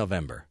Shave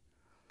November.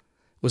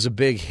 It was a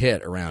big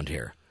hit around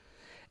here.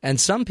 And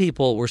some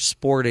people were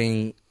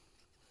sporting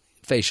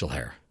facial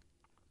hair.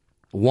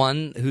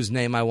 One whose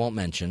name I won't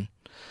mention,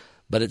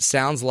 but it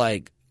sounds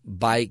like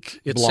Blonde.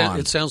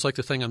 It sounds like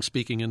the thing I'm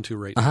speaking into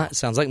right now. It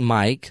sounds like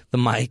Mike,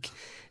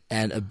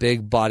 and a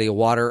big body of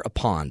water, a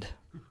pond.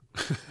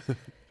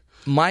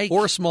 Mike,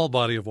 or a small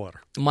body of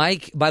water.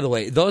 Mike, by the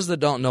way, those that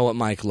don't know what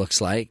Mike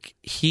looks like,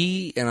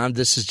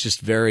 this is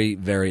just very,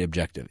 very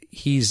objective.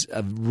 He's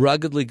a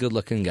ruggedly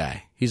good-looking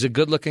guy. He's a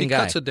good-looking guy.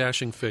 He cuts a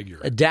dashing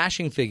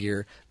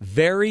figure.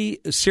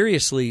 Very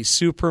seriously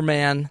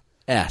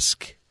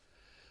Superman-esque.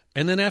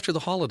 And then after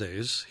the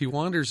holidays, he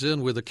wanders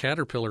in with a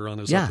caterpillar on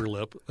his upper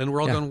lip, and we're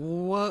all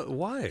going, "What?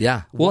 Why?"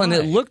 Yeah. Well, Why?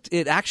 and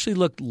it actually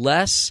looked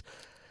less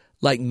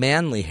like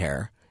manly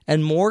hair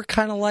and more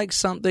kind of like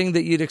something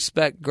that you'd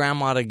expect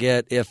Grandma to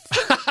get if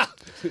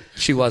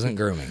she wasn't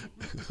grooming.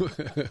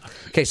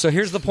 Okay, so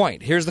here's the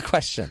point. Here's the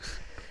question.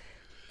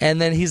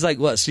 And then he's like,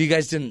 "What? So you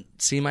guys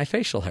didn't see my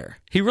facial hair?"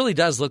 He really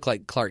does look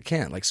like Clark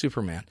Kent, like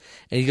Superman.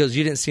 And he goes,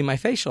 "You didn't see my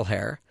facial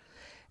hair?"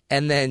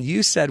 And then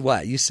you said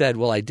what? You said,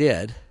 "Well, I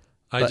did."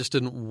 I just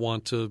didn't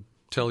want to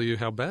tell you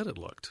how bad it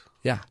looked.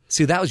 Yeah.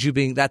 See, that was you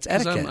being, that's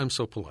etiquette. I'm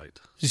so polite.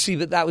 You see,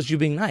 but that was you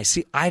being nice.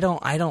 See, I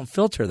don't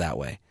filter that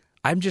way.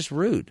 I'm just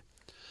rude.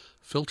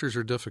 Filters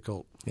are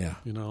difficult. Yeah.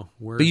 You know,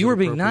 but you were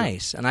being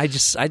nice, and I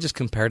just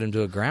compared him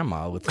to a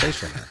grandma with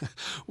facial hair.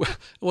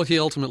 Well, he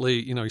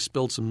ultimately, he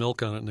spilled some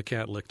milk on it, and the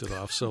cat licked it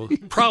off. So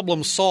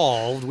problem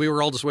solved. We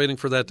were all just waiting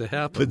for that to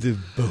happen. But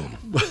then, boom.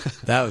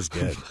 That was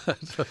good.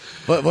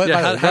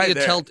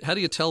 How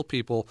do you tell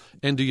people,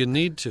 and do you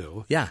need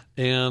to? Yeah.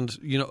 And,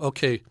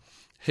 okay,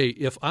 hey,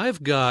 if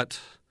I've got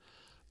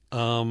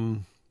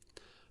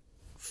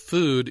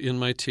food in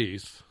my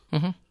teeth,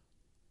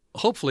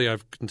 hopefully I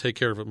can take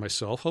care of it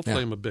myself.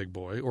 Hopefully I'm a big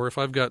boy. Or if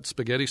I've got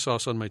spaghetti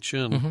sauce on my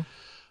chin,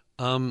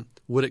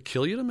 would it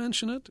kill you to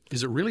mention it?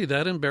 Is it really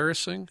that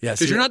embarrassing? Yes.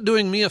 Because you're not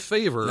doing me a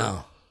favor.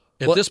 No.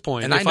 At this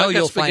point, and I know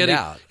you'll find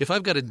out. If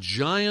I've got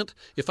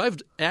if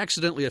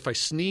I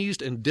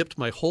sneezed and dipped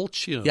my whole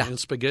chin in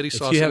spaghetti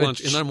sauce at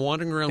lunch, and I'm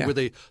wandering around with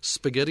a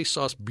spaghetti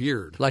sauce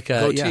beard, like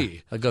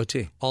a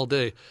goatee all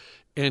day,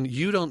 and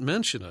you don't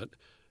mention it,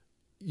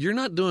 you're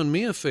not doing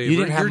me a favor. You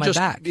didn't have my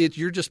back.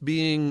 You're just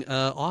being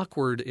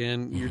awkward,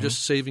 and you're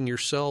just saving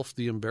yourself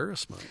the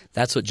embarrassment.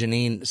 That's what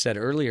Janine said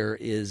earlier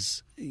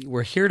is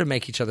we're here to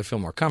make each other feel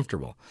more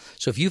comfortable.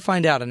 So if you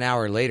find out an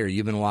hour later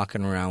you've been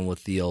walking around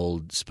with the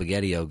old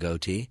spaghetti-o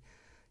goatee,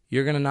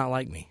 you're going to not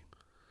like me.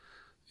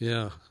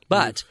 Yeah.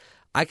 But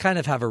I kind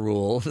of have a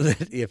rule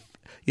that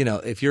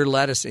if your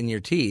lettuce in your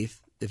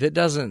teeth, if it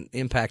doesn't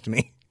impact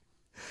me,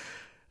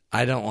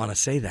 I don't want to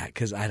say that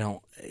because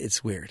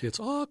it's weird. It's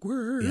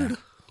awkward. Yeah.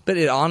 But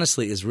it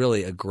honestly is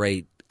really a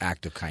great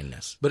act of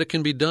kindness. But it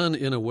can be done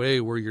in a way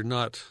where you're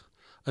not –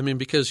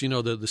 because, the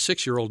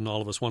 6-year-old in all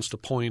of us wants to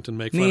point and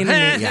make fun.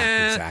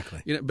 Yeah,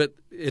 exactly. But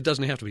it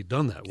doesn't have to be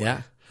done that way.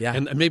 Yeah, yeah.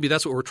 And maybe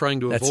that's what we're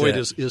trying to avoid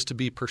is to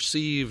be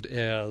perceived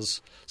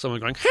as someone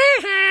going,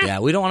 yeah,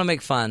 we don't want to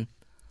make fun.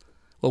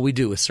 Well, we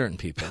do with certain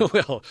people.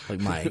 Well, like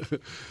Mike.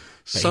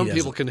 Some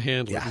people can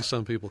handle it and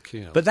some people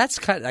can't. But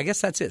I guess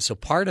that's it. So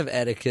part of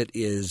etiquette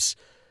is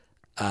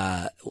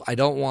I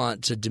don't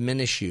want to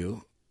diminish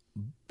you,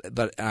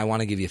 but I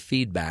want to give you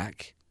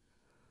feedback.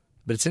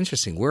 But it's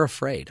interesting. We're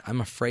afraid.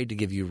 I'm afraid to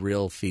give you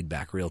real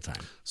feedback, real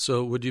time.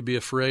 So would you be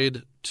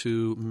afraid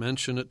to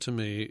mention it to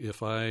me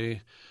if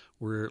I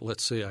were,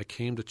 let's say I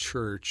came to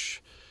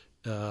church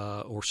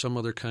or some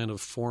other kind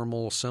of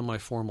formal,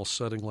 semi-formal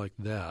setting like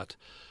that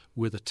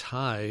with a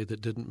tie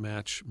that didn't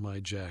match my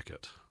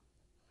jacket?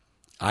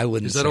 I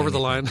wouldn't. Is that over the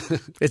line?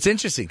 It's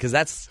interesting because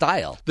that's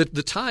style.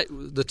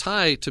 The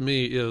tie to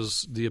me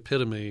is the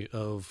epitome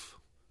of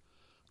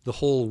the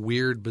whole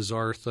weird,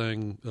 bizarre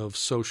thing of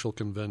social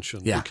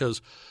convention. Yeah.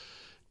 Because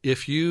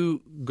if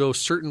you go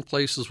certain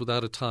places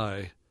without a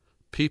tie,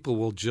 people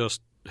will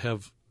just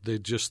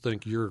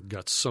think you've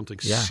got something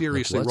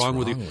seriously wrong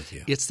with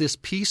you. It's this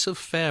piece of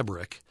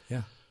fabric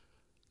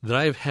that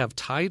I have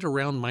tied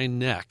around my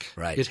neck.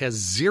 Right. It has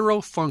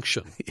zero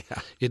function.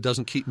 It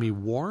doesn't keep me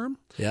warm.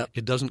 Yep.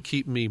 It doesn't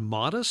keep me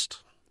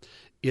modest.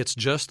 It's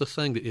just the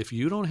thing that if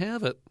you don't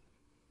have it,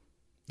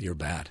 you're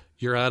bad.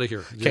 You're out of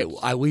here. Okay,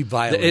 we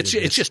violated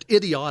It's just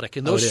idiotic.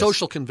 And those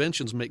social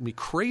conventions make me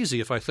crazy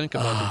if I think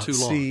about them too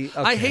long. Okay.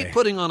 I hate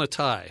putting on a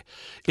tie.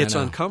 It's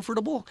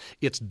uncomfortable.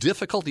 It's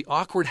difficult,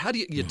 awkward. How do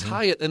you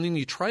tie it and then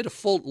you try to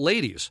fold –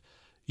 ladies,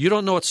 you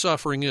don't know what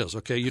suffering is,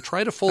 okay? You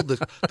try to fold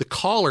the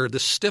collar, the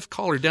stiff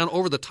collar down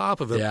over the top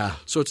of it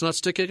so it's not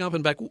sticking up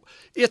and back.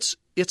 It's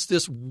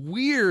this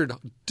weird,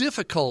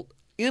 difficult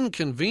 –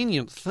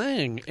 inconvenient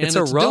thing, and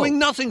it's doing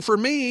nothing for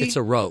me. It's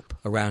a rope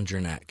around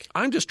your neck.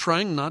 I'm just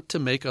trying not to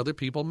make other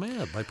people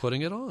mad by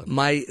putting it on.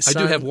 I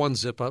do have one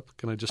zip up.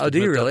 Can I just? Oh, do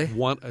you really?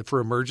 One for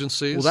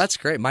emergencies. Well, that's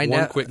great.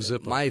 One quick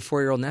zip up. My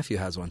 4-year-old nephew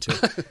has one too.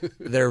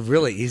 They're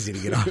really easy to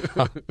get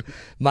on.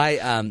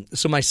 My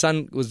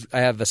son was. I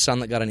have a son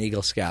that got an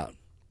Eagle Scout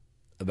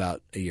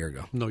about a year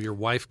ago. No, your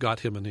wife got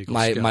him an Eagle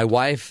Scout. My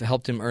wife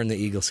helped him earn the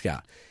Eagle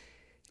Scout.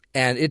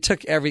 And it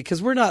took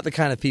because we're not the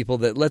kind of people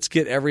that let's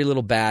get every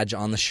little badge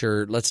on the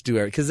shirt. Let's do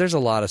because there's a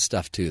lot of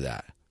stuff to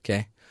that.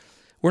 Okay.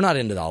 We're not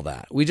into all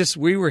that.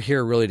 We were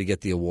here really to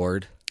get the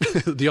award.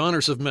 The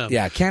honors of men.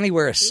 Yeah. Can he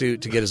wear a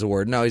suit to get his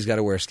award? No, he's got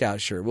to wear a Scout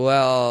shirt.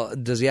 Well,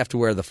 does he have to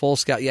wear the full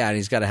Scout? Yeah. And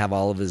he's got to have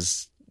all of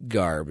his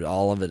garb,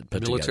 all of it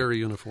put together. Military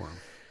uniform.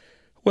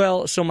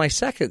 Well, so my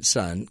second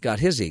son got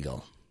his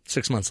Eagle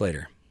 6 months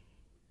later.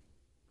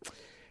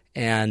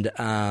 And,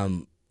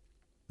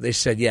 they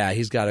said, yeah,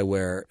 he's got to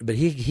wear, but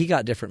he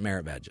got different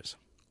merit badges.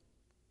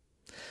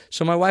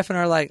 So my wife and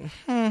I are like,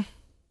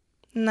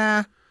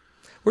 nah,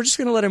 we're just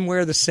going to let him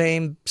wear the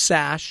same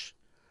sash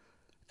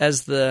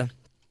as the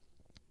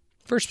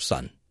first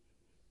son.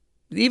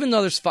 Even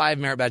though there's 5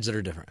 merit badges that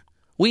are different.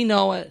 We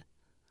know it.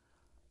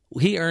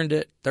 He earned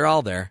it. They're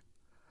all there.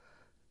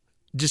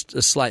 Just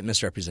a slight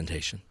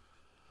misrepresentation.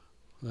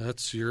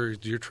 That's you're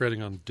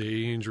treading on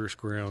dangerous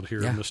ground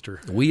here,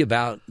 Mister. We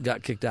about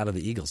got kicked out of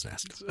the Eagle's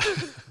Nest.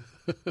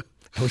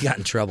 We got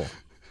in trouble.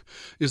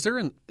 Is there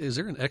an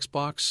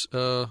Xbox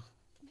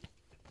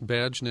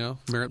badge now?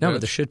 Merit No, badge?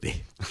 but there should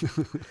be.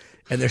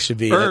 And there should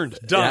be earned,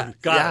 done,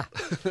 got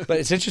it. But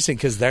it's interesting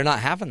because they're not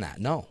having that.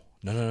 No.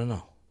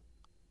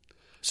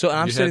 So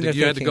I'm sitting there thinking,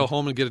 you had to go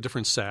home and get a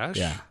different sash?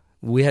 Yeah.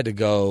 We had to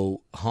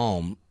go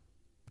home,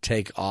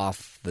 take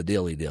off the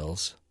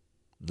dilly-dills,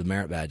 the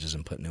merit badges,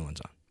 and put new ones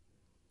on.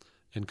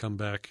 And come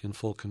back in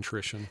full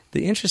contrition.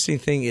 The interesting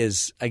thing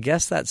is, I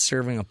guess that's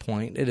serving a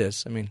point. It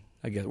is. I mean,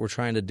 I guess we're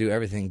trying to do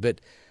everything. But,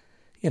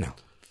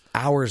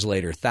 hours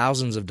later,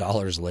 thousands of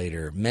dollars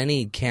later,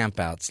 many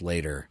campouts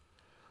later,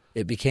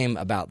 it became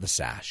about the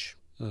sash.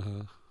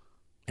 Uh-huh.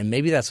 And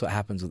maybe that's what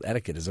happens with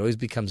etiquette. It always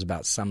becomes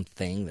about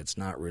something that's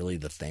not really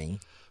the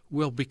thing.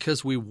 Well,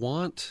 because we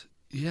want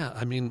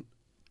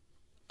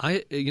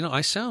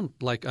I sound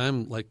like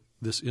I'm like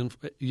this.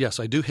 Yes,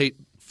 I do hate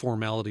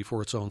formality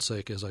for its own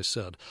sake, as I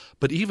said.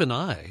 But even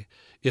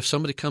if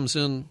somebody comes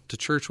in to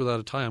church without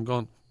a tie, I'm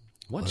going,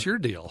 what's your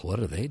deal? What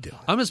are they doing?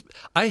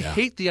 I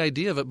hate the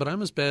idea of it, but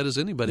I'm as bad as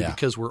anybody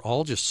because we're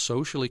all just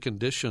socially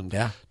conditioned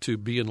to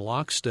be in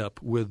lockstep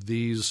with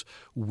these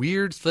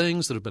weird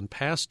things that have been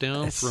passed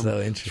down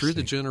through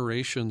the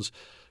generations.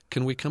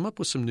 Can we come up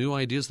with some new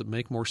ideas that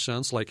make more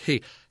sense? Like,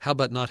 hey, how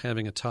about not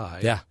having a tie?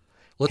 Yeah.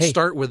 Let's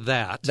start with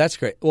that. That's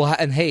great. Well,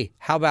 and hey,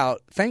 how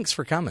about thanks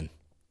for coming?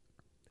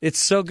 It's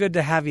so good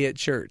to have you at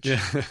church.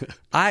 Yeah.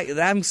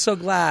 I'm so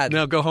glad.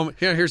 Now go home.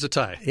 Here's a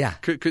tie. Yeah.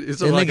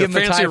 It's like a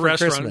fancy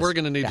restaurant. We're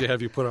going to need to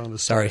have you put on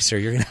this tie. Sorry, sir.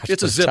 You're going to have to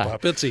It's a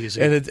zip-up. It's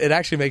easy. And it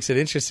actually makes it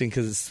interesting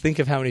because think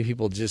of how many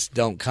people just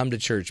don't come to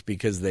church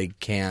because they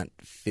can't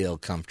feel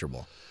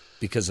comfortable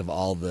because of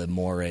all the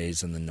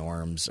mores and the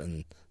norms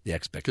and the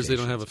expectations. Because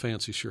they don't have a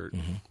fancy shirt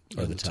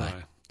or the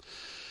tie.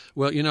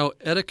 Well,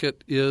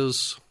 etiquette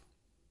is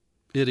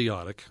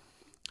idiotic.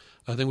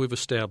 I think we've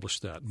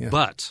established that. Yeah.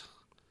 But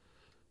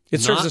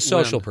it serves a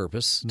social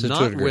purpose.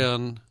 Not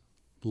when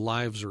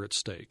lives are at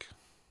stake.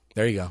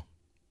 There you go.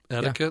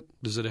 Etiquette,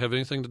 does it have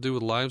anything to do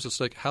with lives at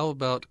stake? How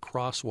about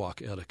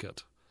crosswalk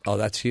etiquette? Oh,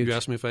 that's huge. You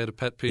asked me if I had a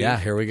pet peeve? Yeah,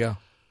 here we go.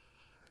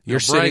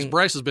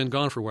 Bryce has been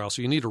gone for a while,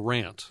 so you need to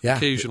rant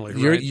occasionally,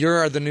 right? Right?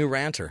 You're the new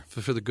ranter.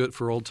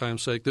 For old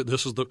time's sake.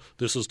 This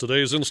is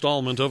today's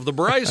installment of the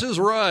Bryce is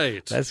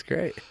Right. That's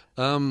great.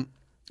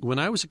 When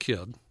I was a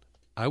kid,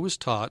 I was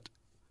taught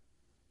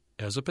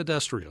as a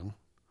pedestrian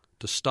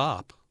to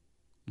stop,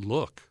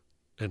 look,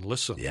 and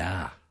listen.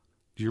 Yeah.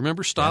 Do you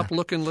remember stop,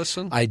 look, and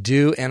listen? I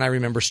do, and I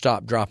remember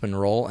stop, drop, and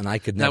roll, and I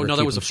could never No, keep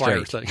that was a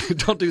fire straight. thing.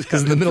 Don't do that.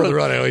 Because in the middle of the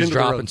road, I always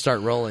drop and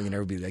start rolling, and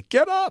everybody like,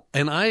 get up.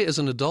 And I, as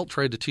an adult,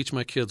 tried to teach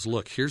my kids,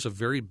 look, here's a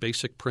very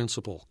basic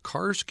principle.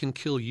 Cars can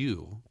kill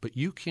you, but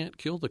you can't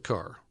kill the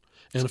car.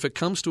 And if it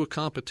comes to a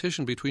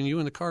competition between you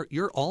and the car,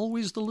 you're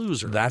always the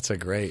loser. That's a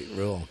great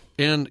rule.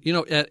 And,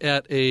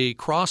 at a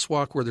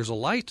crosswalk where there's a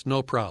light,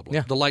 no problem.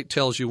 Yeah. The light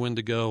tells you when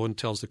to go and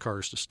tells the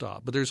cars to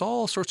stop. But there's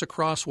all sorts of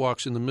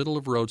crosswalks in the middle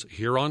of roads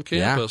here on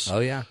campus. Yeah. Oh,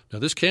 yeah. Now,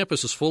 this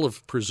campus is full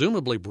of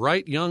presumably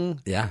bright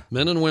young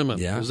men and women.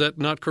 Yeah. Is that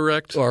not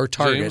correct? Or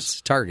targets.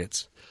 James?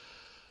 Targets.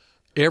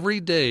 Every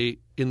day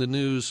in the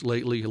news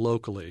lately,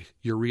 locally,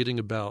 you're reading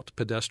about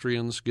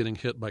pedestrians getting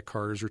hit by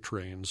cars or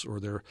trains,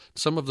 or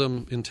some of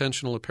them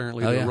intentional,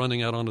 apparently. They're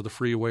running out onto the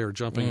freeway or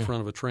jumping in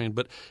front of a train.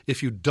 But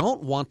if you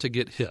don't want to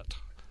get hit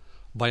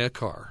by a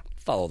car,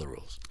 follow the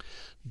rules.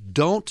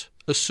 Don't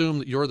assume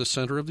that you're the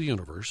center of the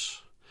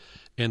universe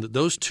and that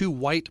those 2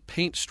 white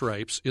paint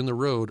stripes in the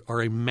road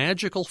are a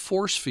magical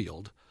force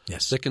field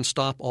that can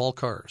stop all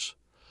cars.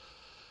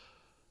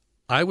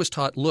 I was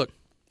taught, look,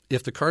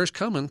 if the car's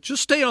coming,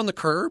 just stay on the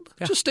curb.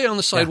 Yeah. Just stay on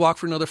the sidewalk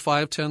for another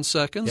 5-10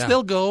 seconds. Yeah.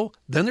 They'll go.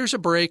 Then there's a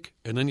break,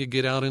 and then you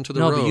get out into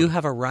the road. No, but you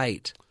have a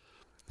right.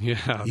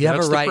 Yeah, you have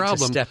that's a right the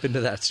problem. To step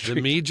into that street.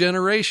 The me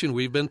generation,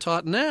 we've been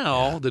taught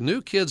now, the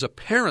new kids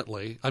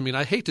apparently,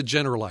 I hate to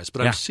generalize,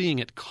 but I'm seeing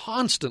it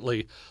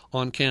constantly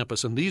on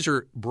campus, and these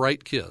are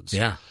bright kids.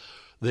 Yeah.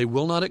 They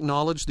will not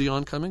acknowledge the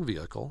oncoming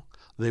vehicle.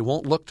 They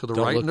won't look to the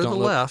right and to the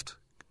left,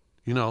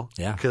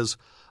 because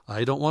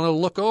I don't want to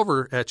look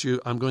over at you.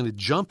 I'm going to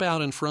jump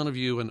out in front of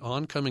you, an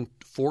oncoming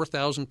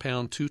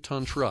 4,000-pound,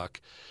 2-ton truck,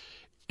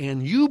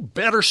 and you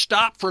better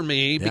stop for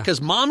me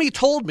because Mommy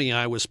told me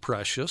I was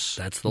precious.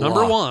 That's the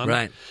number law. 1.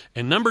 Right.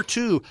 And number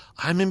 2,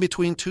 I'm in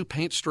between 2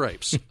 paint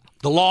stripes.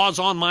 The law's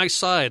on my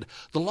side.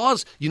 The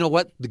laws, you know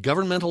what? The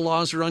governmental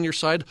laws are on your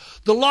side.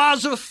 The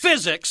laws of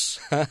physics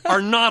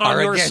are not on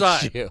your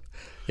side. You.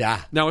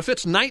 Yeah. Now, if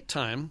it's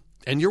nighttime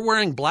and you're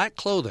wearing black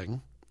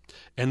clothing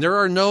and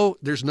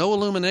there's no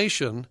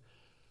illumination,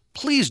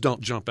 please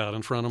don't jump out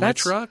in front of my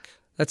truck.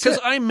 Because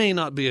I may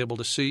not be able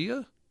to see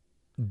you.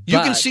 You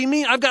can see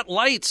me. I've got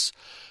lights.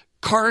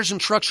 Cars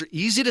and trucks are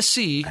easy to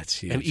see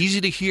and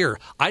easy to hear.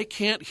 I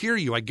can't hear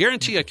you. I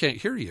guarantee I can't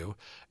hear you.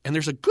 and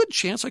there's a good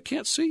chance I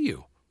can't see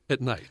you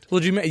at night.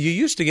 Well, you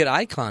used to get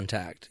eye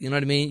contact. You know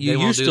what I mean? You They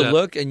won't used do to that.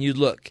 look, and you'd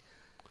look.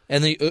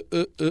 And then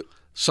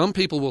Some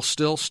people will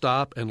still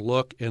stop and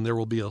look, and there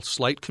will be a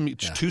slight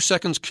 2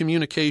 seconds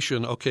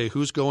communication. Okay,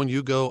 who's going?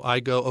 You go, I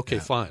go. Okay,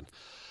 fine.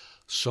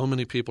 So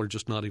many people are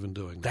just not even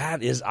doing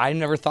that. I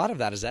never thought of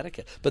that as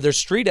etiquette. But there's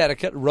street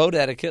etiquette, road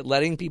etiquette,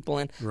 letting people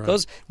in. Right.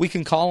 Those, we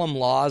can call them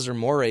laws or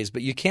mores,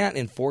 but you can't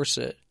enforce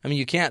it. I mean,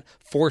 you can't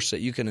force it.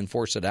 You can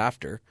enforce it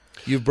after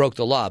you've broke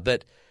the law,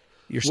 but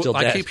you're still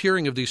dead. I keep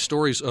hearing of these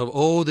stories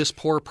of, this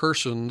poor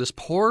person, this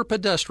poor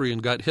pedestrian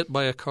got hit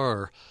by a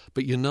car.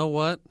 But you know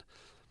what?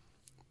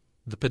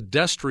 The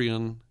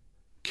pedestrian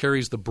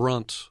carries the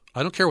brunt.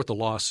 I don't care what the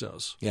law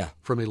says. Yeah.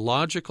 From a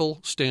logical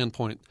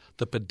standpoint,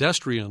 the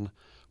pedestrian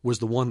was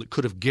the one that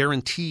could have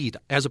guaranteed,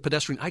 as a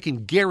pedestrian, I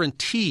can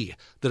guarantee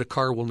that a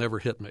car will never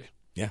hit me.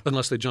 Yeah.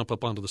 Unless they jump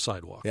up onto the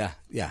sidewalk.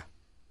 Yeah.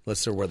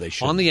 Unless they're where they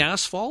should. On the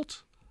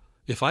asphalt,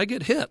 if I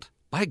get hit,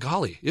 by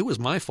golly, it was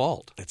my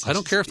fault. I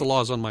don't care if the law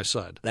is on my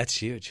side. That's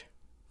huge.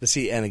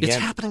 See, and again, it's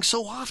happening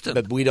so often.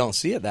 But we don't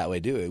see it that way,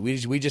 do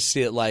we? We just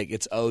see it like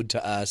it's owed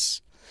to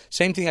us.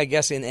 Same thing, I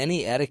guess, in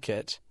any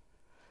etiquette.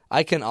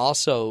 I can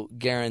also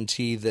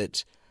guarantee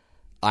that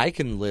I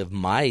can live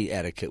my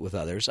etiquette with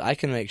others. I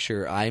can make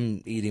sure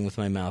I'm eating with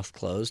my mouth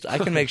closed. I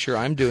can make sure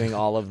I'm doing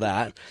all of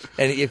that.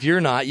 And if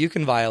you're not, you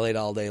can violate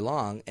all day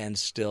long, and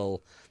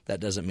still that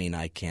doesn't mean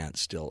I can't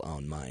still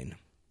own mine.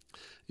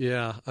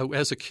 Yeah.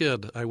 As a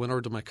kid, I went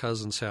over to my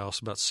cousin's house,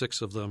 about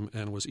 6 of them,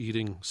 and was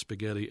eating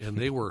spaghetti, and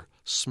they were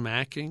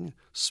smacking.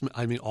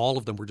 I mean, all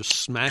of them were just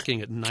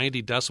smacking at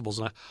 90 decibels.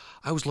 And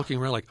I was looking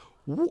around like,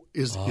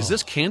 is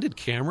this candid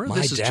camera? My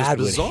This is dad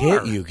just bizarre.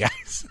 would hit you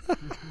guys.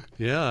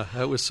 Yeah,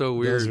 that was so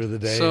weird. Those were the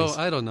days. So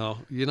I don't know.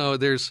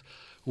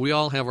 We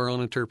all have our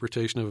own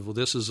interpretation of, well,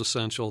 this is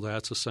essential,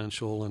 that's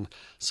essential, and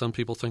some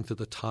people think that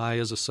the tie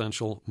is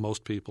essential.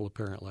 Most people,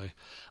 apparently.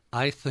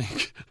 I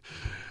think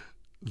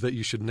that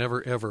you should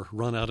never, ever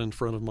run out in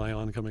front of my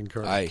oncoming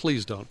car.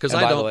 Please don't, because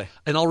I don't.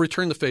 And I'll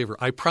return the favor.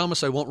 I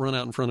promise I won't run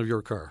out in front of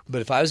your car.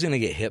 But if I was going to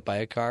get hit by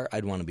a car,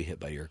 I'd want to be hit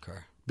by your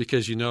car.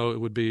 Because it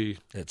would be...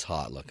 It's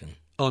hot looking.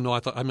 Oh, no,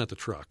 I meant the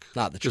truck.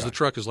 Not the truck. Because the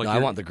truck is like, I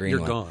want the green you're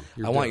one. Gone.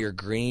 I want your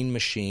green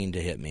machine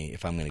to hit me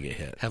if I'm going to get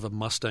hit. Have a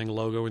Mustang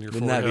logo in your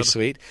Wouldn't forehead. that be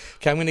sweet?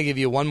 Okay, I'm going to give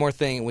you one more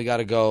thing, and we got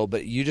to go.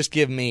 But you just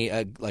give me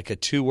a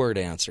 2-word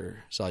answer.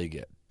 That's all you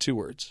get. 2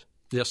 words.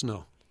 Yes,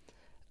 no.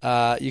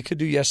 You could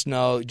do yes,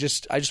 no.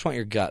 I just want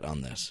your gut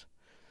on this.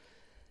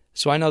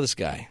 So I know this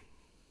guy.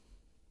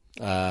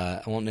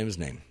 I won't name his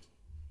name,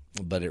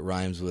 but it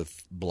rhymes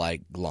with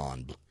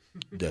Blond.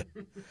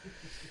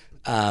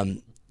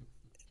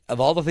 Of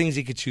all the things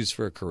he could choose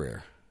for a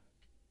career,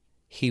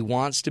 he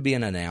wants to be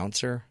an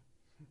announcer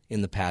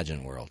in the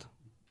pageant world.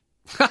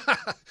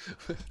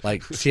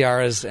 Like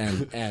tiaras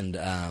and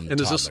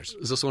toddlers.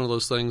 Is this one of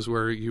those things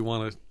where you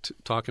want to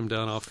talk him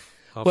down off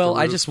well,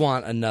 I just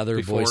want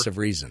another voice of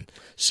reason.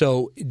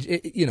 So,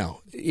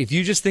 if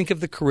you just think of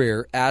the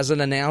career as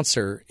an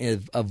announcer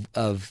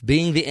of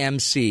being the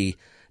MC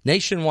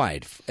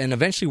nationwide and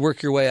eventually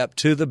work your way up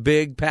to the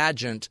big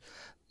pageant,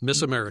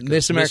 Miss America,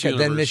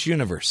 then Miss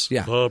Universe.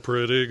 Yeah. A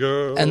pretty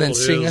girl and then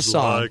sing a is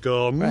song. like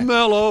a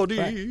melody.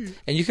 Right.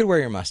 And you could wear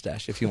your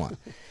mustache if you want.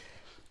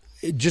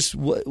 Just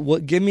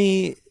what? Give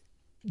me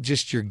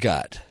just your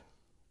gut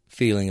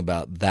feeling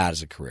about that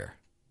as a career.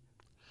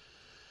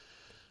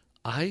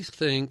 I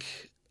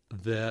think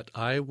that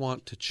I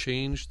want to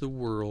change the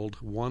world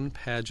one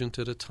pageant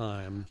at a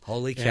time.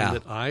 Holy cow.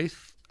 And that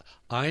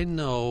I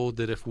know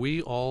that if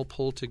we all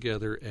pull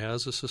together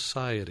as a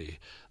society,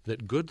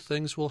 that good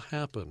things will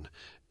happen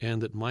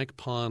and that Mike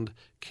Pond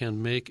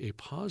can make a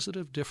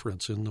positive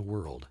difference in the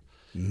world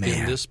in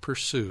this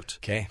pursuit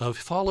of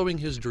following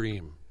his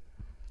dream.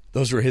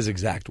 Those were his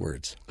exact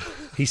words.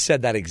 He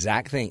said that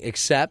exact thing,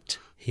 except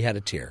he had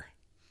a tear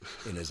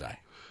in his eye.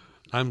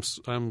 I'm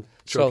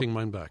choking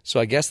mine back. So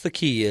I guess the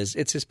key is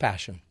it's his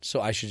passion.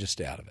 So I should just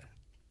stay out of it.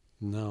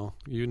 No,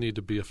 you need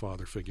to be a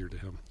father figure to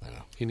him. I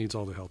know. He needs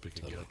all the help he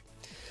can get.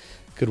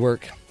 Good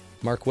work.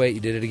 Mark Waite, you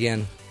did it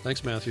again.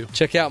 Thanks, Matthew.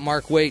 Check out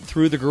Mark Waite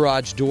Through the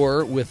Garage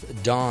Door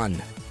with Don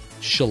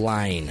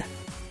Shaline.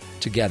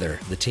 Together,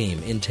 the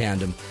team, in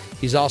tandem.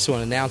 He's also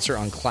an announcer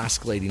on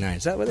Classical 89.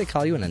 Is that what they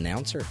call you, an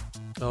announcer?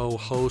 Oh,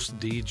 host,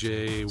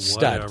 DJ,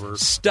 whatever.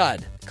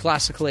 Stud.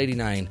 Classical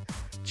 89.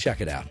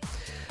 Check it out.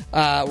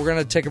 We're going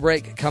to take a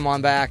break, come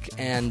on back,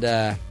 and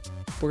we're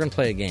going to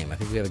play a game. I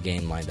think we have a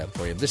game lined up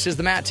for you. This is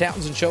the Matt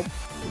Townsend Show.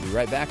 We'll be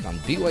right back on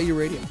BYU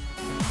Radio.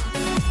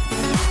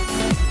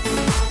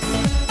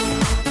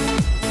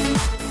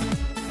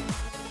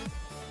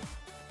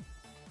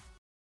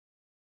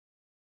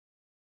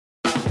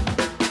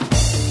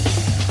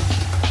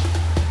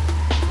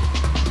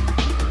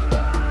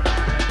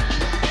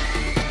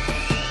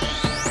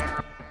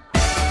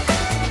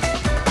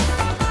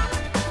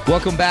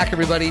 Welcome back,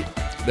 everybody.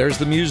 There's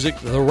the music,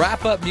 the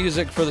wrap-up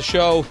music for the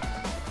show.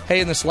 Hey,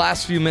 in this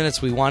last few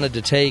minutes, we wanted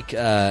to take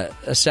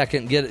a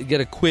second, get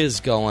a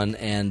quiz going,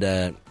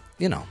 and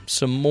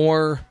some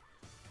more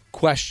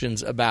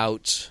questions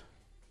about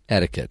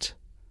etiquette.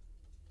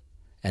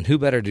 And who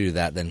better to do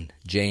that than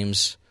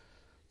James,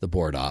 the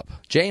board op?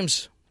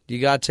 James, you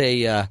got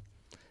a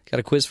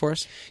quiz for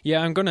us?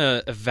 Yeah, I'm going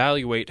to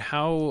evaluate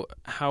how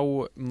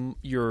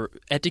your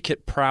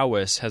etiquette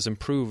prowess has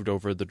improved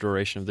over the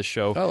duration of the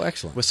show. Oh,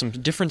 excellent. With some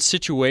different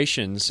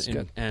situations,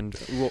 and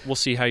we'll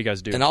see how you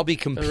guys do. And I'll be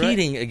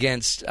competing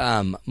against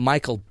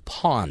Michael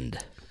Pond.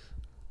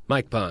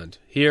 Mike Pond,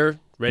 here,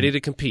 ready to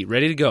compete,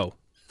 ready to go.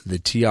 The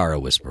Tiara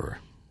Whisperer.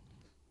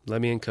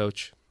 Let me in,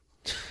 Coach.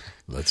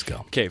 Let's go.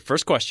 Okay,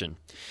 first question.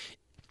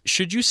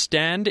 Should you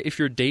stand if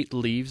your date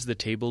leaves the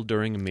table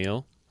during a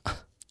meal?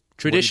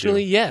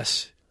 Traditionally,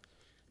 yes.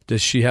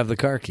 Does she have the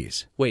car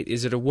keys? Wait,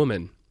 is it a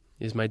woman?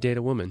 Is my date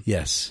a woman?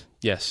 Yes.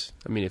 Yes.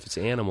 I mean, if it's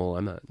an animal,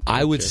 I'm not.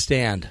 I would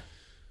stand.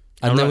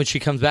 And then when she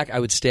comes back, I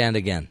would stand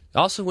again.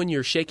 Also, when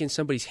you're shaking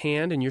somebody's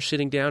hand and you're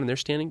sitting down and they're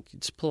standing,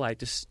 it's polite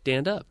to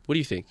stand up. What do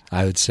you think?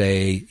 I would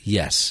say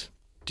yes.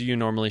 Do you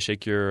normally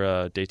shake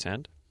your date's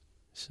hand?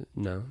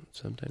 No,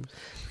 sometimes.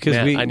 Because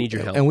Matt, I need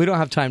your help. And we don't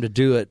have time to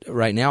do it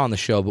right now on the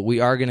show, but we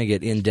are going to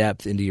get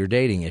in-depth into your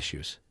dating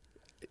issues.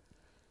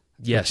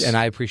 Yes. And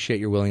I appreciate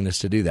your willingness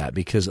to do that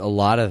because a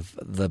lot of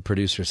the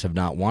producers have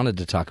not wanted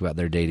to talk about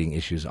their dating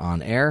issues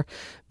on air,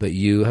 but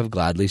you have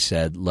gladly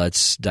said,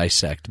 let's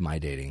dissect my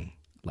dating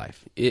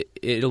life.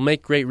 It'll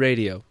make great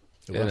radio.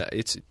 And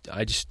it's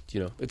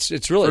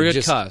really for a good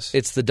just cause.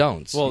 It's the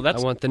don'ts. Well, I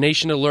want the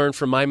nation to learn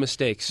from my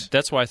mistakes.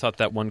 That's why I thought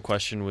that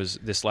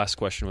this last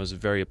question was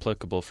very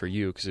applicable for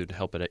you because it would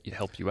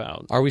help you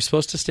out. Are we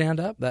supposed to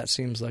stand up? That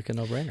seems like a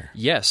no-brainer.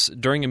 Yes.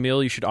 During a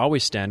meal, you should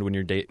always stand when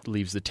your date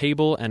leaves the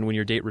table and when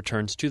your date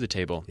returns to the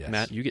table. Yes.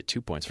 Matt, you get 2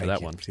 points for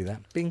that one. See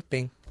that? Bing,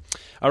 bing.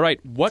 All right.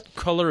 What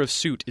color of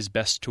suit is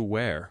best to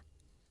wear?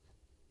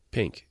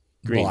 Pink.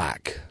 Green.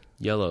 Black.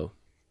 Yellow.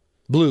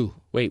 Blue.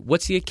 Wait,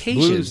 what's the occasion?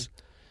 Blues.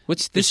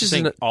 This is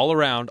all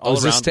around.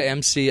 Is this to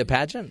MC a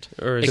pageant?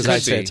 Or because I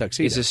said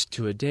tuxedo. Is this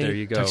to a date? There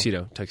you go.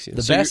 Tuxedo.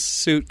 The best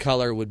suit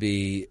color would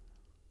be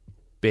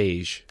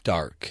beige.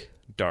 Dark.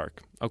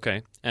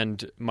 Okay.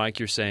 And Mike,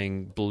 you're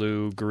saying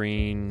blue,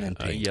 green, and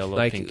pink. Yellow,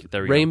 like pink.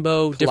 There we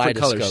rainbow, go. different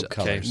colors.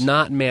 Okay.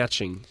 Not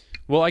matching.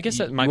 Well, I guess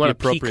that might be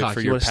appropriate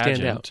for your pageant.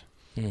 Stand out.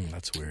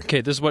 That's weird. Okay,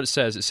 this is what it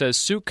says. It says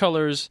suit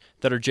colors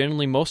that are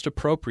generally most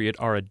appropriate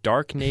are a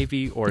dark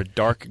navy or a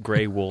dark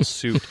gray wool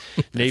suit.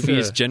 Navy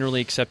is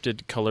generally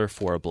accepted color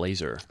for a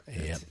blazer.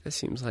 Yeah, that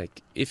seems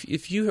like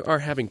if you are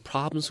having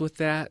problems with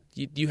that,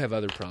 you have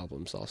other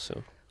problems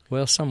also.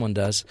 Well, someone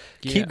does.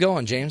 Yeah. Keep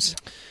going, James.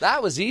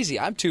 That was easy.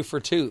 I'm 2 for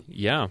 2.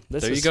 Yeah,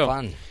 this there is you go.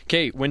 Fun.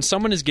 Okay, when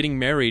someone is getting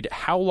married,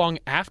 how long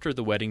after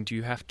the wedding do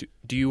you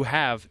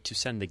have to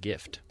send the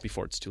gift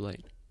before it's too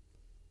late?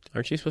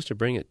 Aren't you supposed to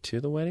bring it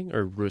to the wedding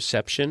or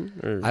reception?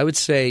 Or I would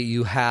say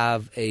you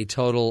have a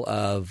total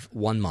of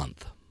 1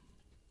 month.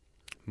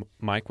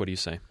 Mike, what do you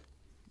say?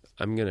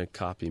 I'm going to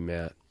copy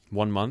Matt.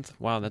 1 month?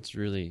 Wow, that's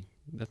really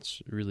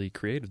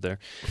creative there.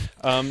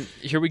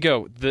 Here we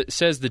go. It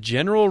says the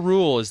general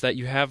rule is that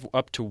you have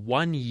up to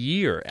 1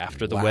 year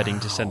after the wedding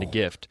to send a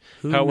gift.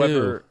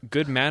 However,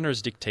 good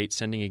manners dictate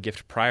sending a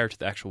gift prior to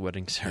the actual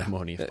wedding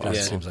ceremony. If That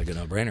seems like a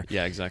no-brainer.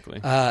 Yeah, exactly.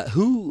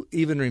 Who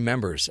even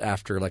remembers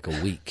after like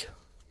a week?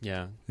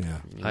 Yeah.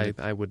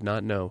 I would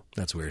not know.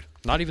 That's weird.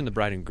 Not even the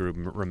bride and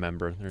groom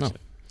remember. No.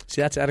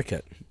 See, that's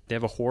etiquette. They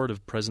have a hoard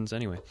of presents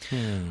anyway.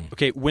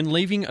 Okay, when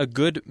leaving a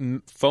good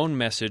phone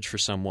message for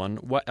someone,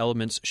 what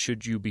elements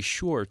should you be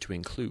sure to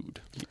include?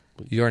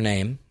 Your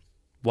name,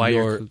 why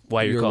you're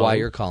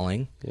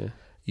calling,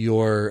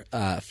 your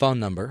phone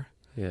number,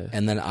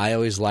 and then I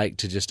always like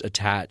to just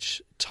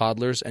attach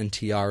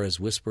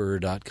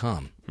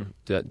toddlersandtiaraswhisperer.com.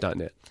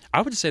 .net.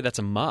 I would say that's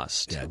a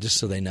must. Yeah, just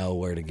so they know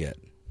where to get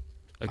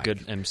a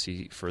good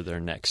MC for their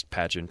next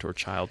pageant or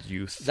child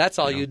youth. That's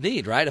all you'd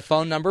need, right? A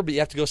phone number, but you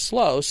have to go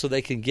slow so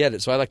they can get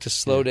it. So I like to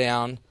slow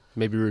down.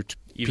 Maybe repeat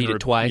it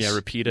twice. Yeah,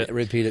 repeat it.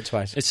 Repeat it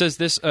twice. It says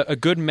this, a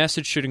good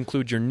message should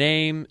include your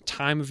name,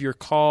 time of your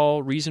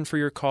call, reason for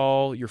your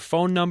call, your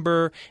phone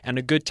number, and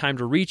a good time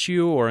to reach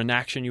you or an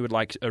action you would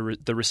like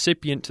the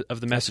recipient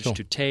of the message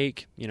to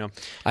take.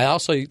 I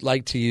also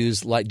like to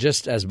use,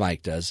 just as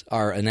Mike does,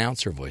 our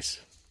announcer voice.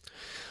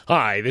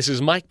 Hi, this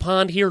is Mike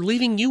Pond here,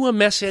 leaving you a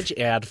message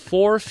at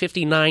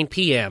 4:59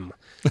 p.m.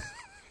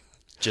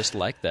 Just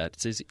like that.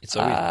 It's easy. It's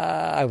so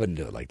I wouldn't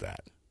do it like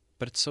that.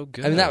 But it's so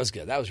good. I mean, that was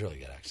good. That was really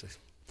good, actually.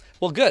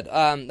 Well, good.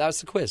 That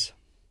was the quiz.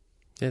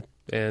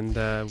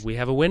 And we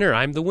have a winner.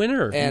 I'm the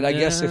winner. And I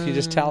guess if you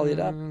just tally it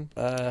up,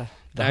 the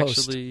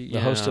host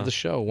of the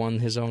show won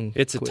his own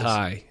It's quiz. a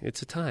tie.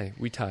 It's a tie.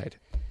 We tied.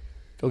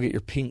 Go get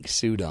your pink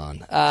suit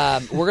on.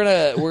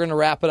 We're gonna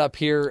wrap it up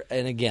here.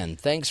 And again,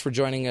 thanks for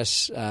joining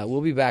us.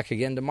 We'll be back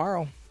again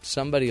tomorrow.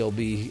 Somebody will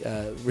be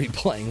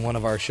replaying one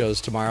of our shows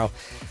tomorrow.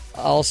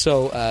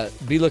 Also,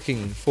 be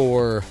looking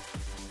for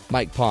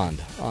Mike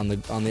Pond on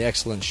the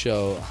excellent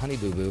show Honey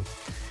Boo Boo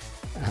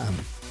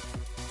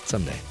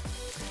someday.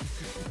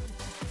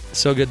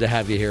 So good to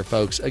have you here,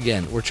 folks.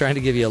 Again, we're trying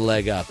to give you a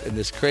leg up in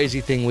this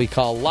crazy thing we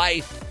call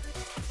life.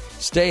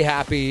 Stay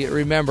happy.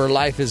 Remember,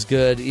 life is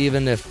good.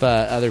 Even if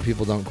other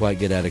people don't quite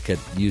get etiquette,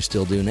 you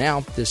still do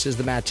now. This is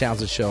the Matt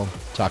Townsend Show.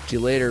 Talk to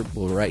you later.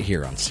 We're right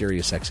here on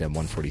Sirius XM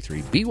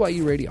 143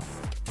 BYU Radio.